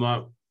of mix him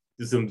up,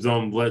 do some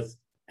zone blitz,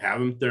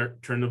 have him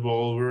turn the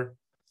ball over,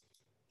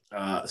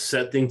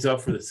 set things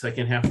up for the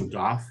second half of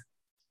Goff.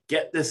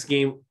 Get this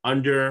game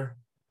under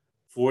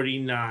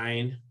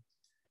 49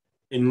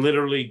 and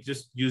literally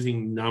just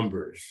using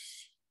numbers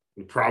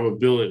and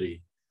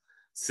probability,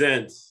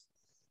 since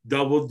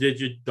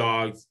double-digit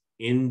dogs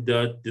in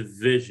the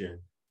division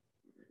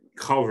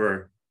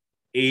cover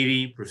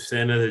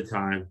 80% of the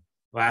time.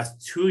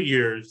 Last 2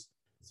 years,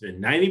 it's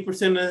been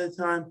 90% of the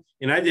time.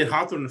 And I did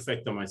Hawthorne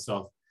effect on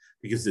myself,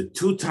 because the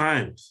 2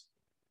 times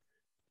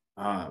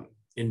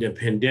in the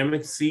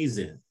pandemic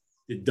season,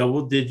 the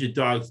double-digit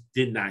dogs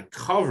did not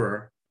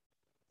cover.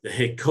 The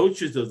head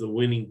coaches of the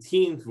winning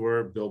teams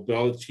were Bill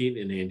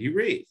Belichick and Andy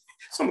Reid.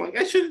 So I'm like,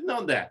 I should have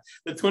known that.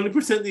 The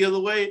 20% the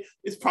other way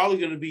is probably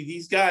going to be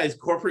these guys,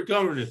 corporate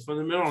governance,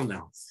 fundamental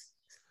analysis.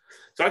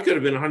 So I could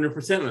have been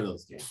 100% on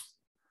those games.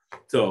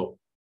 So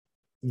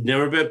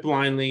never bet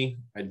blindly.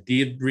 I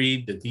did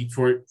read the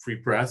Detroit Free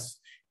Press,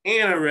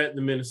 and I read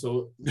the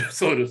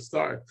Minnesota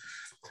Star.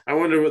 I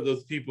wonder what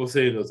those people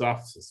say in those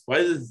offices. Why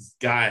does this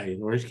guy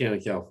in Orange County,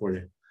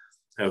 California,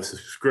 have a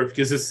subscription?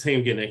 Because it's the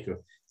same Ganeco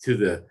to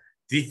the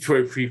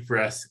Detroit Free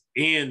Press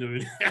and the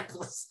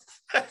Minneapolis.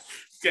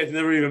 This guy's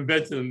never even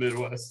been to the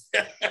Midwest.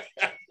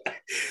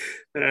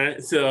 All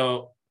right,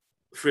 so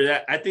for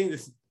that, I think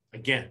this,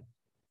 again,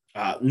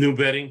 new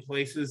betting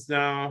places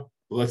now,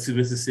 Biloxi,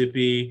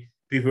 Mississippi.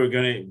 People are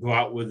going to go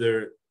out with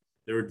they're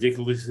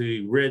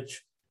ridiculously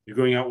rich. You're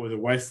going out with their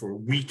wife for a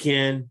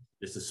weekend.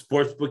 There's a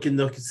sports book in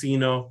the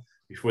casino.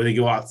 Before they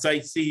go out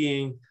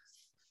sightseeing,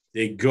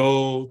 they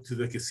go to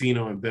the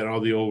casino and bet all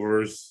the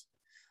overs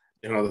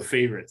and all the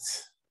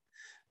favorites.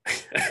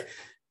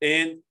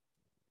 And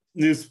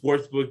new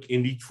sports book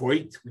in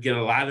Detroit, we get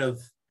a lot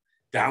of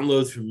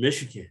downloads from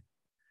Michigan.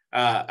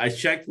 I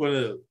checked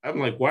I'm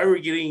like, why are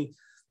we getting,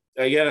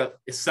 I got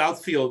a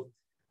Southfield,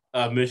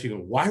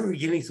 Michigan. Why are we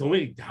getting so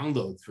many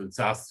downloads from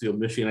Southfield,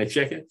 Michigan? I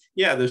check it.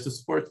 Yeah, there's a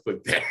sports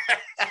book there.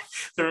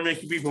 They're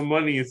making people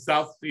money in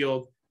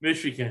Southfield,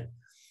 Michigan.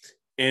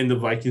 And the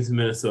Vikings in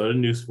Minnesota,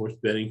 new sports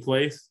betting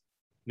place.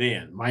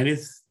 Man,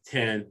 minus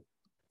 10,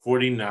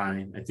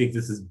 49. I think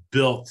this is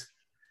built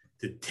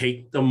to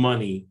take the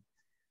money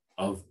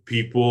of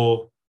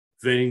people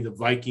betting the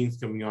Vikings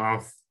coming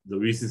off the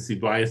recency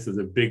bias of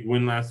the big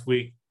win last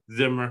week.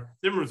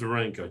 Zimmer's a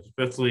running coach,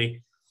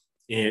 especially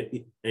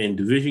in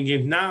division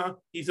games. Now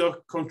he's a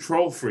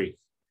control freak.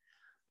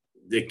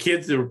 The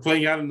kids that were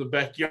playing out in the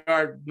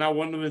backyard, now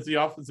one of them is the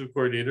offensive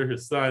coordinator,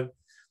 his son,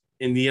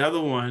 and the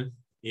other one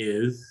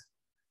is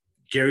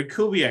Gary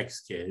Kubiak's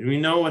kid. And we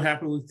know what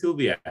happened with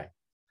Kubiak.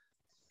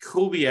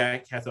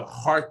 Kubiak has a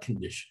heart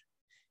condition.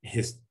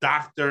 His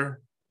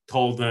doctor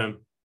told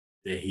him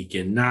that he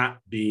cannot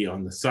be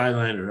on the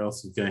sideline or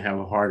else he's going to have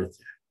a heart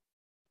attack.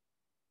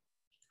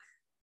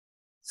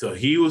 So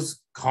he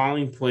was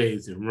calling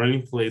plays and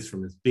running plays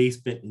from his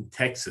basement in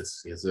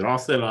Texas. He has it all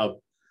set up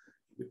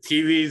with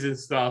TVs and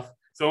stuff.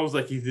 It's almost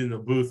like he's in the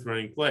booth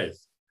running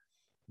plays.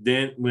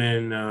 Then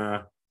when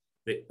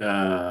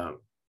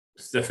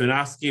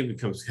Stefanowski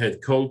becomes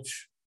head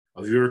coach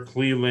of your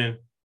Cleveland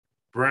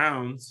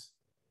Browns,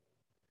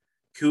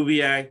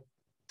 Kubiak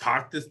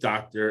talked this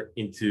doctor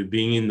into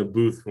being in the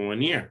booth for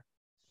 1 year.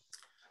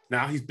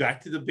 Now he's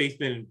back to the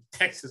basement in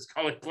Texas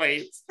calling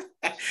plays.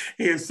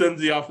 His son's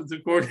the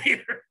offensive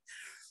coordinator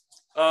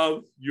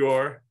of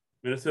your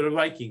Minnesota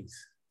Vikings.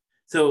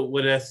 So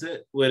what is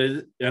it?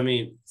 I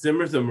mean,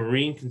 Zimmer's a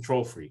Marine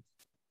control freak.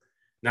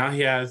 Now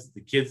he has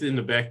the kids in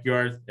the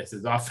backyard as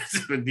his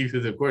offensive and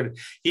defensive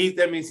coordinator.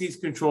 That means he's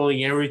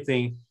controlling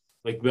everything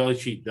like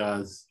Belichick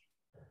does.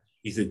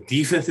 He's a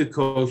defensive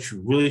coach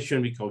who really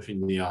shouldn't be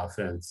coaching the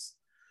offense,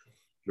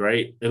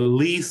 right? At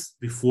least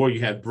before you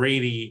had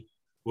Brady,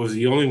 was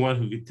the only one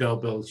who could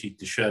tell Belichick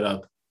to shut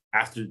up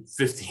after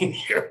 15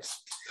 years.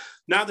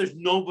 Now there's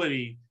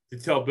nobody to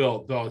tell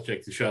Bill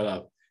Belichick to shut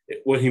up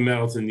when he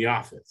meddles in the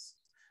offense.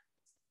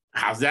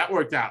 How's that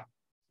worked out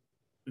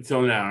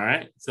until now, all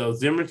right? So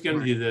Zimmer's going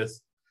to do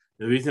this.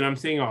 The reason I'm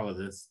saying all of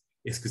this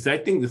is because I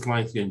think this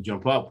line's going to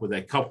jump up with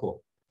that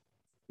couple.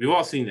 We've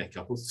all seen that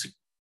couple.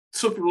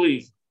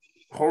 Superly,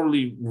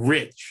 horribly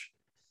rich.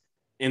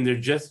 And they're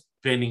just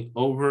bending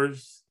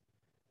overs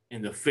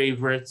and the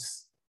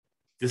favorites.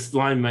 This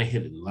line might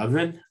hit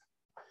 11.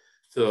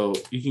 So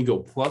you can go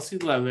plus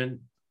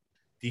 11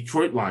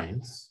 Detroit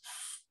Lions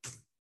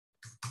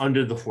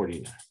under the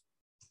 49.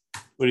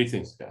 What do you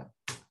think, Scott?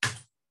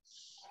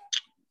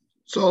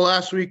 So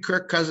last week,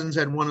 Kirk Cousins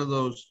had one of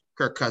those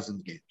Kirk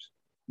Cousins games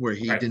where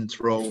he didn't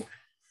throw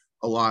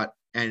a lot,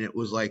 and it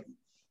was like,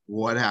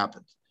 what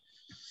happened?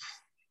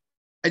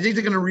 I think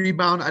they're going to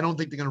rebound. I don't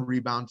think they're going to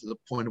rebound to the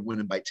point of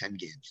winning by 10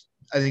 games.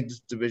 I think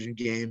this division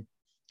game,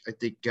 I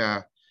think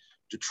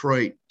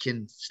Detroit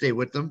can stay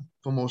with them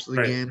for most of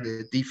the game.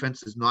 The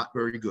defense is not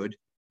very good,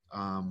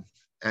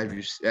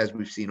 as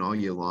we've seen all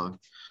year long.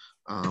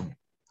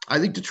 I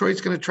think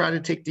Detroit's going to try to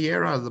take the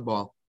air out of the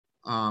ball.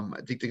 I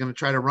think they're going to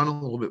try to run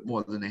a little bit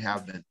more than they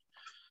have been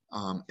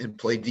and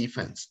play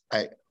defense.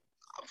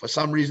 For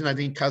some reason, I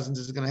think Cousins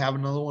is going to have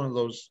another one of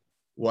those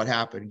what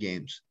happened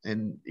games.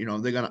 And,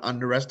 they're going to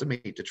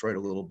underestimate Detroit a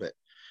little bit.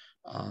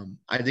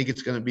 I think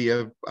it's going to be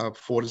a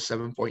 4 to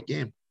 7 point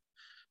game.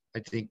 I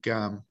think,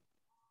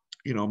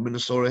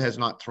 Minnesota has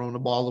not thrown the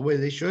ball the way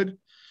they should.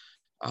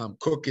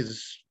 Cook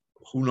is,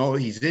 who knows,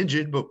 he's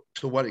injured, but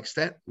to what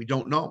extent, we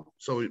don't know.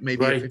 So it may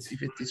be a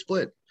 50-50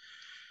 split.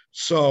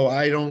 So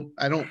I don't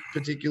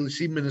particularly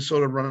see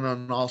Minnesota running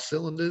on all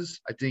cylinders.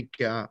 I think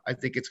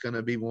it's going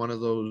to be one of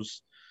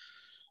those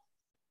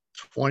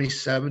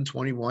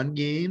 27-21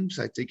 games.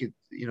 I think it,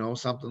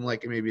 something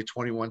like maybe a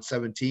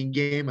 21-17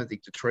 game. I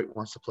think Detroit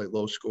wants to play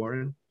low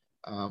scoring.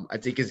 I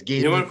think as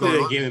games want to play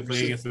that game and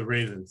play against the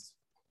Ravens.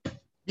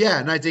 Yeah,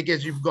 and I think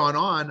as you've gone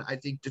on, I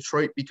think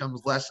Detroit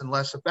becomes less and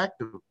less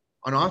effective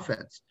on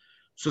offense.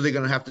 So they're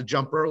going to have to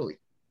jump early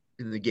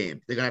in the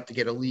game. They're going to have to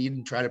get a lead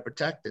and try to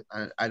protect it.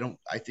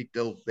 I think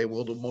they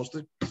will to most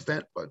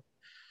extent, but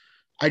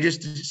I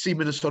just see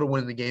Minnesota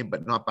winning the game,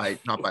 but not by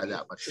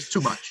that much. It's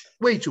too much,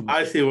 way too much.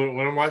 I see when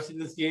I'm watching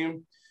this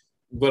game,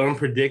 what I'm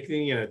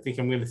predicting and I think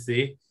I'm going to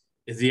see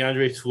is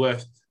DeAndre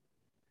Swift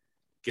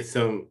get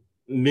some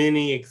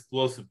mini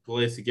explosive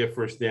plays to get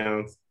first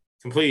downs.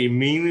 Completely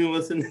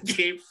meaningless in the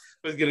game,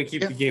 but it's going to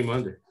keep the game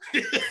under.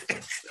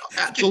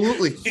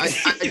 Absolutely.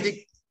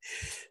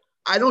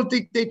 I don't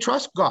think they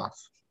trust Goff.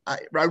 I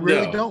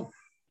really don't.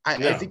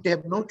 I think they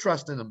have no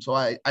trust in them. So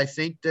I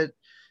think that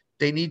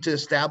they need to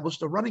establish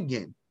the running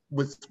game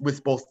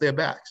with both their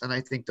backs, and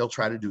I think they'll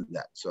try to do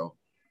that. So,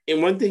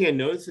 and one thing I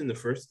noticed in the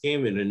first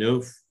game, and I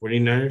know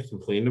 49ers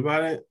complained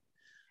about it,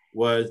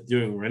 was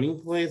during running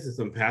plays and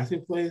some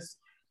passing plays,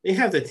 they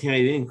have the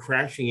tight end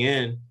crashing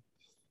in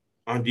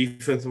on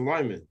defensive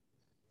linemen.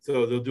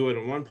 So they'll do it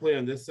on one play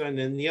on this side and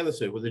then the other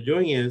side. What they're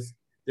doing is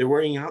they're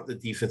wearing out the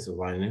defensive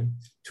linemen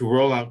to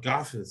roll out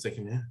Goff in the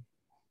second half.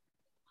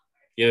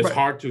 It's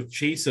hard to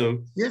chase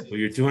them. Yeah. When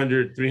you're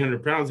 200,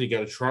 300 pounds, you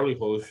got a Charlie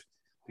horse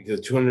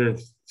because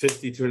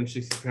 250,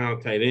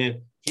 260-pound tight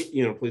end,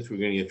 place we're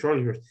going to get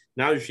Charlie horse.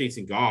 Now you're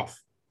chasing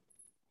Goff.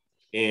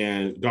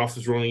 And Goff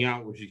is rolling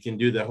out, which you can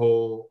do the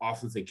whole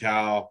offensive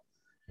cow.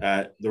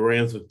 The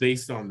Rams was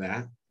based on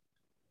that.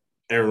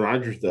 Aaron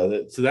Rodgers does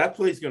it. So that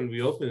play is going to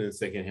be open in the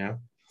second half.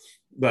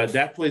 But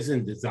that play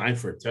isn't designed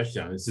for a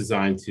touchdown. It's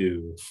designed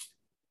to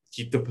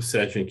keep the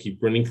possession,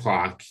 keep running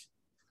clock,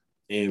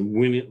 and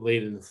win it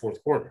late in the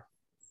fourth quarter.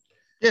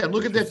 Yeah,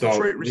 look at that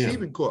Detroit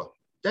receiving core.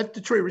 That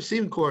Detroit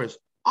receiving core is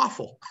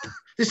awful.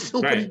 There's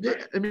nobody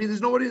there. I mean,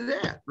 there's nobody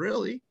there,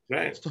 really.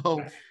 Right.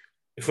 So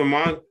if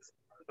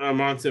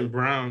Monson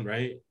Brown,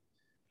 right,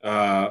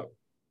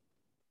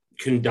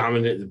 can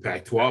dominate the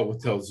Pac-12, what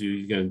tells you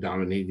he's going to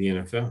dominate the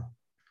NFL?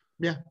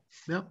 Yeah.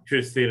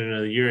 Should have stayed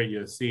another year at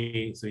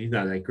USC, so he's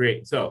not that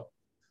great. So,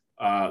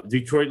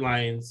 Detroit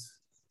Lions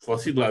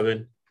plus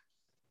 11,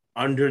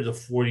 under the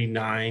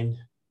 49,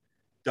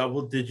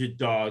 double-digit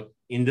dog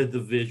in the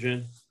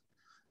division.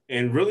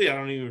 And really, I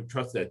don't even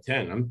trust that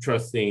 10. I'm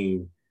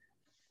trusting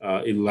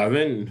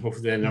 11, and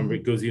hopefully that number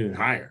goes even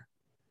higher.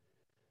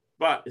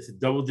 But it's a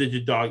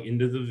double-digit dog in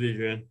the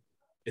division.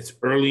 It's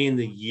early in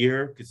the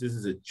year because this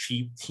is a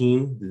cheap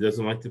team that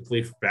doesn't like to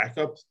play for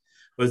backups.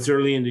 But it's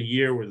early in the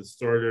year where the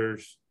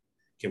starters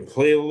can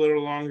play a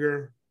little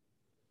longer.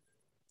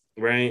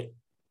 right?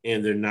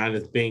 And they're not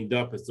as banged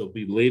up as they'll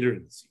be later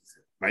in the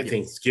season by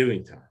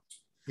Thanksgiving time.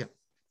 Yeah.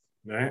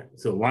 Right.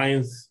 So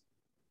Lions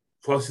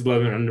plus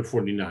 11 under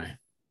 49.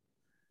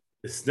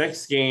 This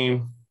next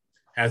game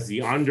has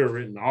the under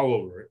written all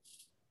over it.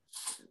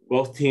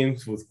 Both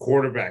teams with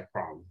quarterback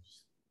problems.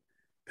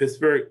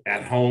 Pittsburgh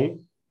at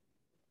home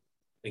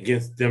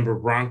against Denver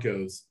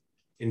Broncos.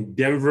 And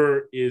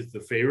Denver is the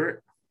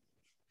favorite.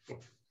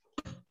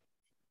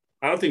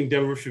 I don't think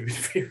Denver should be the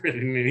favorite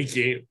in any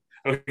game.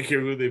 I don't care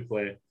who they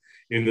play.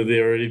 Even though they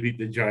already beat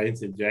the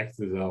Giants in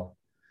Jacksonville.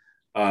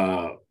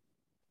 Betting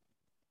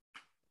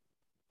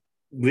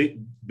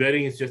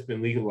has just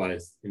been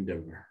legalized in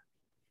Denver.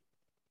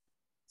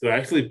 So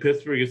actually,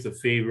 Pittsburgh is the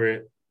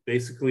favorite.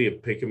 Basically, a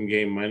pick'em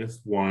game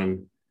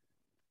 -1.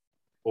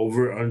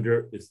 Over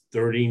under is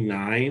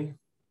 39.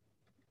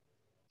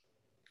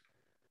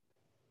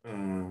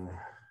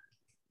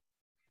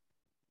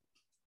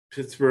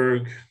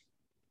 Pittsburgh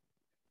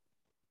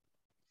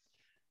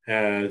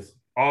has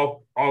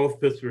all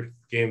of Pittsburgh's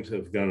games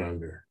have gone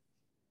under.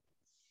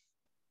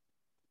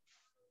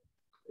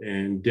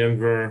 And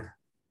Denver's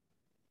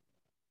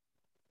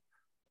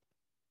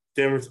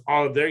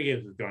all of their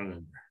games have gone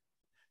under.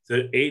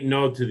 So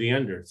 8-0 to the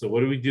under. So what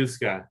do we do,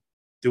 Scott?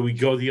 Do we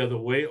go the other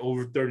way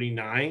over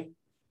 39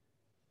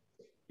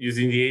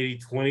 using the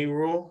 80-20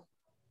 rule?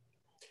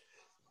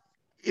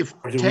 If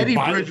Teddy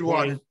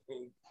Bridgewater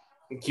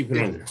keep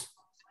it under.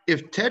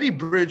 If Teddy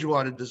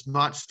Bridgewater does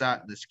not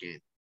start in this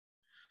game,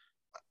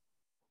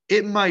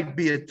 it might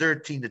be a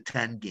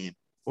 13-10 game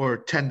or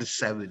a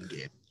 10-7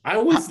 game. I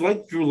always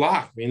like Drew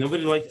Lock. Man,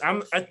 nobody likes.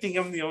 I think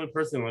I'm the only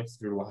person who likes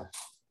Drew Lock.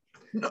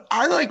 No,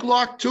 I like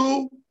Lock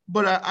too,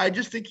 but I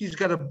just think he's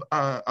got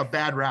a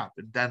bad rap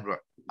in Denver.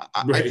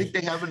 I think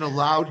they haven't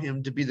allowed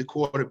him to be the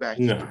quarterback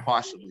he could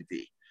possibly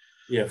be.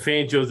 Yeah,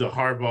 Fangio's a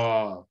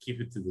hardball,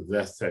 keep it to the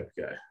vest type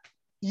guy.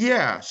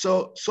 Yeah,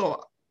 so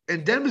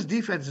and Denver's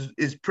defense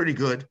is pretty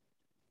good.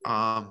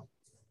 I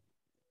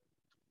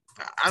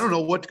don't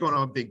know what's going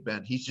on with Big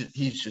Ben. He's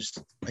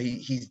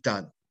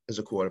done as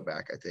a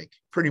quarterback, I think,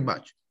 pretty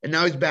much. And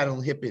now he's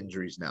battling hip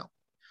injuries now.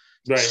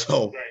 Right.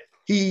 So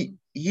he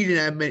didn't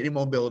have any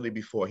mobility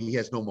before. He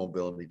has no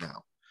mobility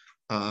now.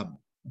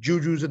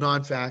 Juju's a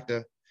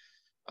non-factor.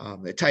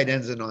 The tight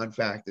ends are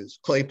non-factors.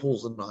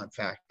 Claypool's a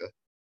non-factor.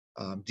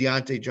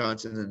 Deontay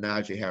Johnson and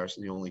Najee Harris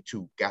are the only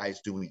two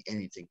guys doing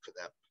anything for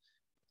them.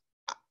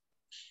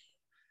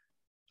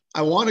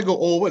 I want to go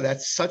over.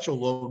 That's such a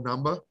low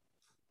number.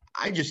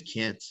 I just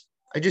can't.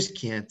 I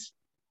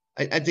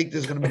think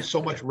there's going to be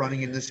so much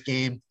running in this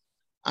game.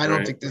 I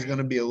don't think there's going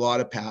to be a lot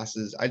of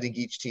passes. I think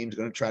each team's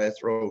going to try to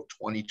throw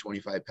 20,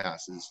 25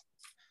 passes.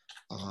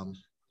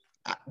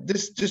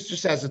 This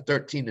just has a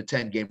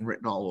 13-10 game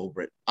written all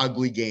over it.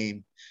 Ugly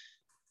game,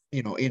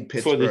 in Pittsburgh.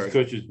 That's what these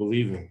coaches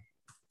believe in.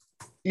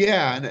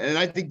 Yeah, and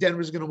I think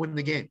Denver's going to win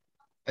the game.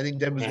 I think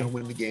Denver's going to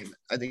win the game.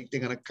 I think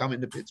they're going to come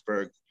into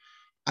Pittsburgh.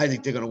 I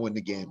think they're going to win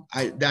the game.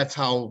 That's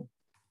how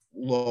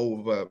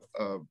low of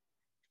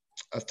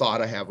a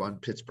thought I have on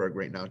Pittsburgh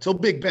right now. Until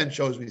Big Ben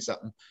shows me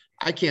something,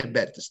 I can't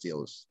bet the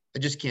Steelers. I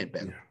just can't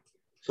bet.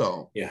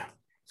 Yeah.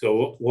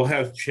 So we'll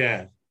have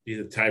Chad be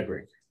the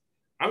tiebreaker.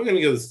 I'm going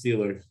to go the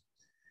Steelers.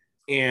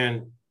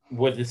 And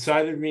what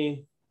decided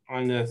me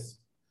on this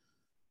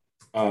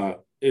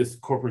is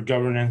corporate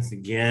governance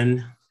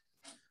again.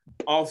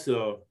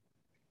 Also,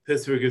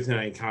 Pittsburgh is an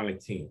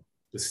iconic team.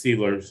 The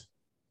Steelers.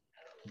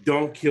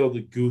 Don't kill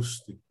the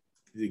goose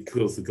that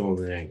kills the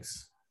golden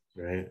eggs,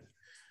 right?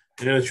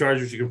 And then the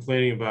Chargers are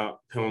complaining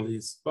about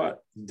penalties,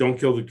 but don't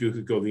kill the goose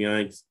that kills the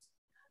eggs.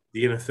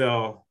 The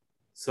NFL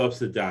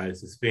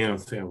subsidized the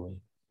Spanos family.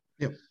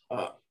 Yep.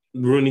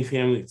 Rooney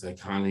family is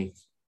iconic.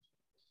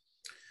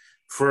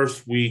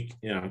 First week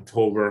in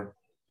October,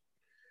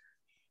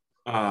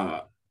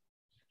 NFL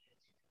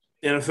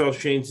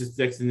changed its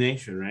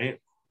designation,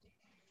 right?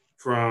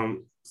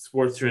 From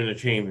sports to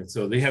entertainment.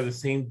 So they have the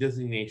same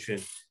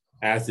designation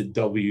as the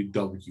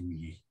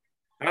WWE.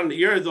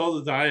 You're as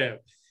old as I am.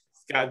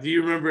 Scott, do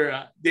you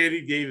remember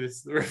Danny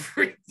Davis, the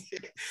referee?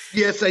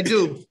 Yes, I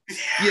do.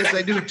 Yes,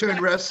 I do.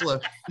 Turned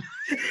wrestler.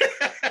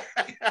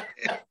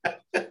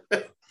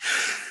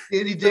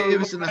 Danny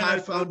Davis and the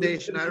Hart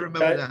Foundation. I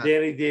remember that.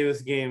 Danny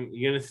Davis game.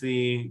 You're going to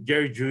see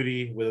Jerry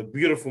Jeudy with a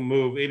beautiful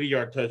move,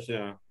 80-yard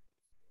touchdown.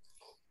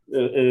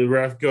 And the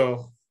ref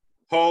go,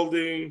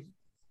 holding.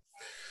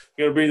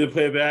 Going to bring the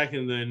play back,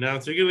 and the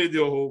announcer, you're going to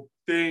do a whole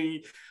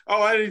thing.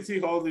 Oh, I didn't see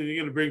holding. You're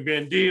going to bring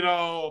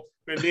Bandino.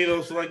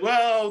 Bandino's like,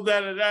 well,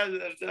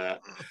 da-da-da-da-da.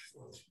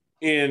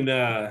 And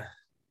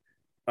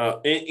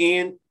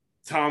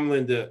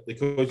Tomlin, the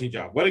coaching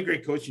job. What a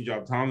great coaching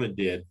job Tomlin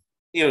did.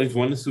 He's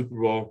won the Super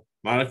Bowl.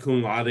 Magna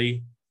cum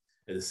laude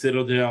at the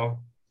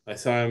Citadel. I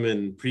saw him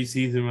in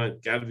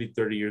preseason. Got to be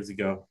 30 years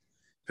ago.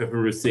 Pepper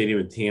Root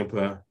Stadium in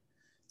Tampa.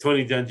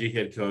 Tony Dungy,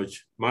 head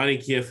coach. Monty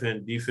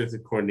Kiffin,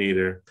 defensive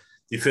coordinator.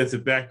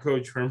 Defensive back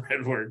coach, Herm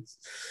Edwards.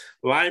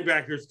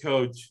 Linebackers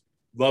coach,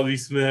 Lovie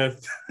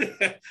Smith.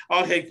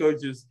 All head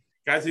coaches.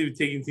 Guys who've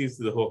taken teams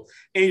to the hole.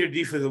 And your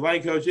defensive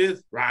line coach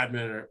is Rod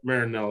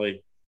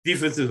Marinelli.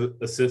 Defensive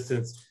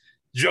assistants,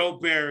 Joe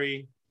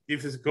Barry,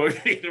 defensive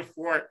coordinator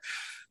for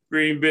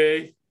Green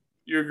Bay.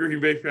 Your Green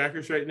Bay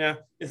Packers right now.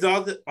 It's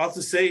all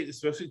to say,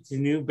 especially to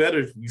new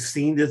bettors, you've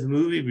seen this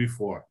movie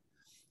before.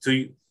 So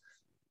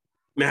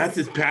math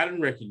is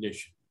pattern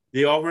recognition.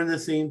 They all run the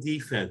same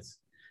defense.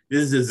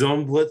 This is the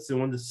zone blitz that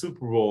won the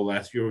Super Bowl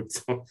last year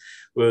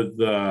with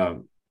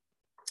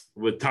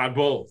Todd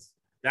Bowles.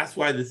 That's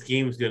why this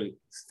game is going to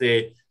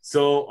stay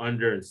so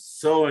under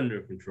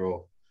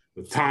control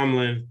with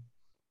Tomlin,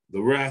 the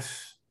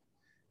refs,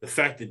 the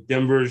fact that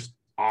Denver's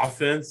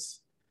offense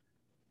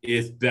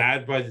is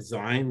bad by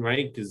design,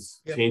 right?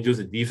 Because Change was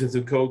a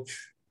defensive coach.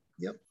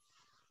 Yep.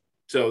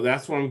 So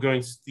that's why I'm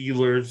going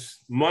Steelers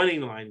money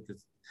line,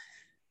 because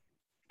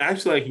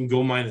actually I can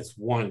go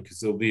 -1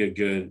 because it'll be a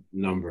good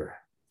number.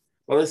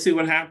 Well, let's see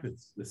what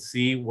happens. Let's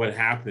see what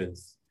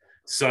happens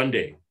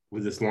Sunday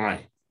with this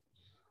line,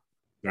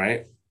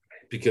 right?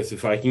 Because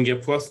if I can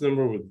get plus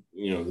number with,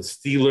 the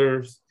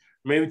Steelers,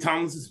 maybe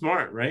Thomas is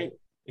smart, right?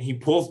 And he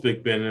pulls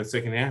Big Ben in the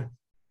second half.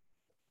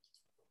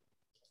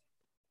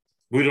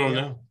 We don't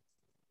know.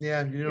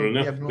 Yeah, you don't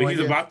know. But he's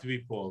about to be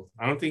pulled.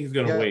 I don't think he's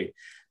going to wait.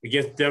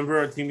 Against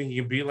Denver, a team he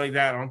can beat like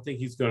that, I don't think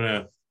he's going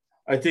to.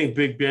 I think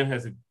Big Ben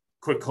has a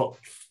quick hook.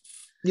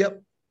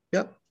 Yep.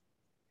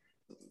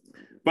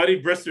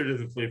 Buddy Brister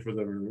doesn't play for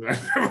them. I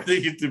remember they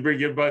used to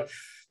bring in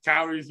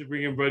Cowher used to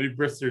bring in Buddy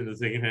Brister in the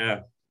second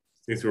half.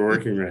 Things were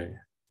working right.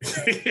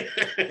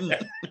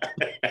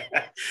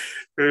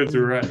 That's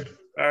right.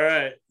 All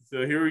right.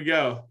 So here we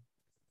go.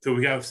 So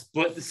we have a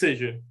split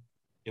decision,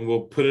 and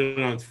we'll put it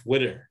on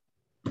Twitter.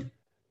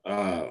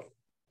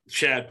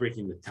 Chad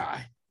breaking the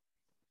tie.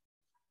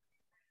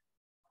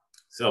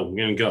 So we're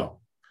going to go.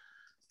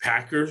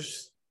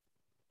 Packers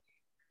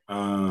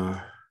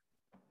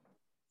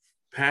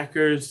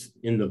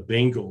in the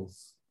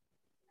Bengals.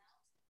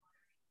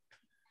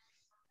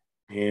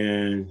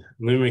 And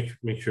let me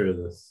make sure of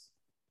this.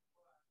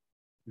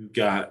 We've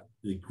got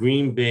the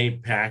Green Bay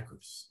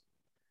Packers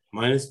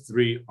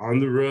 -3 on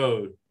the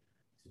road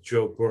to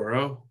Joe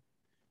Burrow.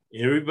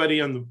 And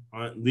everybody on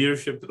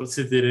leadership of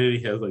Cincinnati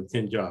has like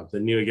 10 jobs. I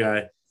know a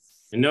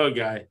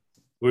guy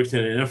who works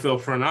in an NFL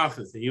front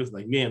office, and he was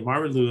like, man,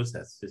 Marvin Lewis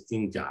has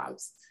 15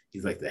 jobs.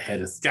 He's like the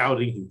head of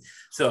scouting.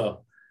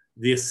 So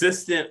the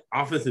assistant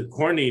offensive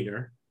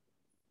coordinator,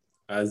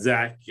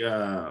 Zach,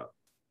 the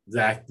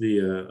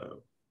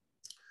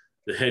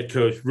head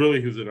coach,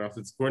 really who's an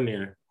offensive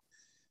coordinator,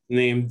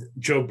 named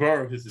Joe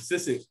Burrow his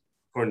assistant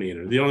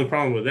coordinator. The only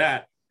problem with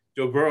that,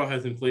 Joe Burrow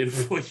hasn't played a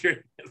full year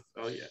in the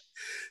NFL yet.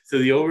 So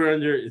the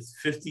over-under is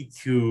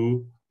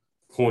 52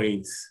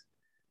 points.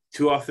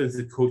 Two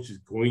offensive coaches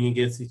going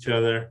against each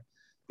other.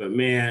 But,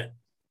 man,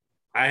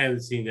 I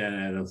haven't seen that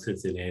out of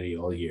Cincinnati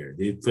all year.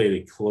 They played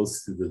it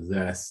close to the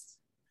vest.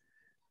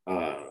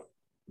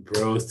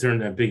 Burrow's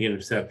turned that big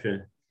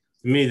interception.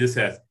 To me, this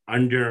has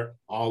under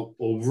all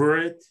over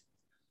it.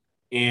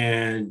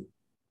 And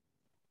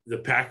the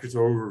Packers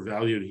are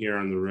overvalued here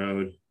on the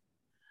road.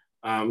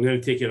 I'm going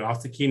to take it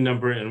off the key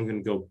number, and I'm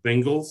going to go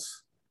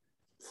Bengals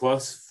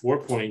 +4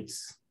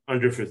 points,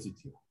 under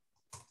 52.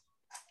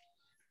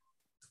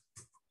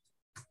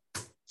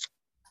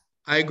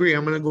 I agree.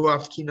 I'm going to go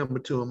off key number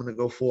 2. I'm going to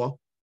go 4.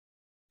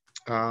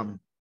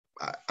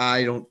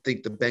 I don't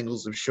think the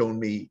Bengals have shown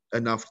me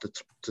enough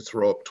to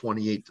throw up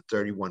 28 to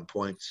 31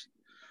 points.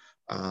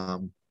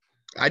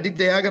 I think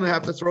they are going to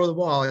have to throw the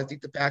ball. I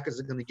think the Packers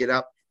are going to get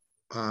up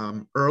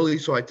early,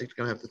 so I think they're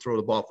going to have to throw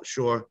the ball for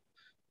sure.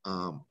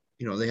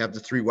 They have the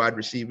 3 wide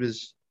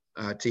receivers.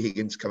 T.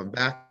 Higgins coming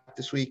back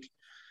this week.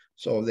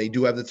 So they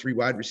do have the 3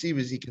 wide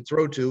receivers he can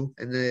throw to.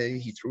 And then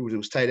he threw to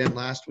his tight end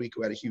last week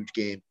who had a huge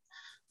game.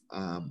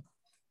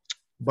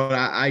 But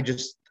I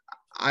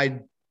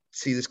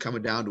see this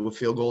coming down to a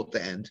field goal at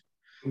the end.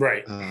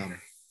 Right.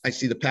 I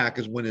see the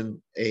Packers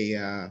winning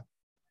a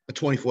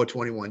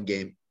 24-21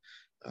 game.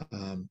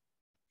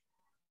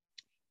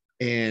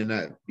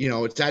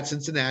 It's at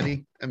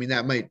Cincinnati. I mean,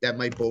 that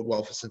might bode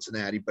well for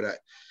Cincinnati, but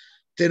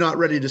they're not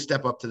ready to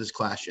step up to this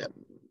class yet.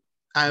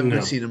 I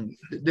haven't seen them.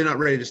 They're not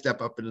ready to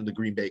step up into the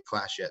Green Bay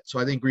class yet. So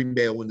I think Green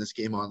Bay will win this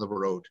game on the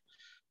road.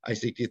 I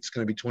think it's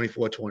going to be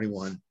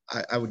 24-21.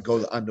 I would go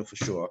the under for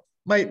sure.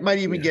 Might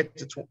even get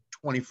to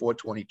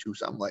 24-22,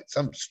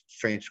 some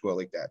strange score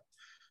like that.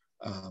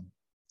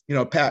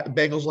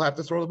 Bengals will have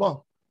to throw the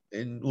ball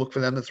and look for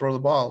them to throw the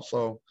ball.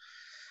 So,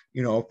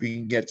 if we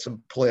can get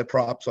some player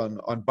props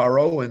on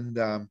Burrow and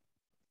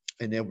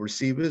their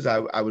receivers,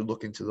 I would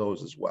look into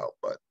those as well.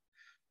 But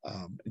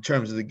in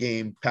terms of the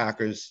game,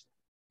 Packers,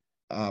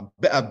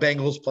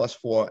 Bengals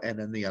 +4, and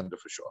then the under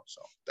for sure.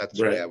 So that's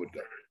the way I would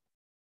go.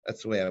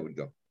 That's the way I would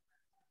go.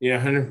 Yeah,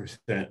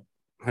 100%.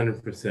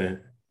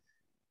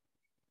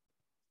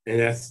 And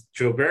that's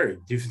Joe Barry,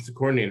 defensive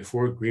coordinator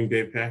for Green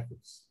Bay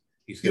Packers.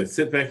 He's going to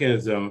sit back in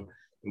his zone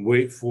and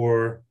wait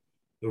for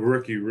the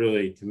rookie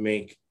really to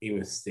make a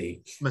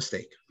mistake.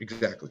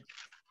 Exactly.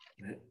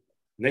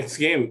 Next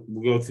game,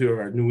 we'll go to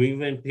our New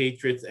England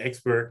Patriots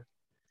expert.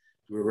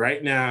 We're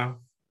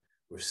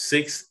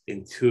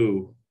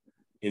 6-2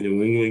 in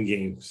New England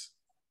games.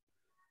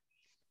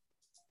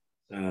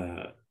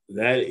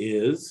 that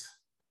is,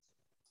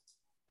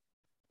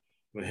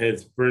 my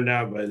head's burned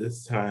out by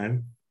this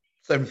time.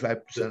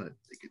 75%.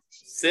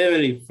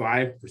 75%,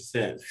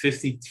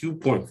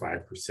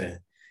 52.5%.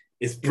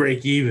 It's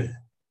break even.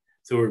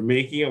 So we're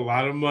making a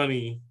lot of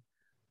money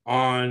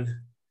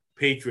on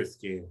Patriots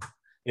game.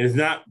 And it's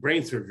not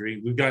brain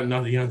surgery. We've got none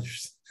of the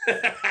unders.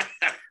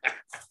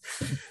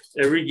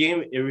 every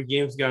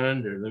game's got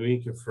under. Let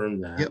me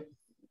confirm that.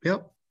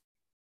 Yep.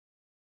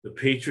 The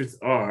Patriots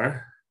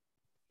are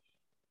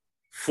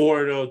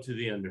 4-0 to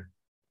the under.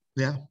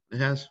 Yeah, it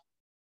has.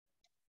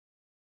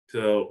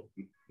 So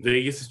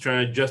Vegas is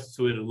trying to adjust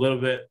to it a little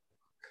bit.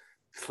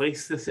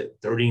 Place this at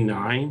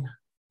 39.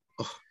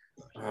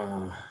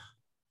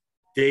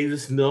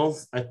 Davis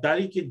Mills, I thought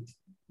he could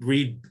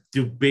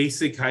do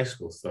basic high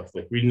school stuff,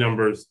 like read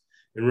numbers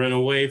and run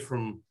away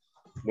from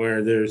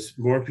where there's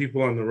more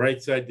people on the right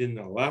side than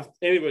the left.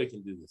 Anybody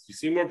can do this. You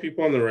see more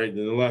people on the right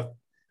than the left,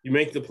 you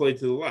make the play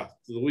to the left,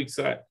 to the weak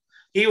side.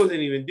 He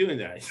wasn't even doing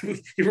that.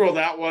 He rolled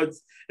out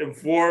once and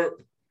 4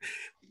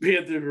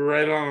 Panthers were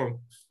right on him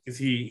because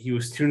he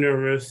was too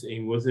nervous and he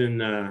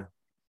wasn't,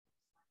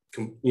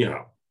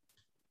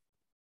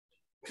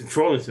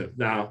 controlling himself.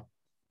 Now,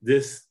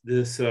 this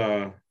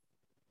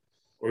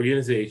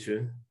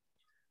organization,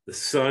 the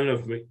son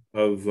of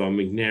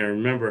McNair,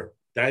 remember,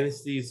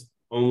 dynasties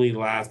only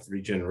last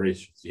 3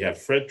 generations. You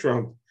have Fred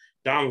Trump,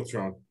 Donald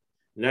Trump,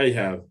 now you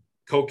have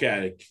coke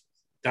addict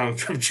Donald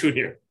Trump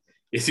Jr.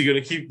 Is he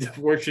going to keep the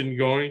fortune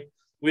going?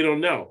 We don't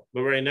know.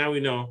 But right now we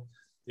know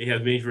they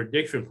have major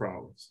addiction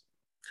problems.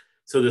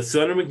 So the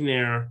son of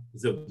McNair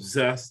is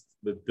obsessed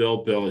with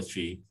Bill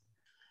Belichick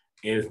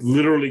and is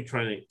literally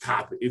trying to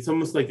copy. It's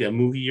almost like that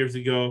movie years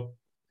ago.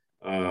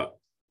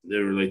 They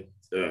were like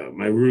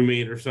My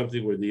Roommate or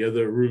something, where the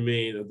other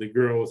roommate of the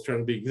girl was trying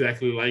to be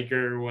exactly like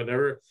her or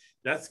whatever.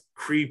 That's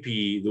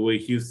creepy the way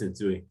Houston's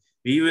doing.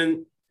 They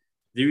even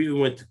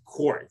went to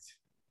court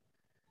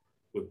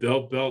with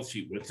Bill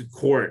Belichick, went to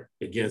court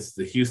against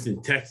the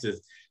Houston Texans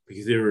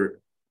because they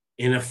were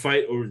in a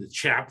fight over the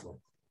chaplain.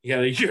 He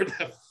had a year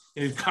left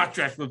in his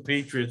contract with the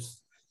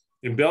Patriots.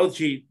 And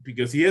Belichick,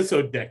 because he is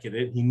so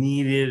decadent, he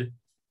needed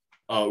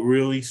a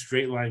really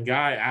straight line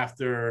guy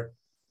after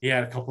he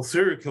had a couple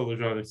serial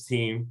killers on his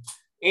team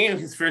and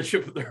his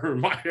friendship with Urban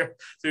Meyer.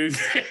 So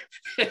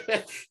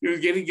he was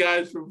getting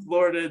guys from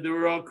Florida. They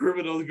were all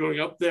criminals going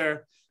up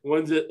there.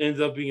 One that ends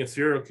up being a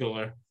serial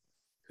killer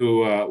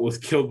who was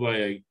killed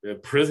by a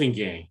prison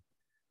gang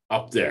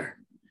up there.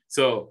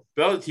 So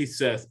Belichick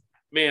says,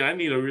 man, I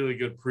need a really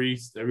good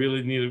priest. I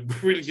really need a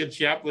really good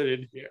chaplain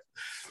in here.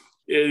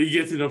 And he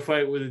gets in a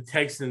fight with the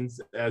Texans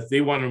as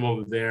they want him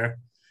over there.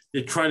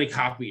 They're trying to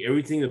copy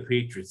everything the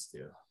Patriots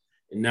do.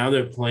 And now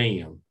they're playing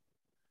him.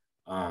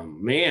 I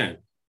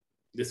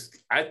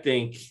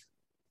think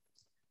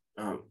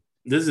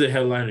this is a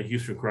headline of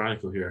Houston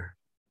Chronicle here.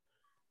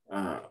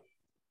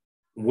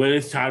 When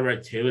is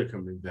Tyrod Taylor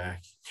coming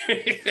back?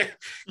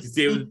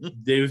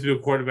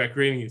 Davisville quarterback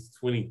rating is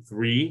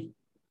 23.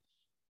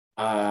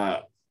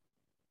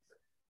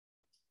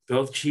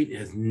 Belichick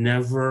has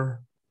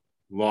never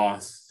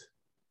lost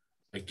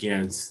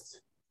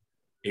against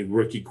a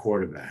rookie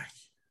quarterback.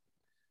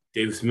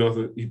 Davis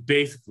Mills, he's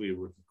basically a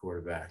rookie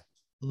quarterback.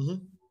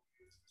 Mm-hmm.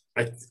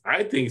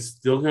 I think it's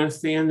still going to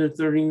stay under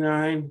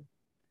 39.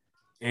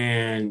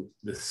 And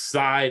the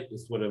side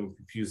is what I'm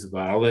confused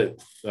about. I'll let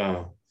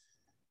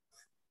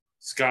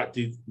Scott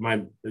do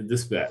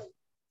this bet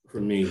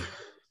for me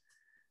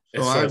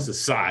as far as the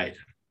side.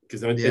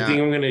 Because I think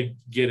I'm going to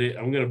get it.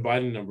 I'm going to buy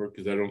the number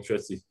because I don't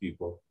trust these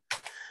people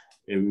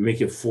and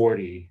make it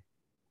 40.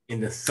 In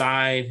the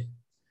side,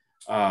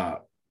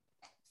 I'll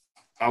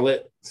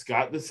let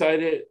Scott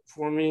decide it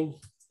for me.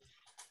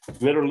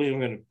 Literally, I'm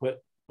going to put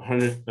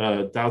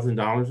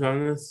 $100,000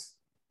 on this.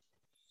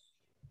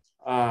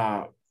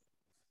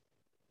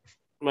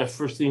 My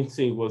first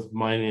instinct was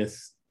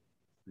minus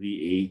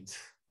the 8.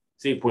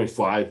 It's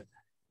 8.5.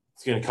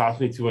 It's going to cost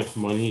me too much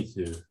money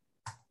to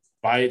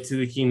buy it to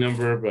the key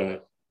number,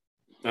 but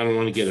I don't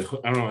want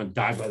to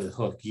die by the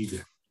hook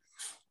either.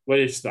 What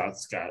are your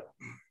thoughts, Scott?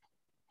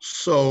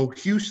 So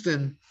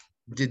Houston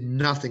did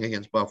nothing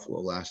against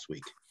Buffalo last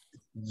week.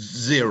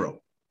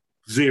 Zero.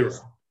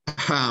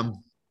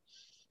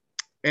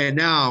 And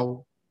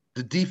now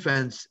the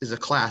defense is a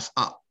class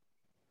up.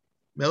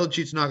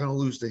 Belichick's not going to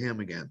lose to him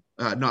again.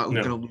 Going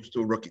to lose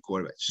to a rookie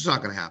quarterback. It's just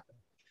not going to happen.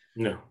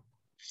 No.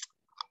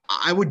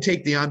 I would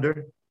take the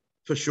under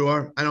for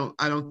sure. I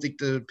don't think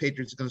the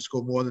Patriots are going to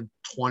score more than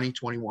 20,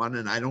 21,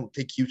 and I don't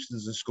think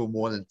Houston's going to score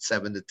more than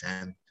 7 to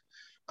 10.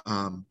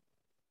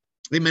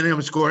 They may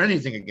not score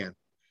anything again.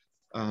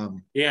 I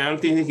don't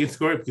think they can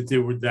score it because they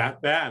were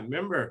that bad.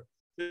 Remember,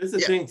 this is the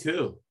thing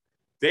too.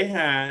 They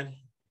had,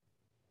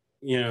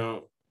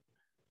 Jim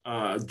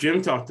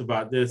talked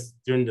about this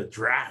during the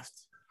draft,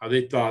 how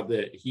he thought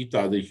that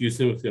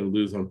Houston was going to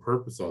lose on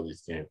purpose all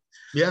these games.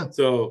 Yeah.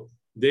 So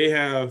they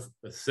have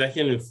a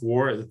 2nd and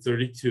 4 at the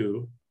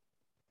 32.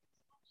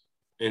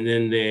 And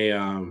then they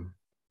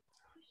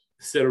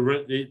set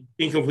a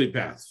incomplete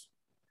pass.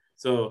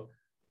 So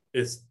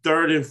it's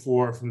 3rd and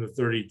 4 from the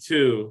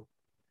 32.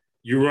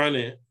 You run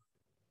it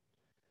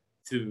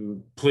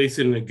to place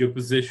it in a good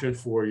position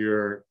for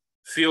your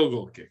field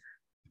goal kicker.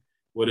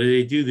 What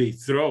do? They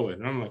throw it.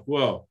 And I'm like,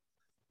 well,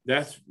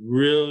 that's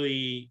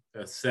really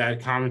a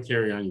sad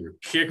commentary on your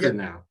kicker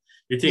now.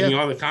 You're taking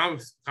all the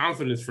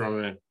confidence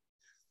from it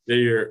that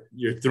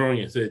you're throwing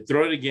it. So they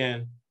throw it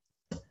again.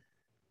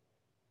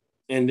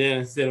 And then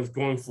instead of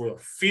going for a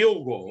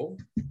field goal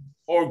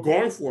or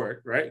going for it,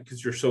 right,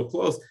 because you're so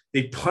close,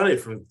 they punt it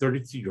from the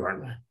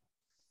 32-yard line.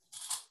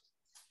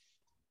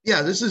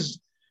 Yeah, this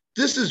is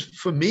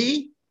for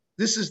me,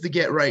 this is the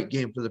get right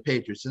game for the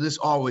Patriots. And this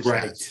always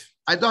has.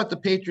 I thought the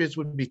Patriots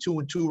would be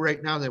 2-2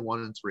 right now. They're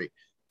 1-3.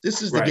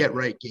 This is the get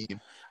right game.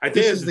 I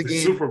think this is the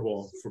game. Super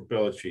Bowl for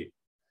Belichick.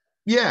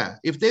 Yeah,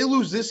 if they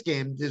lose this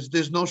game,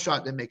 there's no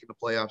shot they're making the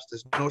playoffs.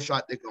 There's no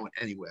shot they're going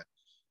anywhere.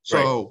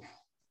 So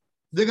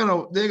they're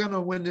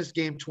gonna win this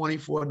game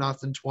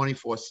 24-0,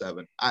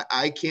 24-7.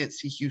 I can't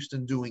see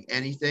Houston doing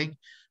anything.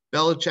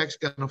 Belichick's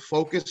gonna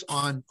focus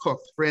on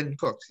Brandon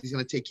Cooks. He's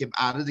gonna take him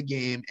out of the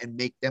game and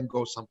make them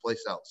go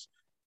someplace else.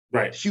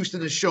 Right.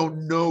 Houston has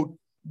shown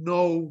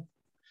no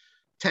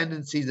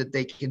tendency that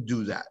they can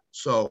do that.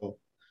 So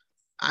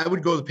I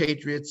would go the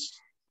Patriots.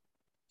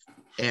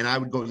 And I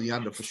would go to the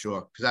under for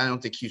sure because I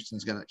don't think Houston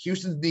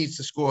needs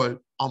to score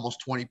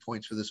almost 20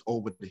 points for this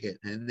over to hit,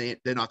 and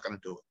they're not going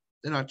to do it.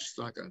 They're not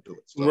going to do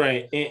it. So,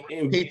 right.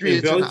 And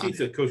Belichick's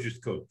a coach's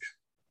coach.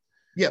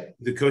 Yep.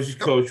 The coach's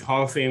coach,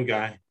 Hall of Fame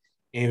guy,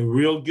 and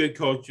real good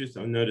coaches.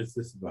 I've noticed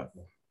this about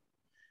them.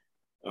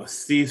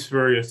 Steve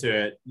Spurrier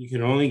said you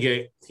can only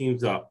get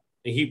teams up.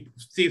 And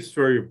Steve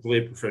Spurrier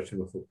played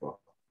professional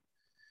football.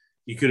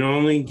 You can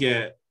only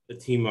get a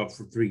team up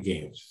for 3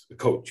 games. A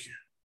coach can.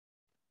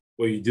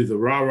 Where you do the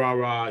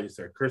rah, you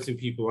start cursing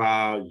people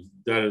out,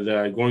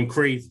 going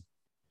crazy.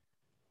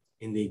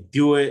 And they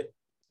do it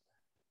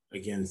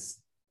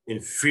against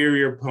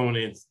inferior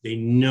opponents they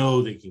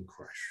know they can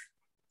crush.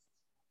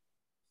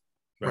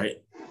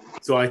 Right?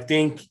 So I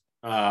think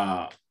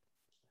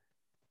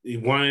he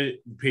wanted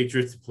the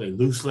Patriots to play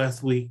loose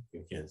last week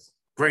against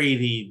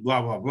Brady,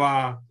 blah, blah,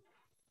 blah.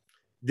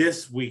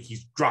 This week,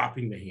 he's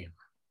dropping the hammer.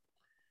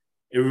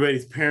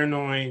 Everybody's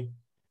paranoid.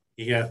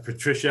 He has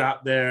Patricia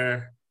out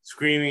there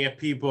screaming at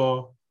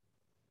people,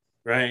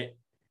 right?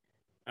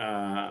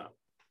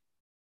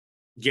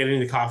 Getting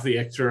the coffee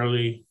extra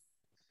early.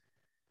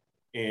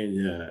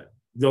 And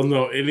don't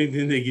know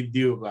anything they can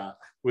do about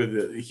with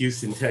the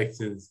Houston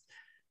Texans.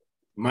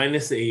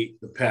 -8,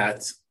 the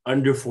Pats,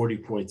 under 40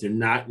 points. They're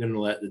not going to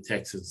let the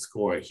Texans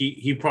score.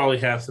 He probably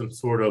has some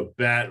sort of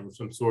bet or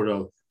some sort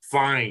of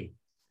fine.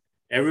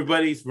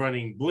 Everybody's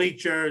running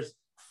bleachers,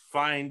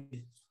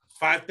 fined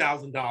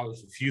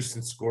 $5,000 if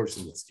Houston scores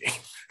in this game.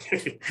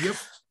 Yep.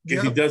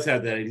 Because he does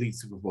have that elite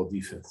Super Bowl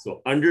defense.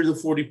 So under the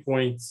 40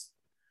 points,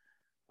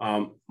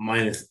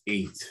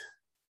 -8.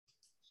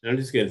 And I'm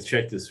just going to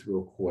check this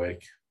real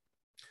quick.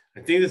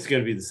 I think this is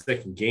going to be the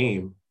second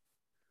game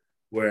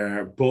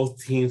where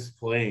both teams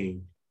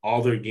playing,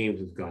 all their games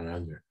have gone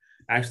under.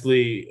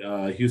 Actually,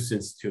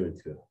 Houston's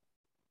 2-2.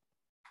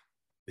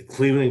 The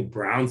Cleveland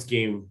Browns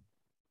game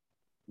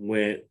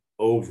went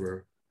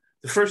over.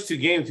 The first 2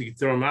 games, you could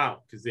throw them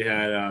out because they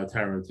had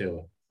Tyrod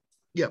Taylor.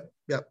 Yep.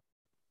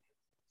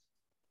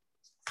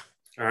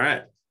 All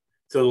right.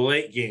 So the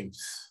late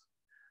games.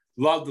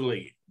 Love the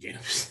late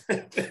games.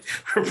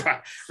 we're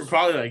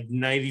probably like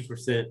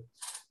 90%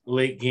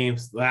 late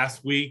games.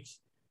 Last week,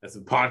 as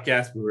a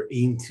podcast, we were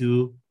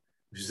 8-2,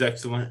 which is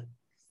excellent.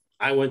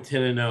 I went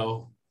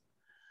 10-0.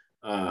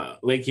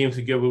 Late games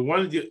are good. We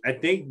want to do, I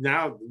think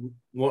now,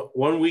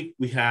 1 week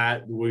we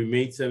had where we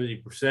made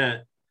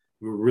 70%.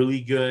 We were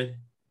really good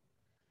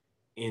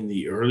in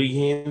the early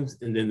games,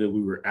 and then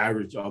we were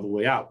average all the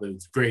way out, but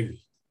it's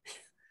gravy.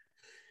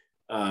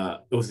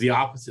 It was the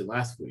opposite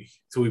last week.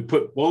 So we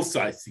put both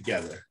sides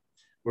together.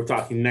 We're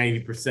talking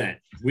 90%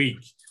 week,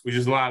 which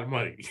is a lot of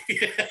money.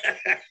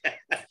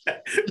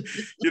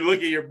 You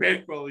look at your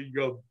bankroll and you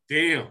go,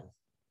 damn.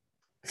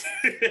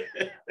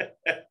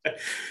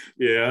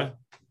 Yeah.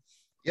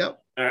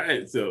 Yep. All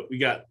right. So we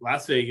got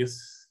Las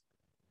Vegas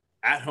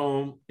at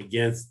home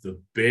against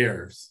the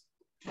Bears.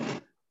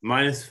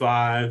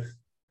 -5.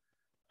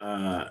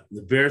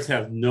 The Bears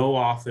have no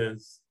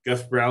offense.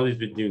 Gus Bradley's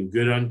been doing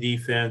good on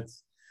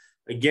defense.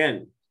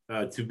 Again,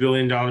 $2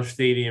 billion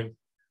stadium.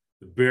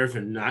 The Bears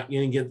are not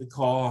going to get the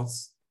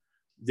calls.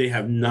 They've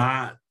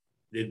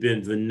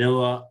been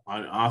vanilla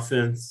on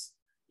offense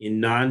in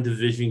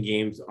non-division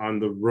games on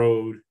the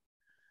road.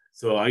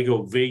 So I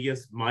go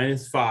Vegas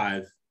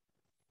 -5,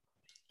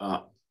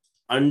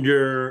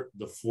 under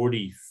the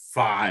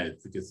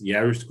 45, because the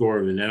average score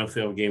of an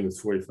NFL game is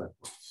 45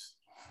 points.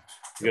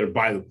 You got to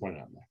buy the point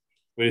on that.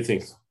 What do you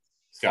think,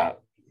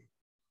 Scott?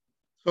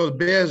 So the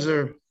Bears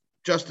are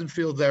Justin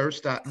Fields error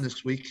starting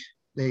this week.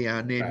 They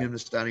named him the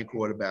starting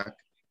quarterback.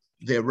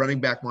 Their running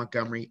back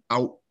Montgomery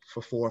out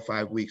for 4 or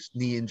 5 weeks,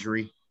 knee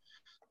injury.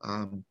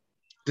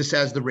 This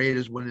has the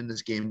Raiders winning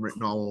this game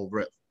written all over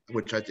it,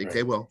 which I think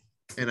they will,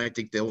 and I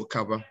think they will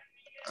cover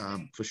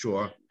for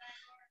sure.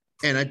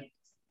 And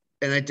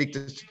And I think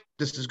this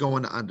is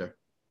going to under.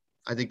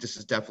 I think this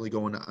is definitely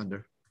going to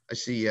under. I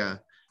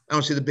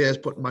don't see the Bears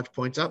putting much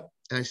points up,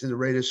 and I see the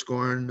Raiders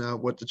scoring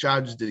what the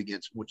Chargers did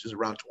against them, which is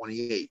around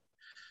 28.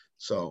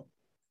 So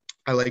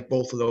I like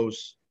both of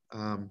those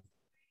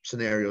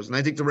scenarios. And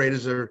I think the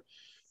Raiders are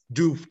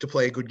due to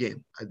play a good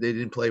game. They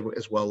didn't play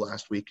as well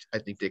last week. I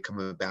think they're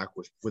coming back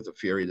with a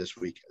fury this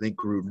week. I think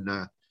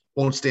Gruden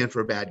won't stand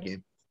for a bad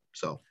game.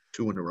 So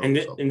 2 in a row. And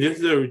this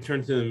is a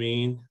return to the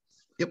mean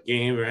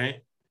game,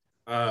 right?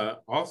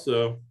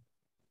 Also,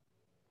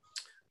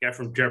 guy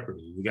from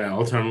Jeopardy, the guy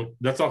all the time.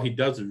 That's all he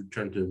does is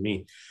return to the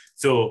mean.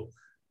 So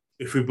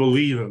if we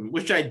believe him,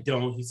 which I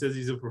don't, he says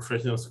he's a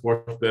professional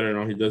sports bettor and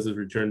all he does is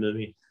return to the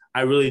mean.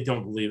 I really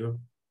don't believe him.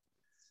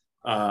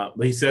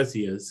 But he says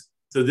he is.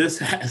 So this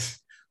has,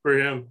 for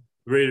him,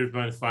 Raiders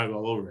 -5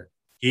 all over it.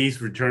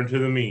 He's returned to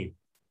the mean.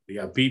 They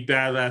got beat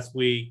bad last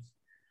week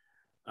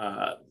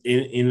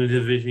in the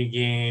division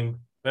game.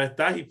 But I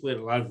thought he played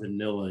a lot of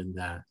vanilla in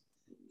that.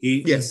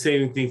 He's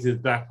saving things in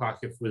his back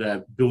pocket for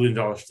that $1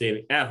 billion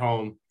stadium at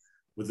home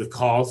with the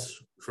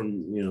calls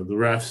from the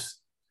refs.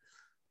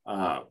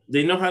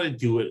 They know how to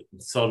do it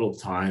in subtle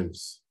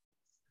times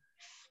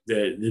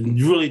that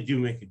really do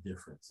make a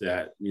difference.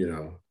 That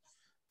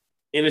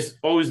and it's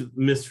always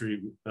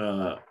mystery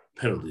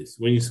penalties.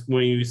 When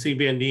you see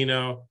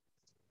Bandino,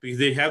 because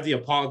they have the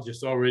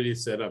apologists already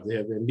set up. They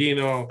have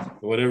Bandino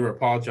or whatever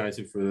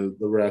apologizing for the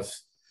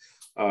refs.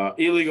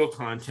 Illegal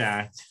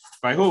contact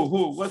by who?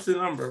 What's the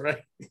number,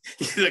 right?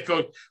 He's the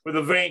coach with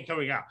a vein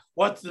coming out.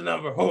 What's the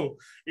number? Who?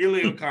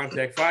 Illegal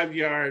contact,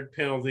 5-yard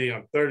penalty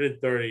on 3rd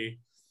and 30,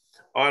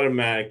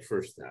 automatic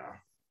first down.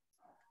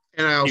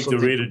 And I also keep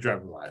the Raiders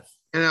drive alive.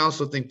 And I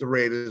also think the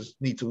Raiders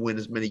need to win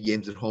as many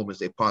games at home as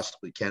they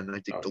possibly can. And I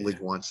think the league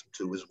wants them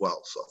to as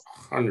well. So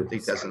 100%. I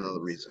think that's another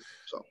reason.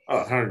 So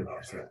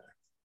 100%.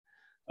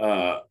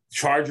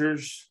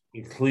 Chargers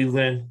in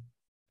Cleveland.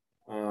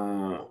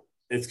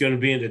 It's going to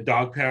be in the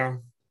dog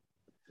pound.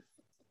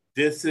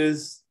 This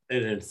is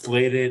an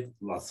inflated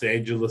Los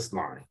Angeles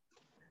line.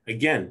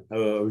 Again,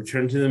 a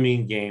return to the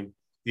mean game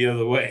the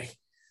other way.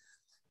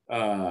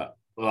 A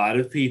lot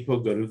of people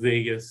go to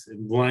Vegas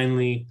and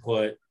blindly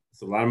put,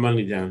 it's a lot of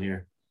money down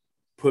here,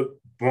 put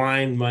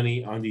blind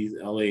money on these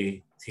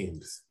LA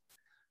teams.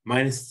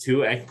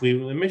 -2 at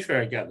Cleveland. Make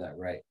sure I got that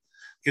right.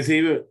 Because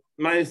even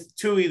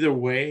 -2 either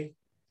way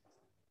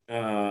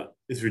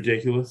is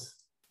ridiculous.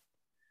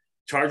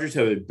 Chargers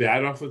have a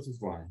bad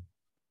offensive line.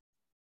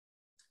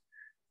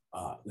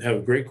 They have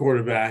a great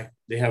quarterback.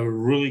 They have a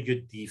really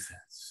good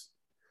defense.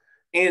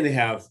 And they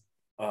have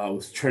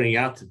what's turning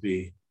out to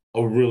be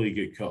a really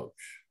good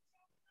coach.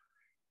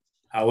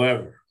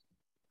 However,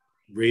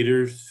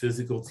 Raiders,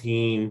 physical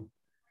team,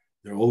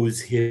 they're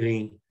always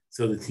hitting.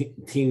 So the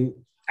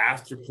team,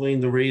 after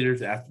playing the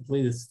Raiders, after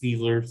playing the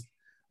Steelers,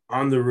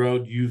 on the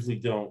road usually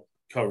don't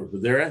cover.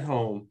 But they're at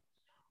home,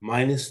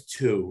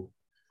 -2,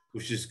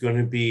 which is going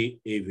to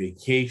be a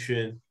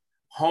vacation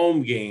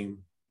home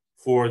game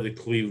for the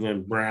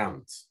Cleveland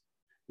Browns.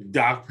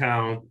 Doc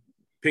Pound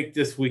picked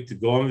this week to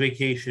go on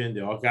vacation.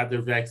 They all got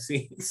their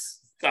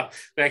vaccines,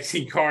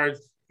 vaccine cards,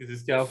 because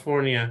it's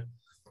California.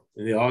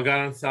 And they all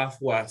got on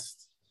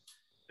Southwest.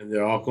 And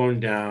they're all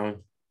going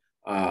down.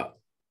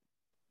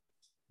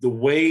 The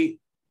way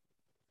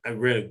I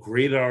read a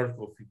great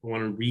article, if people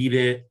want to read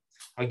it,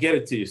 I'll get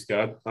it to you,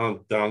 Scott. I'll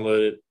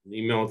download it and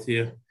email it to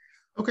you.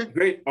 Okay.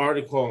 Great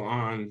article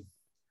on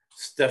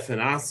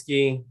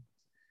Stefanski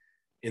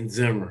and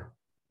Zimmer.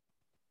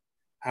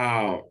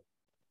 How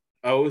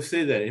I always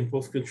say that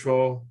impulse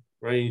control,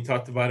 right? You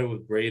talked about it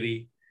with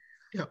Brady.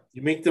 Yeah.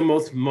 You make the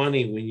most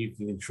money when you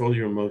can control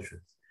your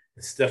emotions.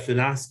 And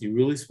Stefanski,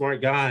 really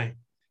smart guy,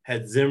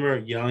 had Zimmer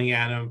yelling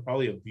at him,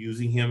 probably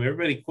abusing him.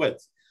 Everybody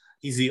quits.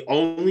 He's the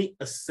only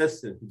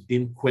assistant who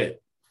didn't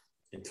quit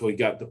until he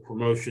got the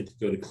promotion to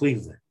go to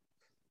Cleveland.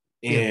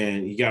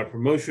 And he got a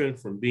promotion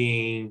from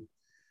being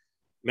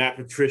Matt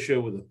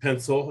Patricia with a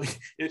pencil.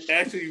 It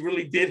actually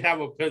really did have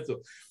a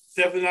pencil.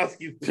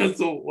 Stefanski's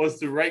pencil was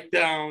to write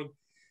down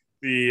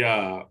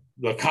the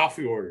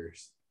coffee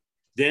orders.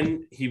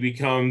 Then he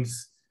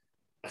becomes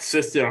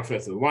assistant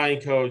offensive line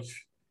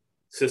coach,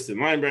 assistant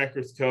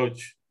linebackers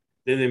coach.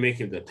 Then they make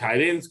him the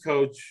tight ends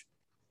coach.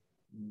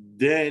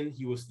 Then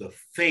he was the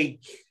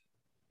fake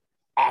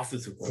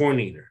offensive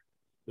coordinator.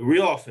 The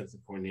real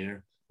offensive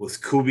coordinator was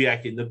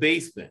Kubiak in the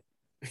basement.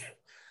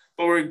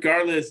 But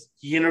regardless,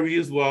 he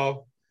interviews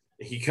well.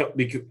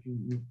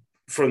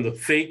 From the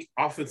fake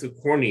offensive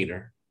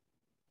coordinator,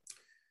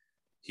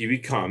 he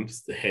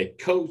becomes the head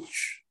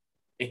coach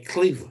in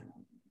Cleveland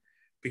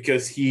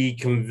because he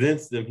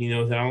convinced them he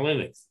knows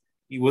analytics.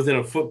 He wasn't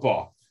a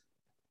football.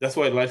 That's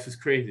why life is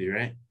crazy,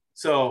 right?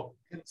 So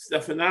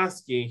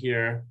Stefanski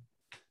here,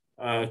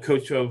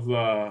 coach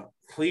of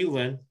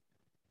Cleveland,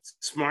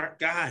 smart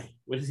guy.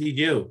 What does he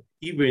do?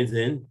 He brings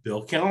in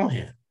Bill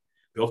Callahan.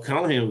 Bill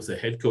Callahan was the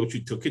head coach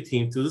who took a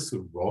team to the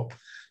Super Bowl.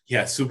 He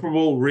has Super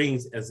Bowl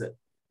rings as an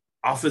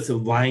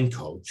offensive line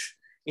coach.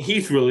 And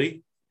he's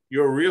really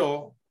your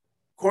real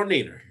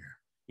coordinator here.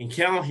 And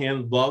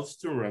Callahan loves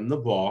to run the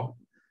ball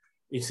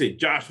You say,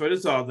 Josh, what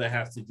does all that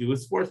have to do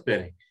with sports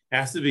betting? It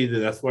has to be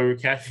that's why we're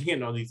cashing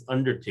in on these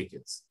under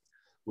tickets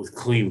with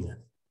Cleveland.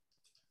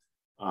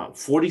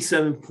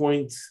 47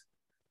 points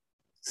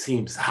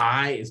seems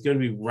high. It's going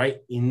to be right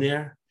in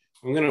there.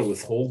 I'm going to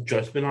withhold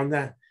judgment on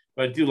that,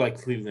 but I do like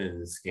Cleveland in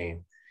this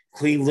game.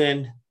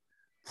 Cleveland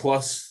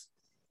plus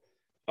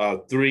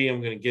 3.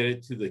 I'm going to get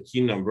it to the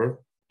key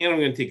number, and I'm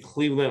going to take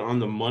Cleveland on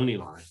the money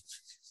line.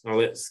 I'll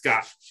let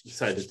Scott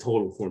decide the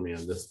total for me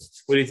on this one.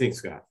 What do you think,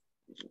 Scott?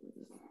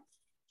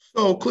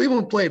 So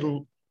Cleveland played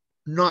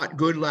not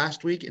good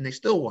last week, and they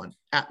still won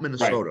at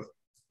Minnesota. Right.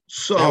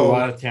 So they have a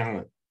lot of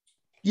talent.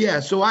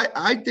 Yeah, so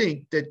I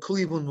think that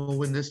Cleveland will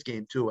win this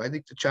game too. I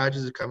think the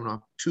Chargers are coming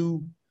off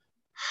 2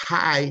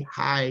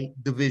 high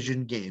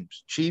division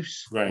games,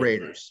 Chiefs,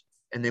 Raiders,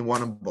 and they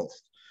won them both.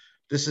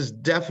 This is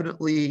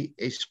definitely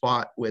a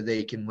spot where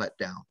they can let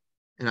down,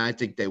 and I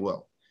think they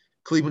will.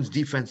 Cleveland's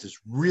defense is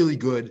really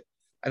good.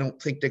 I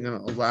don't think they're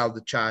going to allow the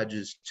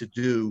Chargers to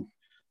do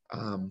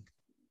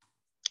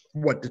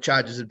what the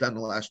Chargers have done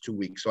the last 2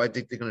 weeks. So I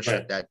think they're going to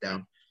shut that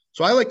down.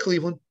 So I like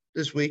Cleveland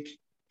this week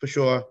for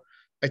sure.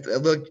 I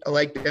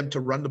like them to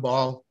run the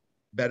ball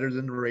better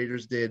than the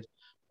Raiders did,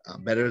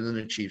 better than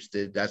the Chiefs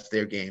did. That's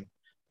their game.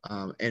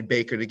 And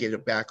Baker to get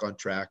it back on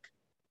track.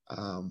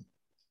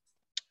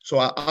 So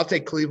I'll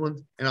take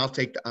Cleveland, and I'll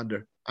take the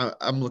under.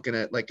 I'm looking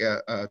at like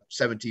a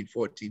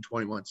 17-14,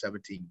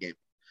 21-17 game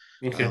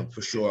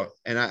for sure.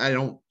 And I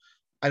don't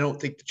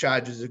think the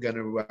Chargers are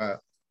going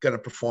to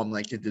perform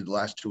like they did the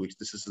last 2 weeks.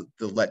 This is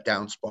the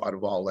letdown spot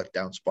of all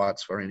letdown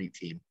spots for any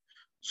team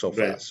so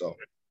far.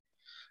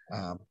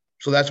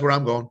 So that's where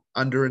I'm going,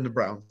 under in the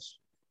Browns.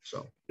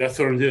 So that's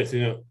what I'm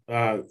doing.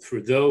 For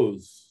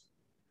those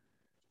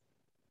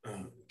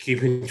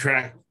keeping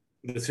track,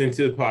 listening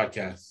to the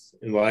podcast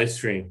and live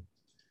stream,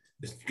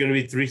 it's going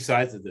to be 3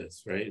 sides of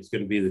this, right? It's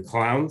going to be the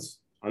Clowns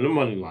on the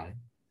money line,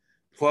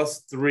 plus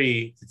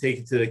 3 to take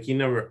it to the key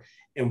number,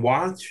 and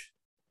watch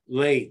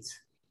late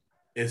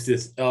if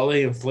this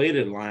LA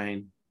inflated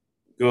line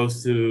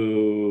goes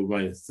to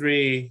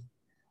 -3,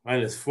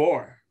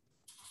 -4.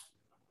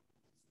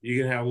 You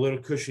can have a little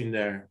cushion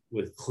there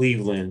with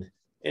Cleveland.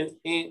 And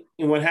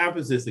what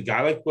happens is the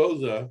guy like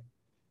Bosa,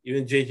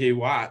 even J.J.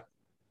 Watt,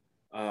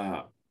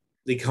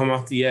 they come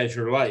off the edge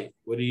or light.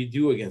 What do you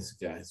do against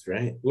the guys,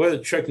 right? What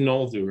did Chuck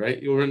Noll do,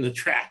 right? You were in the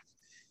track,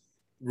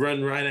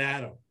 run right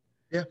at him.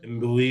 Yeah.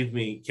 And believe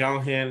me,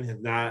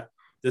 Callahan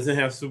doesn't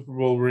have Super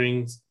Bowl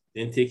rings,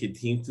 didn't take a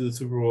team to the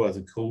Super Bowl as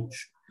a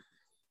coach.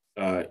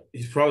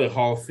 He's probably a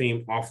Hall of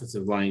Fame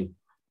offensive line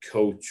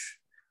coach.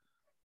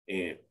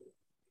 And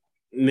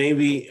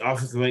maybe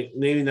offensive line,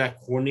 maybe not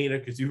coordinator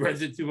because he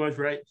runs it too much,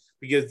 right?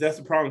 Because that's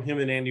the problem him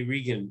and Andy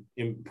Regan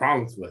in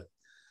problems with.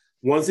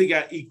 Once they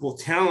got equal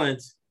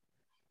talent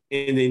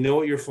and they know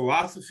what your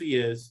philosophy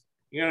is,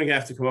 you're going to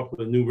have to come up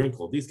with a new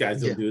wrinkle. These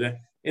guys don't do that.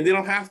 And they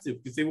don't have to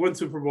because they won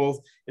Super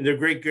Bowls and their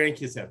great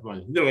grandkids have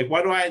money. They're like,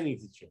 why do I need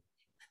to change?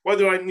 Why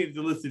do I need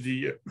to listen to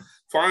you?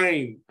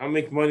 Fine, I'll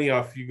make money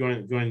off you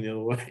going the other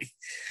way.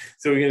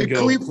 So we're going to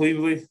go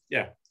Cleveland.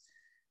 Yeah.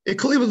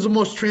 Cleveland's the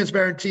most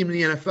transparent team in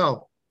the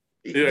NFL.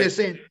 They're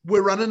saying,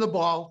 we're running the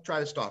ball, try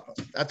to stop us.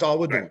 That's all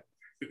we're doing.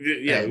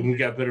 Yeah, we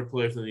got better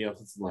players than the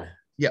offensive line.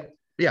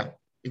 Yeah,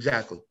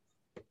 exactly.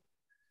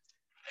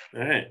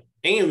 All right.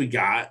 And we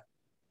got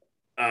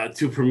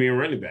 2 premier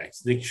running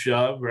backs, Nick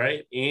Chubb,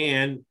 right?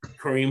 And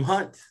Kareem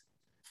Hunt.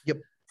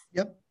 Yep.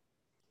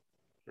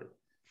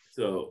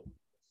 So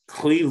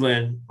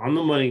Cleveland on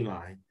the money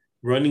line,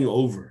 running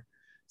over.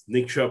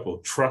 Nick Chubb will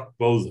truck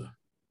Bosa.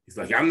 He's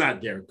like, I'm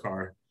not Derek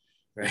Carr.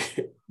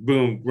 Right?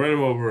 Boom, run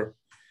him over.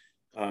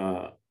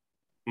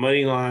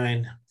 Money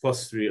line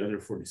plus 3 under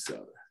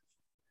 47.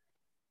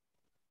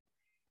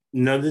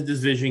 Another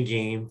division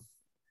game.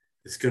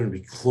 It's going to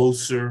be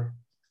closer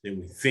than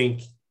we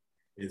think.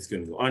 It's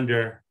going to go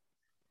under.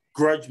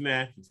 Grudge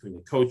match between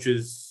the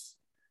coaches,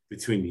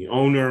 between the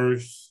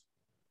owners.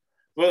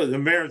 Well, the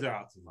Bears are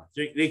out too much.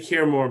 They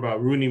care more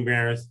about ruining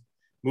Bears'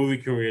 movie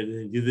career than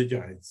they do the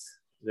Giants.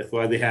 That's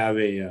why they have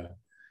a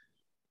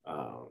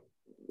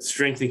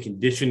strength and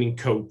conditioning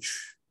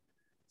coach,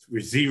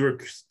 receiver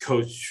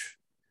coach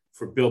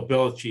for Bill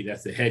Belichick.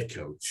 That's the head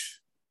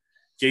coach.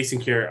 Jason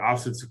Garrett,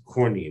 offensive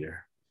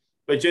coordinator.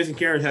 But Jason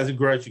Garrett has a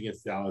grudge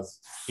against Dallas.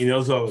 He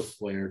knows all those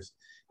players.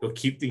 He'll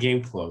keep the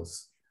game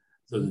close.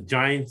 So the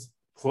Giants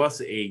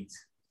plus 8,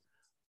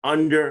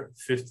 under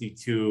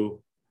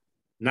 52,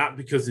 not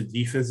because the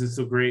defense is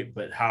so great,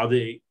 but how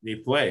they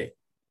play.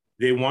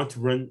 They want to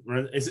run.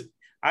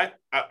 I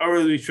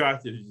really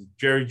shocked if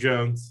Jerry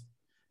Jones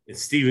and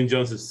Stephen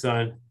Jones'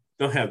 son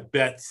don't have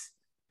bets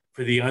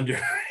for the under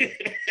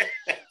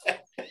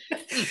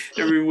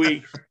every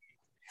week.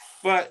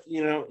 But,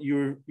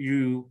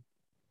 you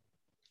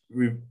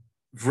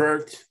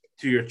revert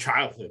to your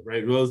childhood,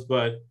 right?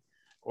 Rosebud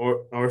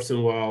or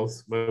Orson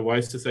Welles. My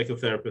wife's a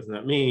psychotherapist,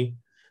 not me.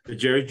 But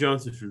Jerry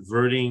Jones is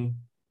reverting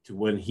to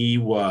when he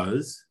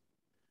was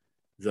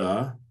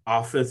the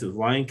offensive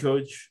line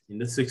coach in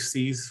the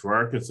 60s for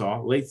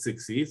Arkansas, late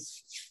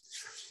 60s,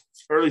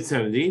 early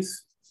 70s.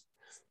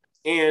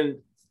 And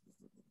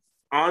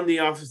On the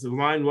offensive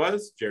line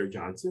was Jerry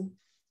Johnson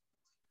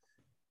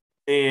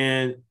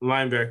and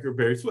linebacker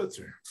Barry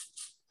Switzer.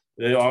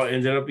 They all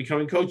ended up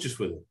becoming coaches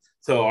with him.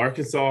 So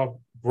Arkansas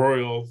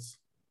Royals,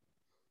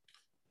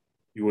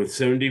 you win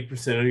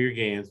 70% of your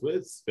games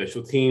with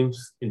special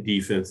teams and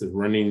defense of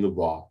running the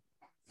ball.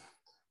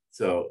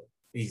 So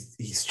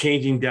he's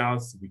changing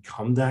Dallas to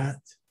become that,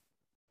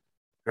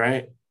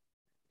 right?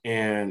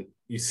 And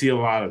you see a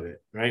lot of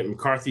it, right?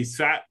 McCarthy's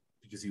fat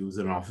because he was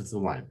an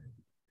offensive lineman.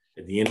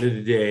 At the end of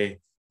the day,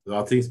 with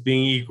all things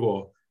being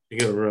equal, they're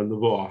going to run the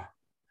ball.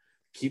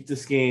 Keep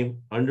this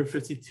game under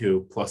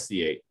 52 plus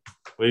the 8.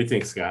 What do you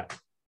think, Scott?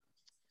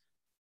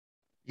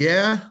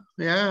 Yeah,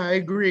 I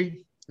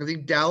agree. I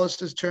think Dallas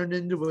has turned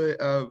into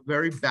a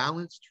very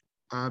balanced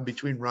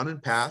between run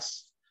and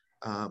pass.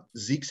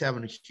 Zeke's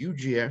having a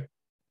huge year.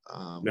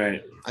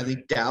 Right. I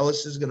think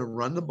Dallas is going to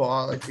run the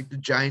ball. I think the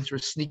Giants are a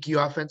sneaky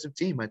offensive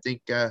team. I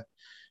think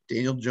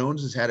Daniel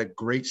Jones has had a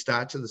great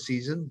start to the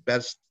season,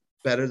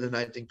 better than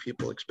I think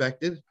people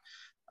expected.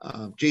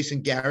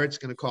 Jason Garrett's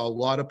going to call a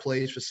lot of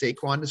plays for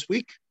Saquon this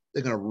week.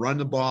 They're going to run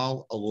the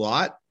ball a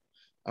lot.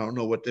 I don't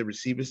know what the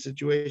receiver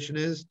situation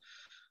is.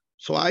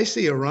 So I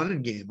see a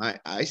running game.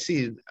 I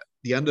see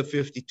the under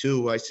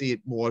 52. I see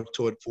it more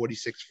toward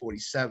 46,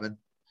 47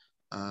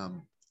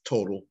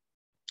 total.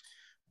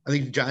 I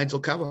think the Giants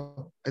will cover.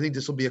 I think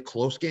this will be a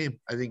close game.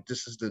 I think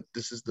this is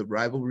the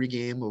rivalry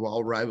game of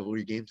all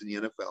rivalry games in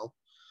the NFL.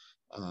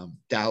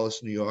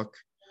 Dallas, New York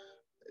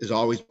has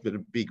always been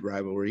a big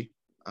rivalry.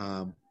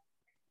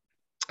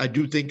 I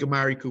do think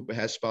Amari Cooper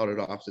has spouted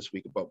off this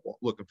week about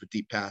looking for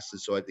deep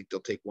passes, so I think they'll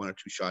take 1 or 2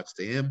 shots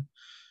to him.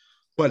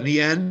 But in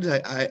the end,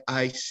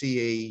 I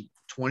see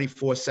a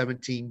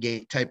 24-17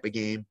 game type of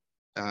game,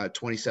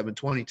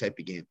 27-20 type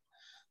of game.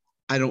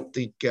 I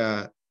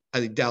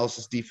think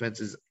Dallas's defense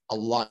is a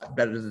lot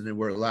better than they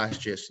were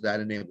last year, so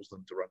that enables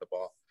them to run the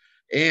ball.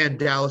 And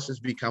Dallas has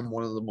become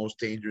one of the most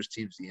dangerous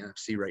teams in the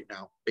NFC right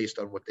now, based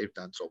on what they've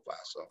done so far.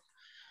 So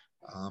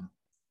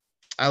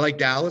I like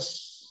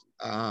Dallas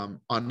on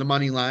the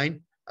money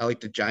line. I like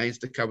the Giants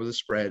to cover the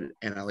spread,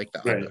 and I like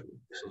the under.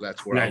 So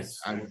that's where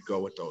I would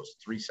go with those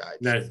 3 sides.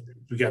 Nice.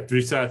 We got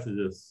 3 sides to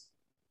this.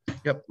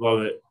 Yep.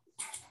 Love it.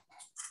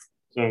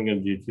 So I'm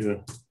going to do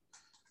too.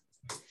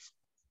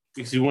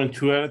 Because you won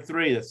 2 out of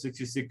 3. That's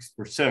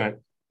 66%.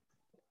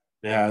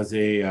 It has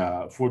a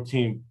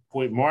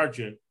 14-point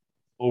margin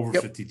over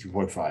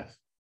 52.5.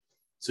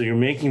 So you're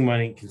making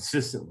money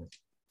consistently.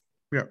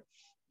 Yeah.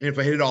 And if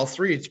I hit all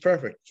 3, it's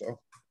perfect. So.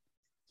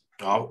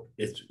 Oh,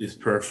 it's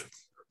perfect.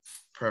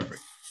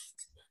 Perfect.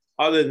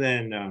 Other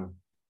than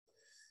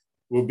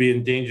we'll be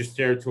in dangerous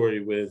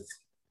territory with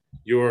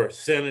your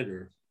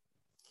senator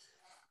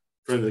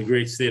from the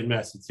great state of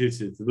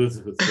Massachusetts,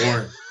 Elizabeth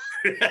Warren.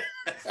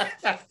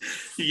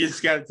 You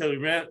just got to tell me,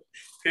 man,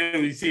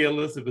 when you see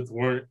Elizabeth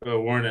Warren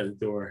at the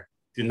door,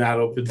 do not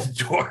open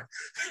the door.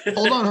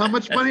 Hold on. How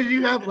much money do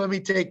you have? Let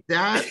me take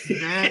that.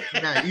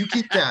 Nah. You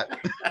keep that.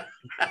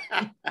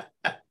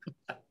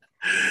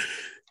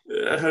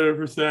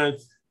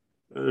 100%.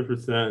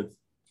 100%.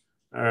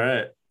 All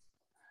right.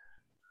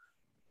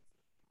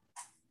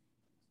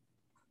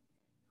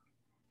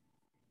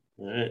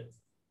 All right.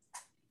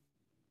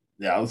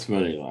 Dallas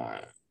money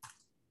line.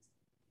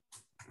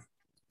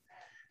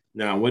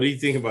 Now, what do you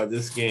think about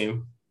this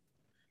game?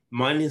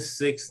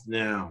 -6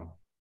 now.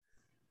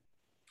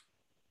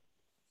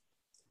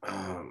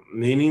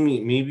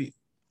 Maybe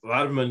a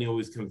lot of money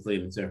always comes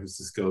late in San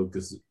Francisco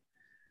because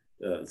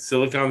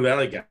Silicon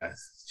Valley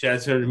guys.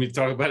 Chad's heard me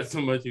talk about it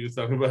so much. He was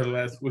talking about it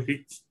last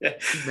week.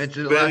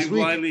 Mentioned it last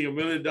week. Blindly $1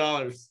 million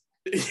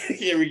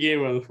every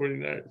game on the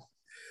 49ers.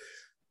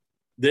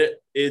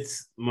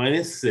 It's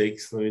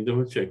 -6. Let me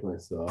double check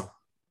myself.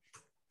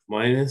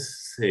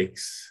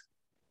 -6.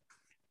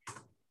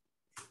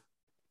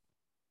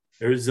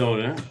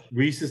 Arizona,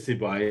 recency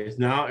bias.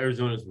 Now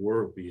Arizona's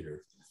world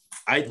beater.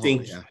 I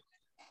think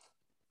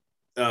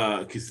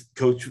because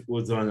Coach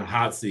was on the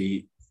hot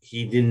seat,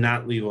 he did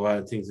not leave a lot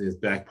of things in his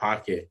back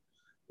pocket.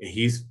 And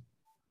he's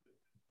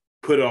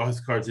put all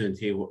his cards on the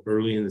table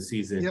early in the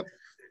season. Yep.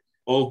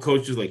 Old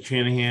coaches like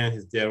Shanahan,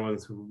 his dad won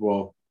the Super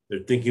Bowl,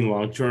 they're thinking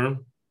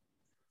long-term.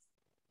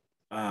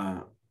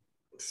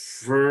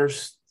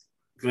 First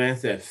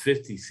glance at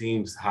 50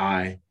 seems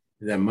high,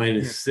 and that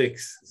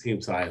 -6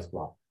 seems high as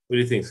well. What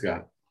do you think,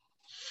 Scott?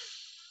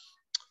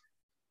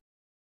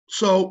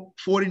 So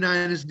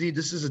 49ers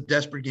this is a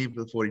desperate game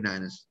for the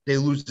 49ers. They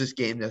lose this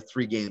game, they're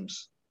 3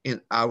 games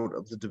out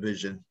of the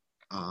division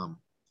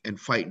and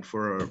fighting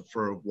for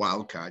a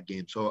wild card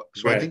game. So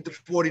I think the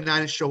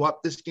 49ers show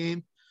up this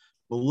game.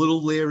 A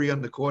little leery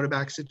on the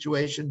quarterback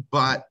situation,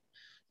 but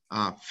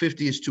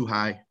 50 is too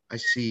high. I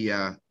see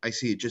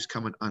it just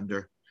coming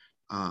under.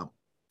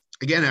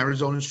 Again,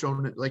 Arizona's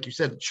shown, like you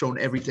said, shown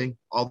everything,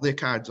 all their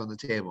cards on the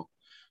table.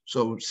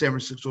 So San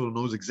Francisco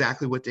knows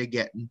exactly what they're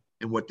getting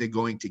and what they're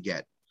going to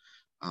get.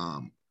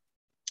 I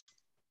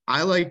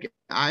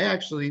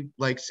actually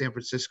like San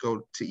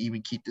Francisco to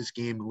even keep this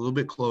game a little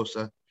bit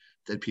closer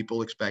than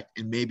people expect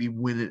and maybe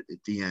win it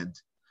at the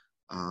end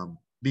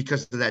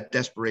because of that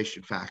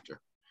desperation factor.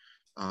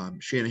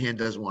 Shanahan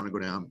doesn't want to go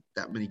down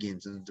that many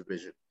games in the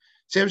division.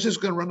 San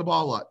Francisco's going to run the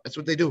ball a lot. That's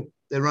what they do.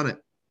 They run it.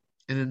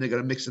 And then they're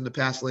going to mix in the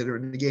pass later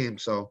in the game.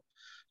 So,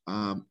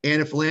 and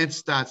if Lance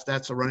starts,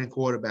 that's a running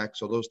quarterback.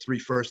 So those 3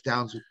 first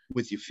downs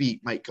with your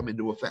feet might come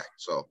into effect.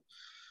 So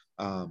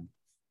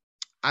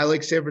I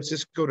like San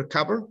Francisco to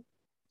cover,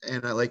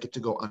 and I like it to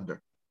go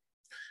under.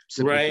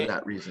 Simply for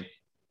that reason.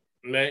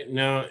 Right.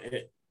 No,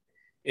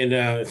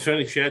 it's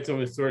funny. Chad told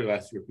me a story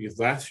last year because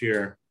last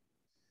year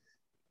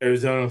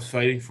Arizona was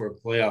fighting for a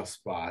playoff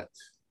spot,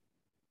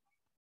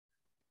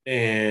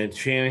 and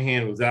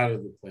Shanahan was out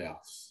of the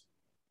playoffs.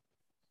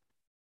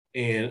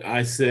 And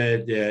I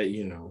said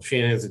that,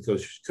 Shanahan's a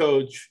coach's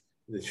coach,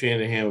 that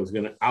Shanahan was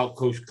going to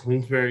outcoach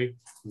Kingsbury,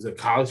 who's a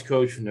college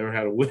coach who never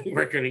had a winning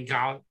record in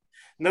college.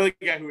 Another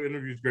guy who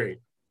interviews great.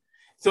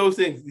 So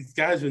these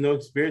guys with no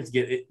experience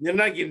they're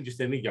not getting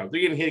just any job. They're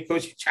getting head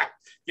coaching job,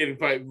 getting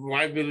 $5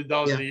 million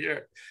a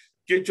year.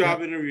 Good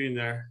job interviewing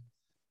there.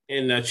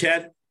 And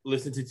Chad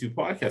listened to 2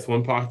 podcasts.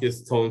 One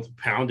podcast told him to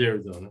pound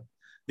Arizona.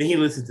 Then he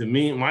listened to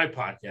me and my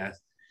podcast.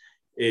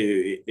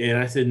 And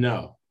I said,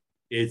 no,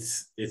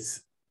 it's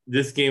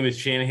this game is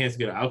Shanahan's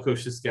going to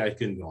outcoach this guy.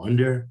 Couldn't go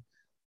under.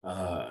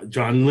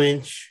 John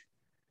Lynch,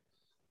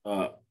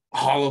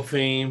 Hall of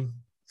Fame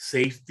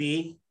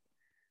safety,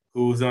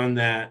 who was on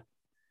that.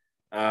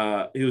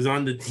 He was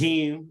on the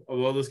team of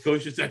all those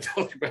coaches I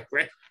told you about,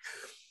 right?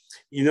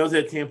 He knows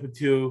that Tampa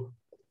 2,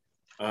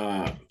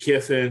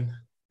 Kiffin.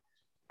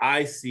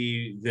 I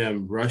see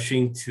them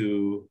rushing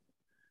 2,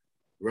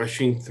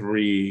 rushing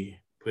 3,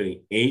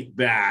 putting 8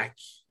 back.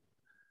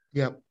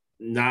 Yep.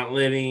 Not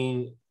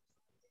letting.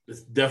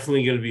 It's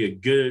definitely going to be a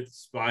good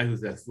spy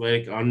who's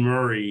athletic on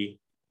Murray.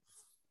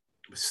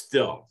 But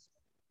still,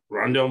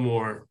 Rondale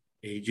Moore,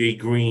 AJ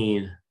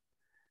Green,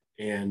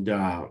 and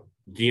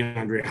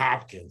DeAndre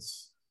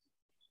Hopkins.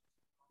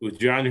 With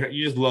DeAndre,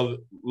 you just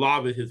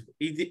lob it.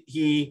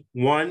 He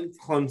won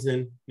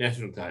Clemson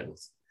national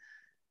titles.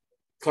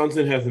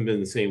 Clemson hasn't been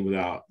the same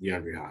without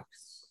DeAndre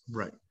Hopkins.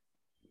 Right.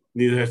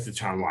 Neither has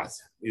Deshaun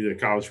Watson, either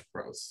college or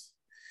pros.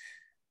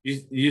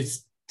 You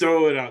just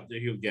throw it out there,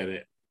 he'll get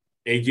it.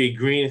 AJ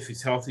Green, if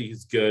he's healthy,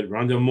 he's good.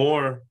 Rondale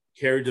Moore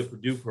carried the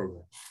Purdue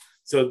program.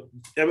 So,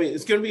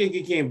 it's going to be a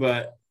good game,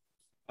 but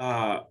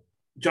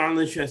John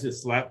Lynch hasn't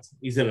slept.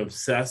 He's an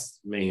obsessed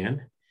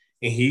man,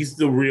 and he's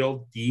the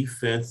real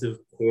defensive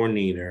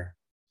coordinator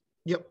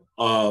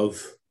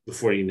of the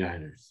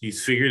 49ers.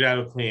 He's figured out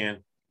a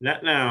plan,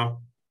 not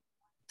now,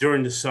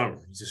 during the summer.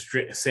 He's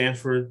a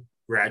Stanford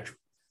graduate,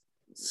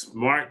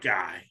 smart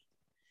guy,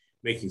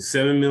 making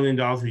 $7 million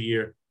a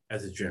year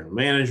as a general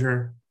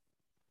manager.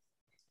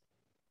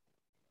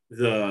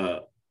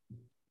 The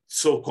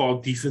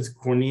so-called defense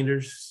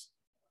coordinators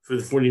for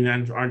the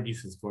 49ers aren't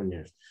defense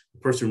coordinators. The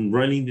person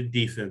running the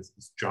defense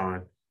is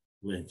John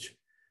Lynch.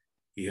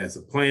 He has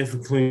a plan for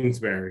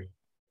Kingsbury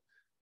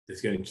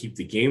that's going to keep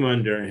the game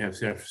under and have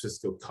San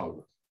Francisco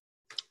cover.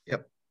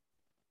 Yep.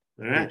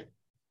 All right.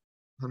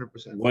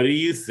 100%. What do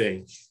you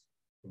think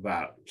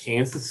about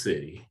Kansas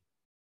City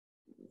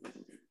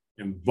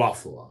and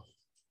Buffalo?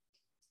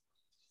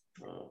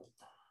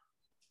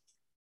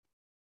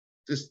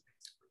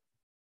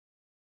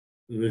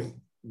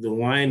 The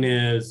line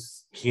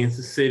is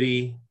Kansas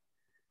City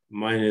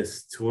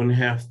minus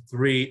 2.5,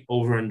 3.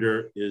 Over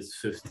under is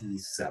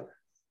 57.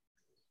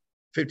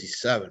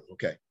 57.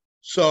 Okay.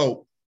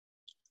 So,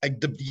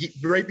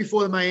 right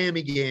before the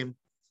Miami game,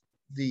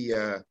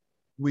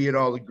 we had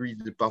all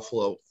agreed that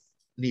Buffalo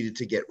needed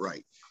to get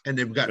right, and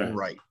they've gotten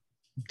right.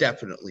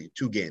 Definitely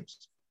 2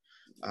 games,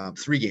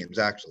 3 games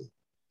actually.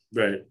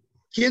 Right.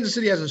 Kansas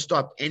City hasn't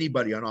stopped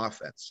anybody on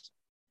offense.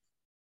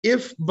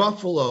 If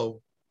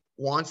Buffalo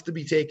wants to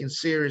be taken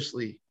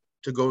seriously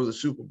to go to the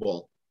Super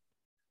Bowl,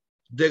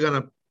 they're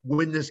going to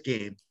win this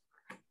game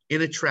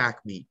in a track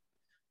meet.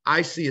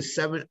 I see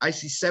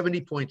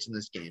 70 points in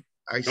this game.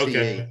 I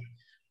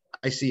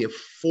see a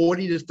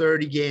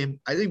 40-30 game.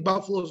 I think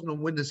Buffalo's going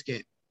to win this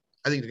game.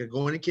 I think they're going to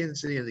go into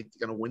Kansas City. I think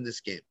they're going to win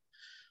this game.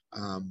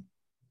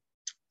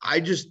 I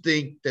just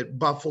think that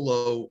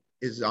Buffalo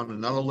is on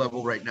another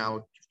level right now.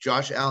 If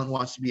Josh Allen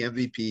wants to be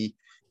MVP,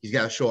 he's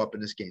got to show up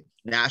in this game.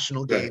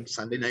 National game,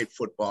 Sunday Night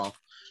Football.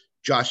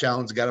 Josh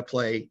Allen's got to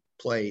play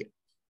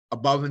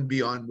above and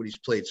beyond what he's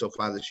played so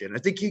far this year. And I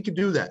think he can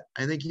do that.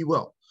 I think he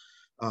will.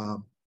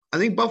 I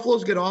think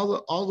Buffalo's got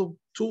all the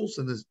tools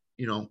in this,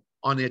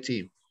 on their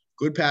team.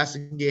 Good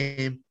passing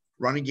game,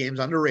 running game's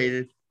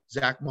underrated.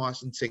 Zach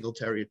Moss and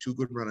Singletary are 2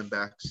 good running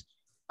backs.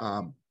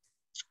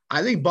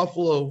 I think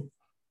Buffalo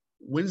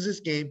wins this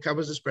game,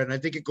 covers the spread, and I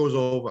think it goes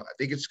over. I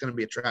think it's going to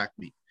be a track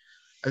meet.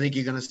 I think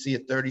you're going to see a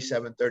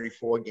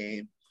 37-34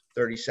 game,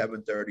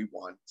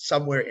 37-31,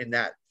 somewhere in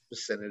that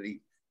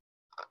vicinity.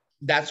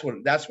 That's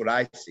what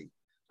I see.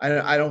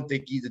 I don't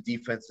think either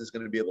defense is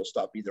going to be able to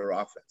stop either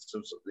offense.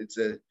 So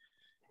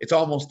it's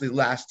almost the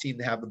last team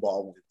to have the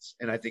ball wins,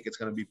 and I think it's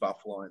going to be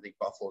Buffalo. And I think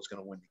Buffalo is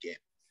going to win the game.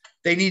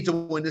 They need to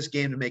win this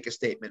game to make a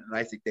statement, and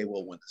I think they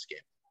will win this game.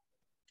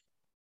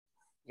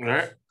 All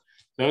right.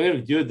 So I'm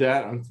going to do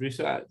that on 3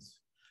 sides.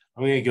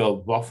 I'm going to go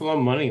Buffalo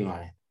money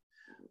line.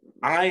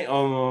 I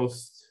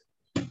almost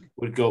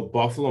would go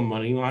Buffalo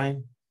money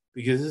line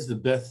because this is the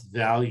best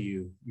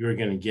value you're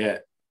going to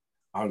get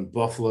on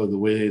Buffalo the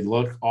way they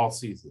look all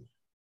season.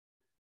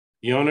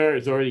 The owner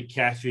is already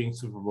cashing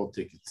Super Bowl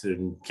tickets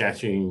and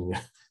cashing,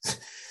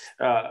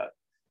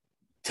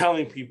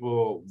 telling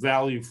people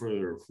value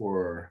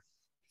for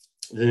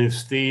the new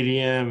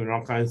stadium and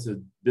all kinds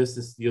of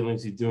business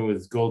dealings he's doing with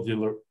his gold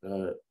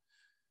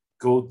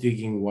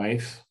digging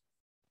wife.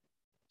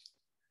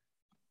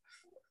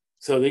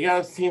 So they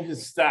got to team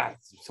his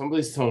stats.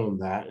 Somebody's telling them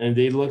that, and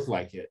they look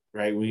like it,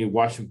 right? When you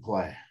watch them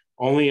play.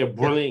 Only a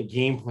brilliant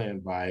game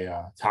plan by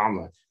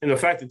Tomlin. And the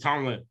fact that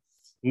Tomlin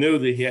knew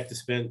that he had to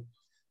spend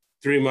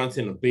 3 months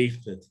in a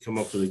basement to come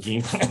up with a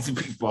game plan to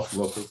beat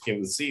Buffalo for the game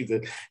of the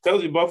season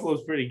tells you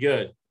Buffalo's pretty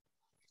good.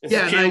 It's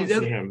a challenge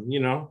for him,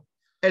 you know?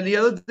 And the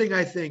other thing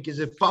I think is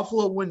if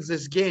Buffalo wins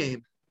this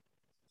game,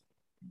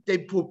 they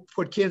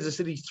put Kansas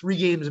City 3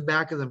 games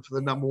back of them for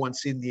the number 1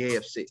 seed in the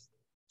AFC.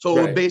 So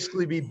it would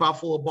basically be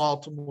Buffalo,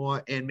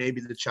 Baltimore, and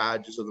maybe the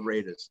Chargers or the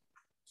Raiders.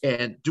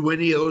 And do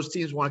any of those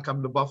teams want to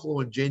come to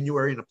Buffalo in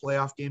January in a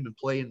playoff game and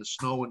play in the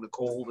snow and the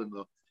cold and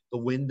the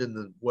wind and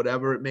the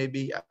whatever it may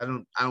be? I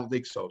don't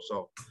think so.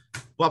 So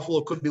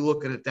Buffalo could be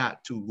looking at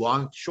that too,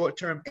 short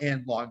term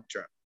and long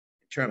term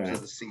in terms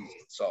of the season.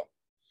 So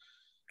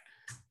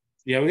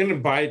yeah, I'm gonna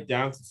buy it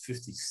down to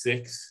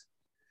 56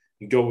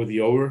 and go with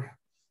the over.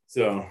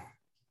 So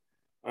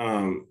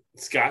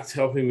Scott's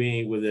helping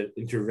me with an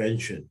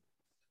intervention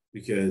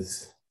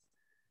because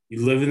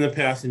you live in the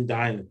past and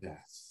die in the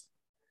past.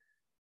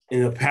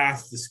 In the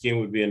past, this game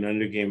would be an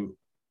under game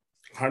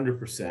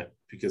 100%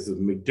 because of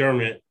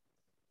McDermott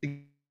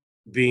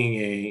being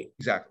a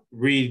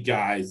read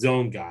guy,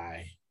 zone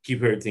guy,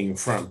 keep everything in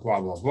front,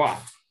 blah, blah, blah.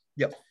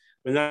 Yep.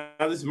 But now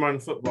this is modern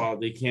football.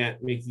 They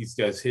can't make these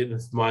guys hit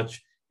as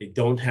much. They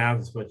don't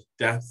have as much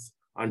depth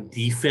on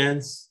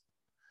defense,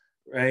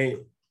 right?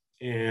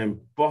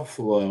 And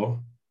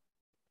Buffalo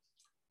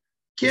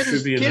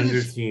should be an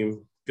under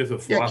team because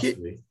of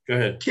philosophy. Go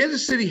ahead.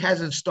 Kansas City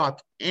hasn't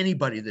stopped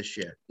anybody this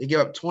year. They gave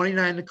up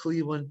 29 to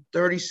Cleveland,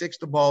 36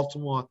 to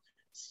Baltimore,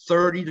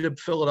 30 to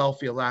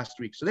Philadelphia last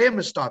week. So they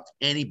haven't stopped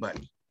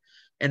anybody.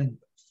 And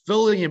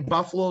Philly and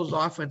Buffalo's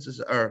offenses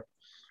are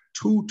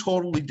 2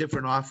 totally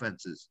different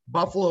offenses.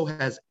 Buffalo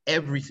has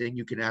everything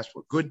you can ask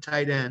for. Good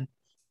tight end,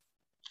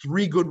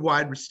 3 good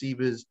wide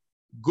receivers,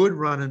 good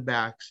running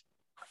backs,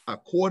 a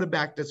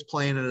quarterback that's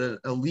playing at an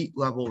elite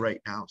level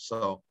right now.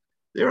 So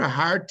they're a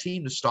hard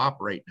team to stop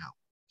right now.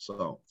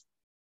 So,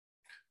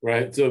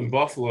 right. So in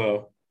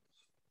Buffalo,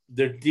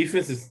 their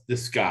defense is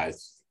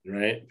disguised,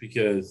 right?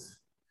 Because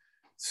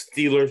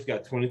Steelers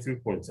got 23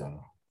 points on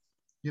them.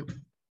 Yep.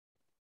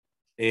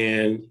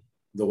 And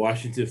the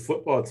Washington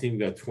football team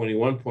got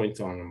 21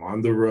 points on them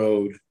on the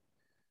road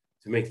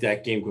to make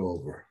that game go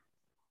over.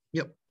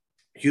 Yep.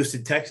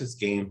 Houston, Texas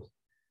game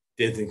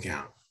didn't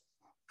count.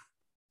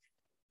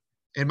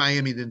 And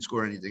Miami didn't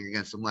score anything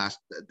against them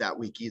that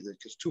week either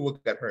because Tua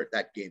got hurt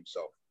that game.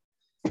 So,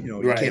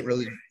 you can't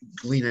really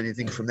glean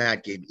anything from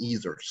that game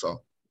either.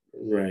 So,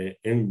 right.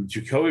 And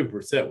Jacoby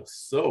Brissett was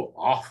so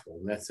awful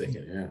in that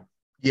second half.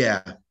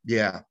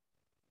 Yeah.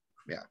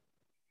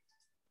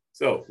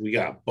 So we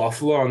got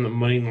Buffalo on the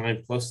money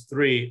line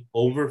 +3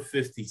 over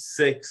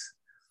 56.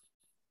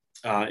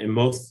 In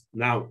most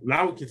now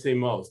we can say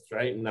most,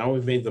 right? Now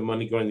we've made the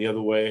money going the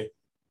other way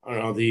on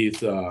all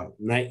these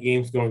night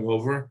games going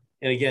over.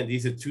 And again,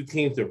 these are 2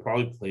 teams that are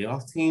probably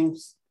playoff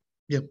teams.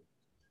 Yep.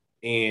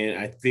 And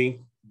I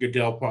think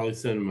Goodell probably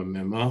sent them a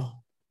memo.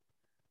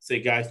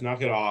 Say, guys,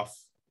 knock it off.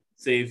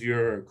 Save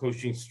your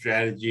coaching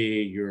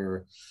strategy,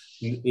 your,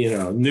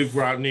 Nuke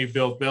Rodney,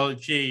 Bill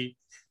Belichick,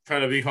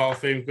 trying to be Hall of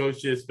Fame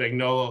coaches,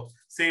 Spagnuolo.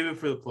 Save it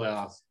for the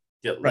playoffs.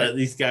 Let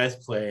these guys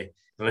play,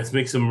 and let's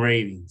make some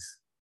ratings.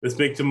 Let's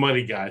make some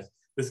money, guys.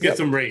 Let's get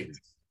some ratings.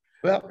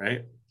 Well,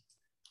 right?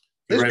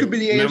 This could be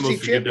the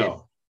AFC championship.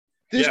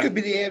 This could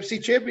be the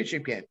AFC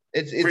championship game.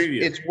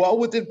 It's well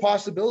within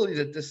possibility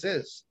that this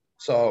is.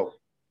 So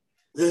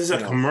this is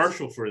a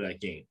commercial for that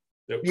game.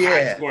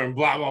 High scoring,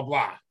 blah, blah,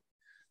 blah.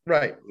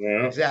 Right.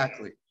 Yeah.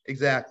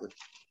 Exactly.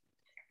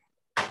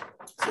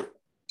 So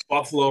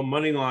Buffalo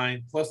money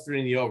line +3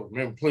 in the over.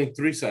 Remember, we're playing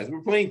 3 sides.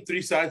 We're playing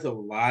 3 sides of a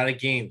lot of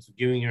games. We're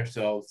giving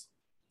ourselves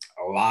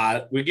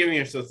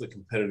a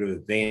competitive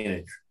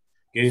advantage.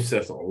 Giving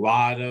ourselves a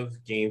lot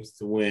of games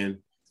to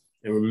win.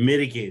 And we're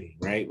mitigating,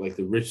 right? Like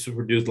the rich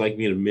super dudes like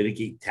me to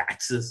mitigate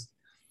taxes.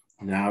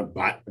 Now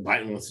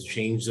Biden wants to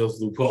change those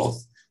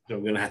loopholes. So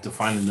I'm going to have to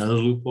find another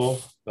loophole.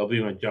 That'll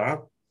be my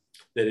job.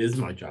 That is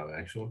my job,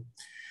 actually.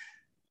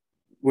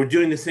 We're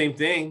doing the same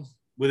thing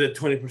with a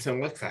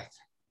 20% luck factor,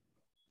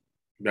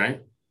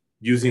 right?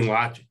 Using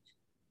logic.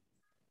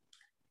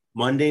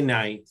 Monday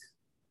night,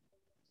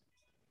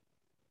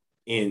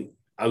 and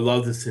I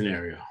love the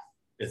scenario.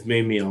 It's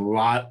made me a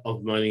lot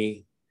of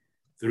money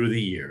through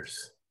the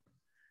years.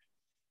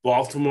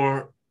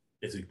 Baltimore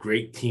is a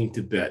great team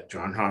to bet.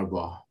 John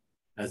Harbaugh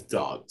as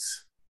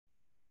dogs.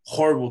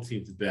 Horrible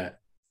team to bet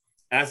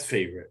as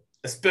favorite,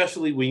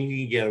 especially when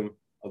you can get them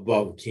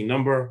above a key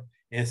number,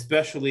 and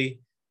especially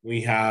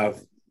We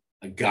have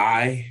a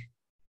guy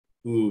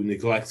who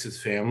neglects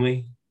his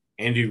family,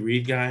 Andy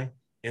Reid guy,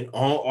 and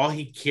all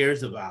he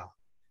cares about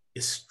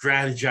is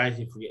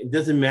strategizing. It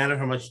doesn't matter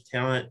how much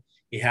talent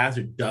he has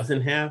or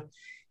doesn't have.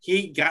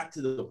 He got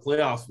to the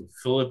playoffs with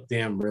Philip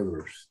Damn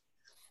Rivers,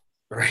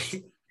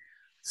 right?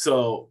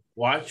 So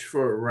watch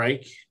for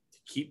Reich to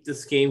keep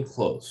this game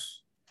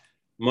close.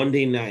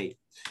 Monday night.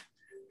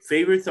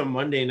 Favorites on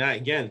Monday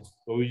night. Again,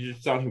 what we were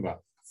just talking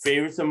about.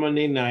 Favorites on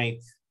Monday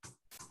night.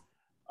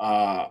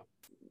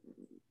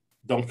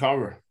 Don't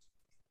cover.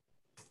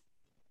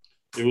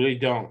 They really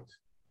don't.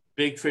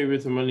 Big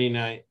favorites on Monday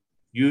night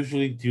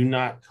usually do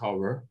not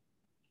cover.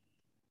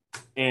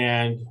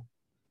 And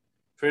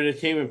for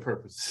entertainment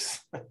purposes,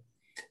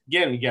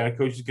 again, you got a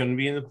coach who's going to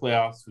be in the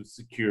playoffs who's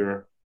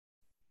secure.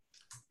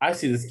 I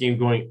see this game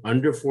going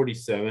under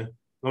 47.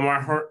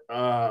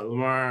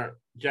 Lamar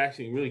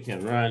Jackson really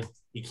can't run.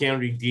 He can't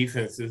read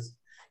defenses.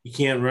 He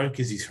can't run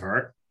because he's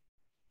hurt.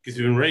 Because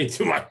he's been running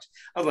too much.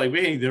 I was like,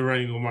 man, they're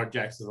running Lamar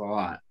Jackson a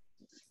lot.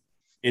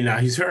 And now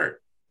he's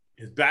hurt.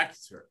 His back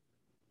is hurt.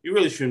 He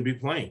really shouldn't be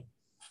playing.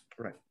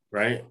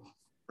 Right.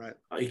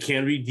 He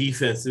can't read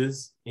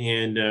defenses.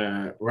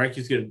 And Reich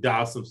is going to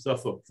dial some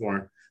stuff up for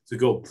him to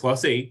go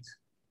 +8,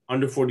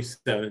 under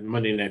 47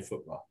 Monday Night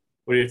Football.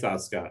 What are your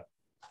thoughts, Scott?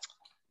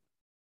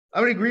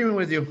 I'm in agreement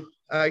with you.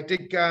 I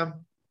think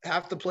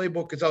half the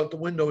playbook is out the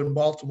window in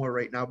Baltimore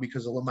right now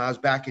because of Lamar's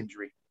back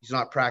injury. He's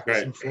not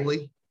practicing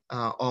fully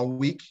all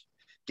week,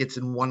 gets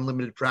in one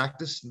limited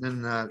practice, and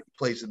then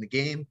plays in the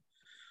game.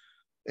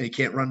 And he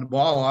can't run the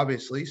ball,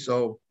 obviously.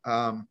 So,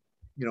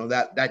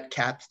 that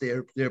caps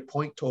their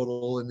point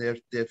total and their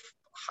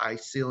high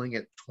ceiling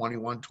at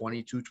 21,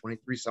 22,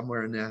 23,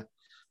 somewhere in there.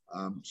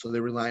 So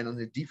they're relying on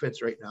their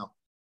defense right now.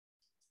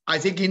 I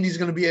think Indy's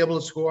going to be able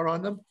to score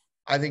on them.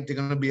 I think they're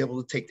going to be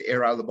able to take the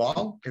air out of the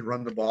ball and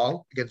run the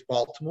ball against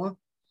Baltimore.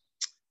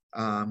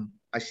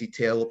 I see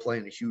Taylor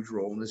playing a huge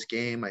role in this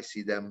game. I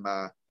see them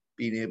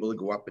being able to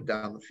go up and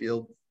down the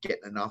field,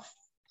 getting enough.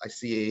 I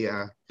see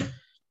a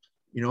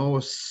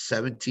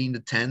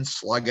 17-10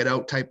 slug it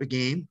out type of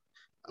game.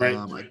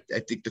 Right. I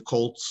think the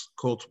Colts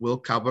will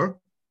cover.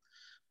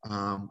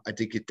 I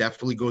think it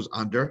definitely goes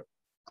under.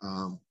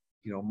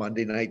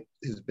 Monday night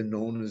has been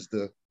known as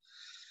the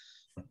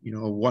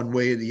one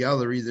way or the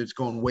other. Either it's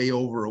going way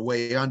over or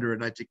way under,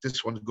 and I think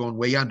this one's going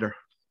way under.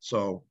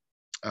 So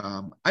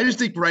I just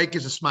think Reich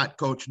is a smart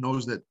coach,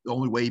 knows that the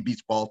only way he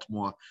beats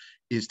Baltimore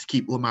is to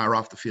keep Lamar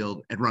off the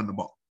field and run the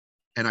ball.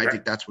 And I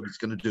think that's what he's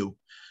going to do.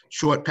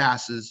 Short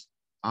passes.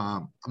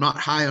 I'm not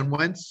high on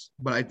Wentz,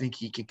 but I think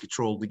he can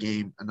control the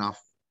game enough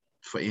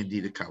for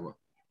Indy to cover.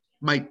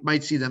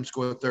 Might see them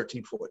score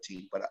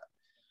 13-14, but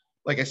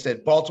like I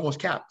said, Baltimore's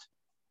capped.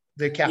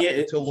 They're capped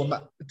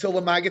until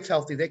Lamar gets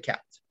healthy. They're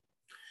capped.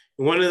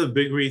 One of the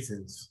big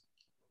reasons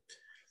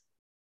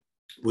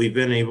we've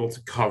been able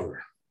to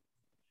cover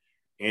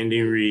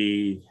Andy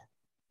Reid,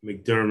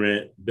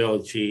 McDermott,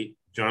 Belichick,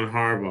 John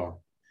Harbaugh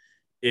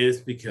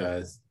is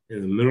because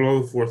in the middle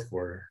of the fourth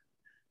quarter,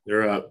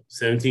 they're up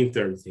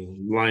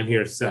 17-13. Line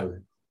here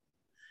 7.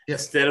 Yep.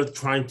 Instead of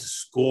trying to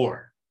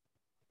score,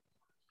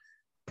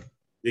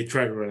 they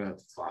try to run out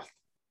the clock.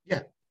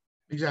 Yeah,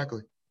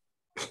 exactly.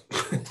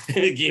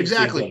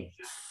 Exactly.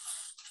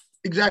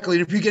 Exactly.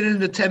 And if you get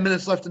into 10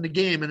 minutes left in the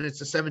game and it's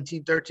a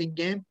 17-13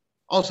 game,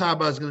 all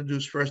Harbaugh is going to do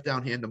is first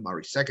down, hand to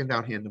Murray. Second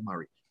down, hand to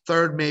Murray.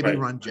 Third, maybe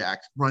run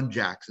Jacks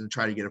and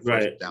try to get a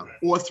first down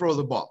or throw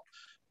the ball.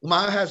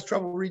 Lamar has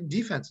trouble reading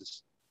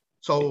defenses.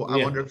 So I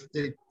wonder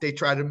if they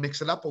try to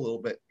mix it up a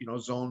little bit,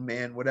 zone,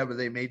 man, whatever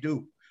they may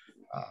do.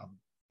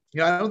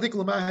 I don't think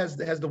Lamar has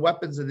the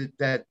weapons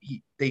that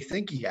they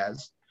think he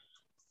has.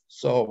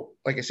 So,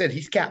 like I said,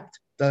 he's capped.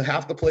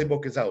 Half the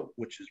playbook is out,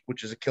 which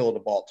is a killer to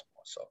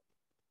Baltimore. So,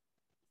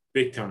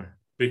 big time.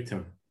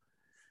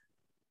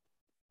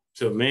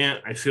 So, man,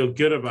 I feel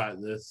good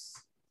about this.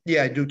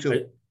 Yeah, I do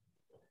too.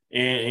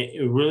 And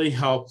it really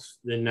helps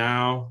that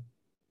now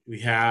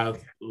we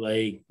have,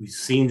 we've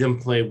seen them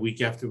play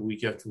week after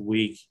week after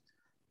week.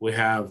 We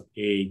have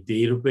a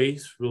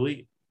database,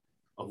 really,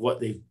 of what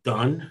they've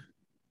done.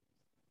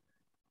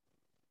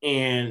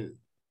 And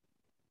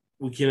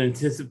we can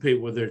anticipate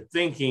what they're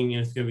thinking.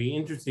 And it's going to be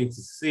interesting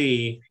to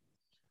see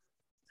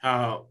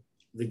how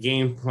the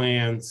game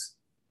plans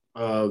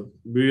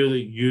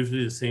really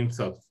usually the same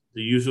stuff.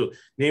 The usual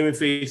name and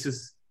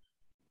faces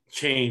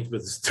change,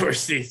 but the story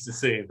stays the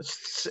same.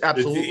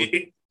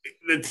 Absolutely.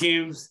 The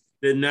teams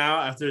that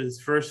now, after this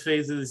first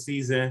phase of the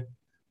season,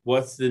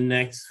 what's the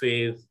next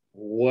phase?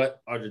 What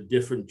are the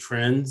different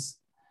trends?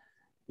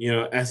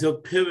 As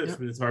he'll pivot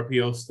from this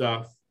RPO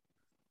stuff,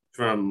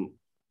 from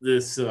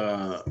this,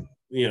 all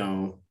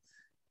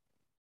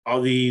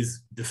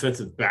these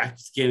defensive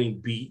backs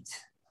getting beat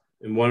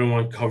in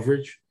one-on-one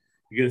coverage,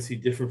 you're going to see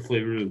different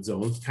flavors of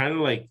zones. Kind of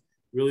like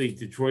really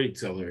Detroit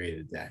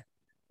accelerated that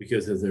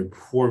because of their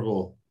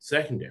horrible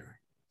secondary.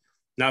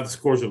 Now the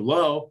scores are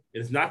low.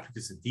 It's not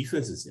because the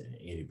defense is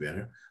any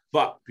better,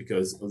 but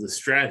because of the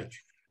strategy.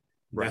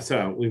 Right. That's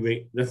how we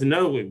make. That's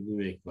another way we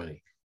make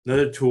money.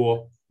 Another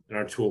tool in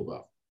our tool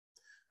belt.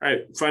 All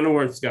right, final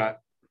word, Scott.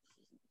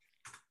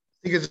 I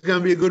think it's going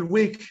to be a good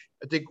week.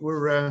 I think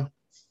we're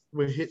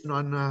hitting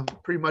on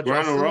pretty much. We're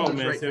on a roll,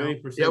 man. Right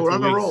 70%. Yeah, we're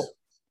on a roll.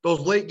 Those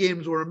late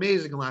games were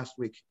amazing last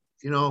week.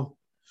 You know,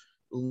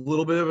 a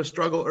little bit of a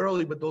struggle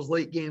early, but those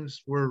late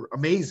games were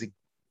amazing.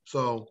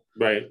 So,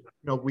 right, you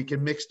know, we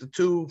can mix the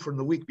two. From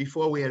the week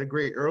before, we had a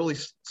great early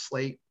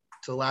slate.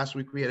 To last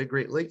week, we had a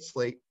great late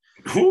slate.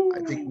 Ooh.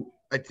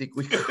 I think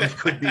we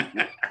could be.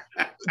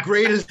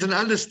 Great is an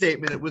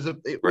understatement. It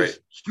was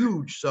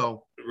huge.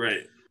 So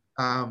right.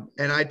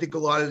 And I think a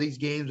lot of these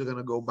games are going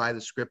to go by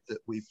the script that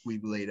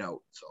we've laid out.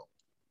 So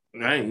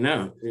right,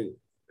 no, a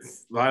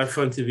lot of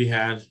fun to be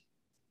had,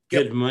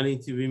 good money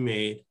to be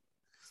made.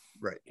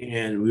 Right.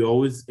 And we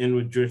always end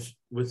with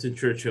Winston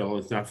Churchill.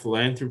 It's not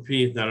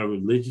philanthropy. It's not a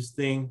religious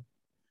thing,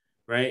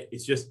 right?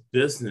 It's just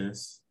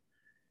business.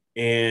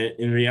 And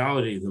in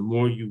reality, the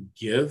more you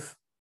give,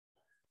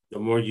 the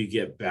more you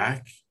get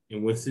back.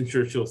 And Winston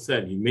Churchill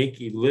said, you make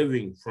a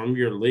living from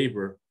your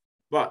labor,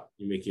 but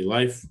you make a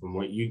life from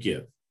what you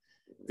give.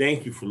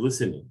 Thank you for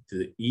listening to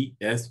the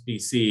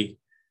ESBC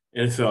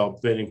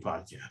NFL Betting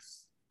Podcast.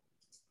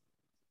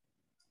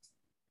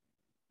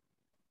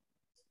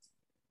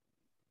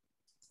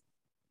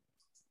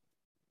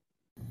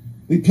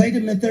 We played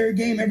them in the third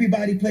game.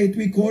 Everybody played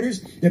 3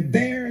 quarters. The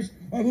Bears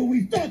are who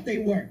we thought they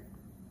were.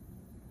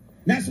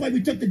 That's why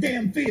we took the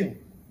damn field.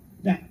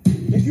 Now,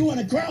 if you want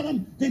to crown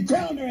them, then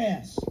crown their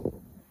ass.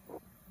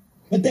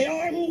 But they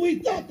are who we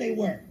thought they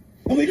were.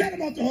 And we let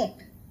them off the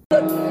hook.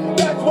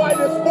 That's why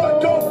this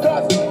sport don't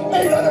cost $800.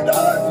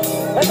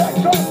 And that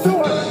costs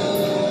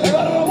 $200. And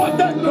I don't know what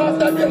that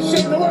costs. I'd be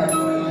ashamed to wear.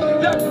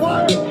 That's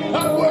why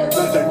I'm wearing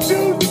Mr.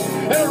 Shoes.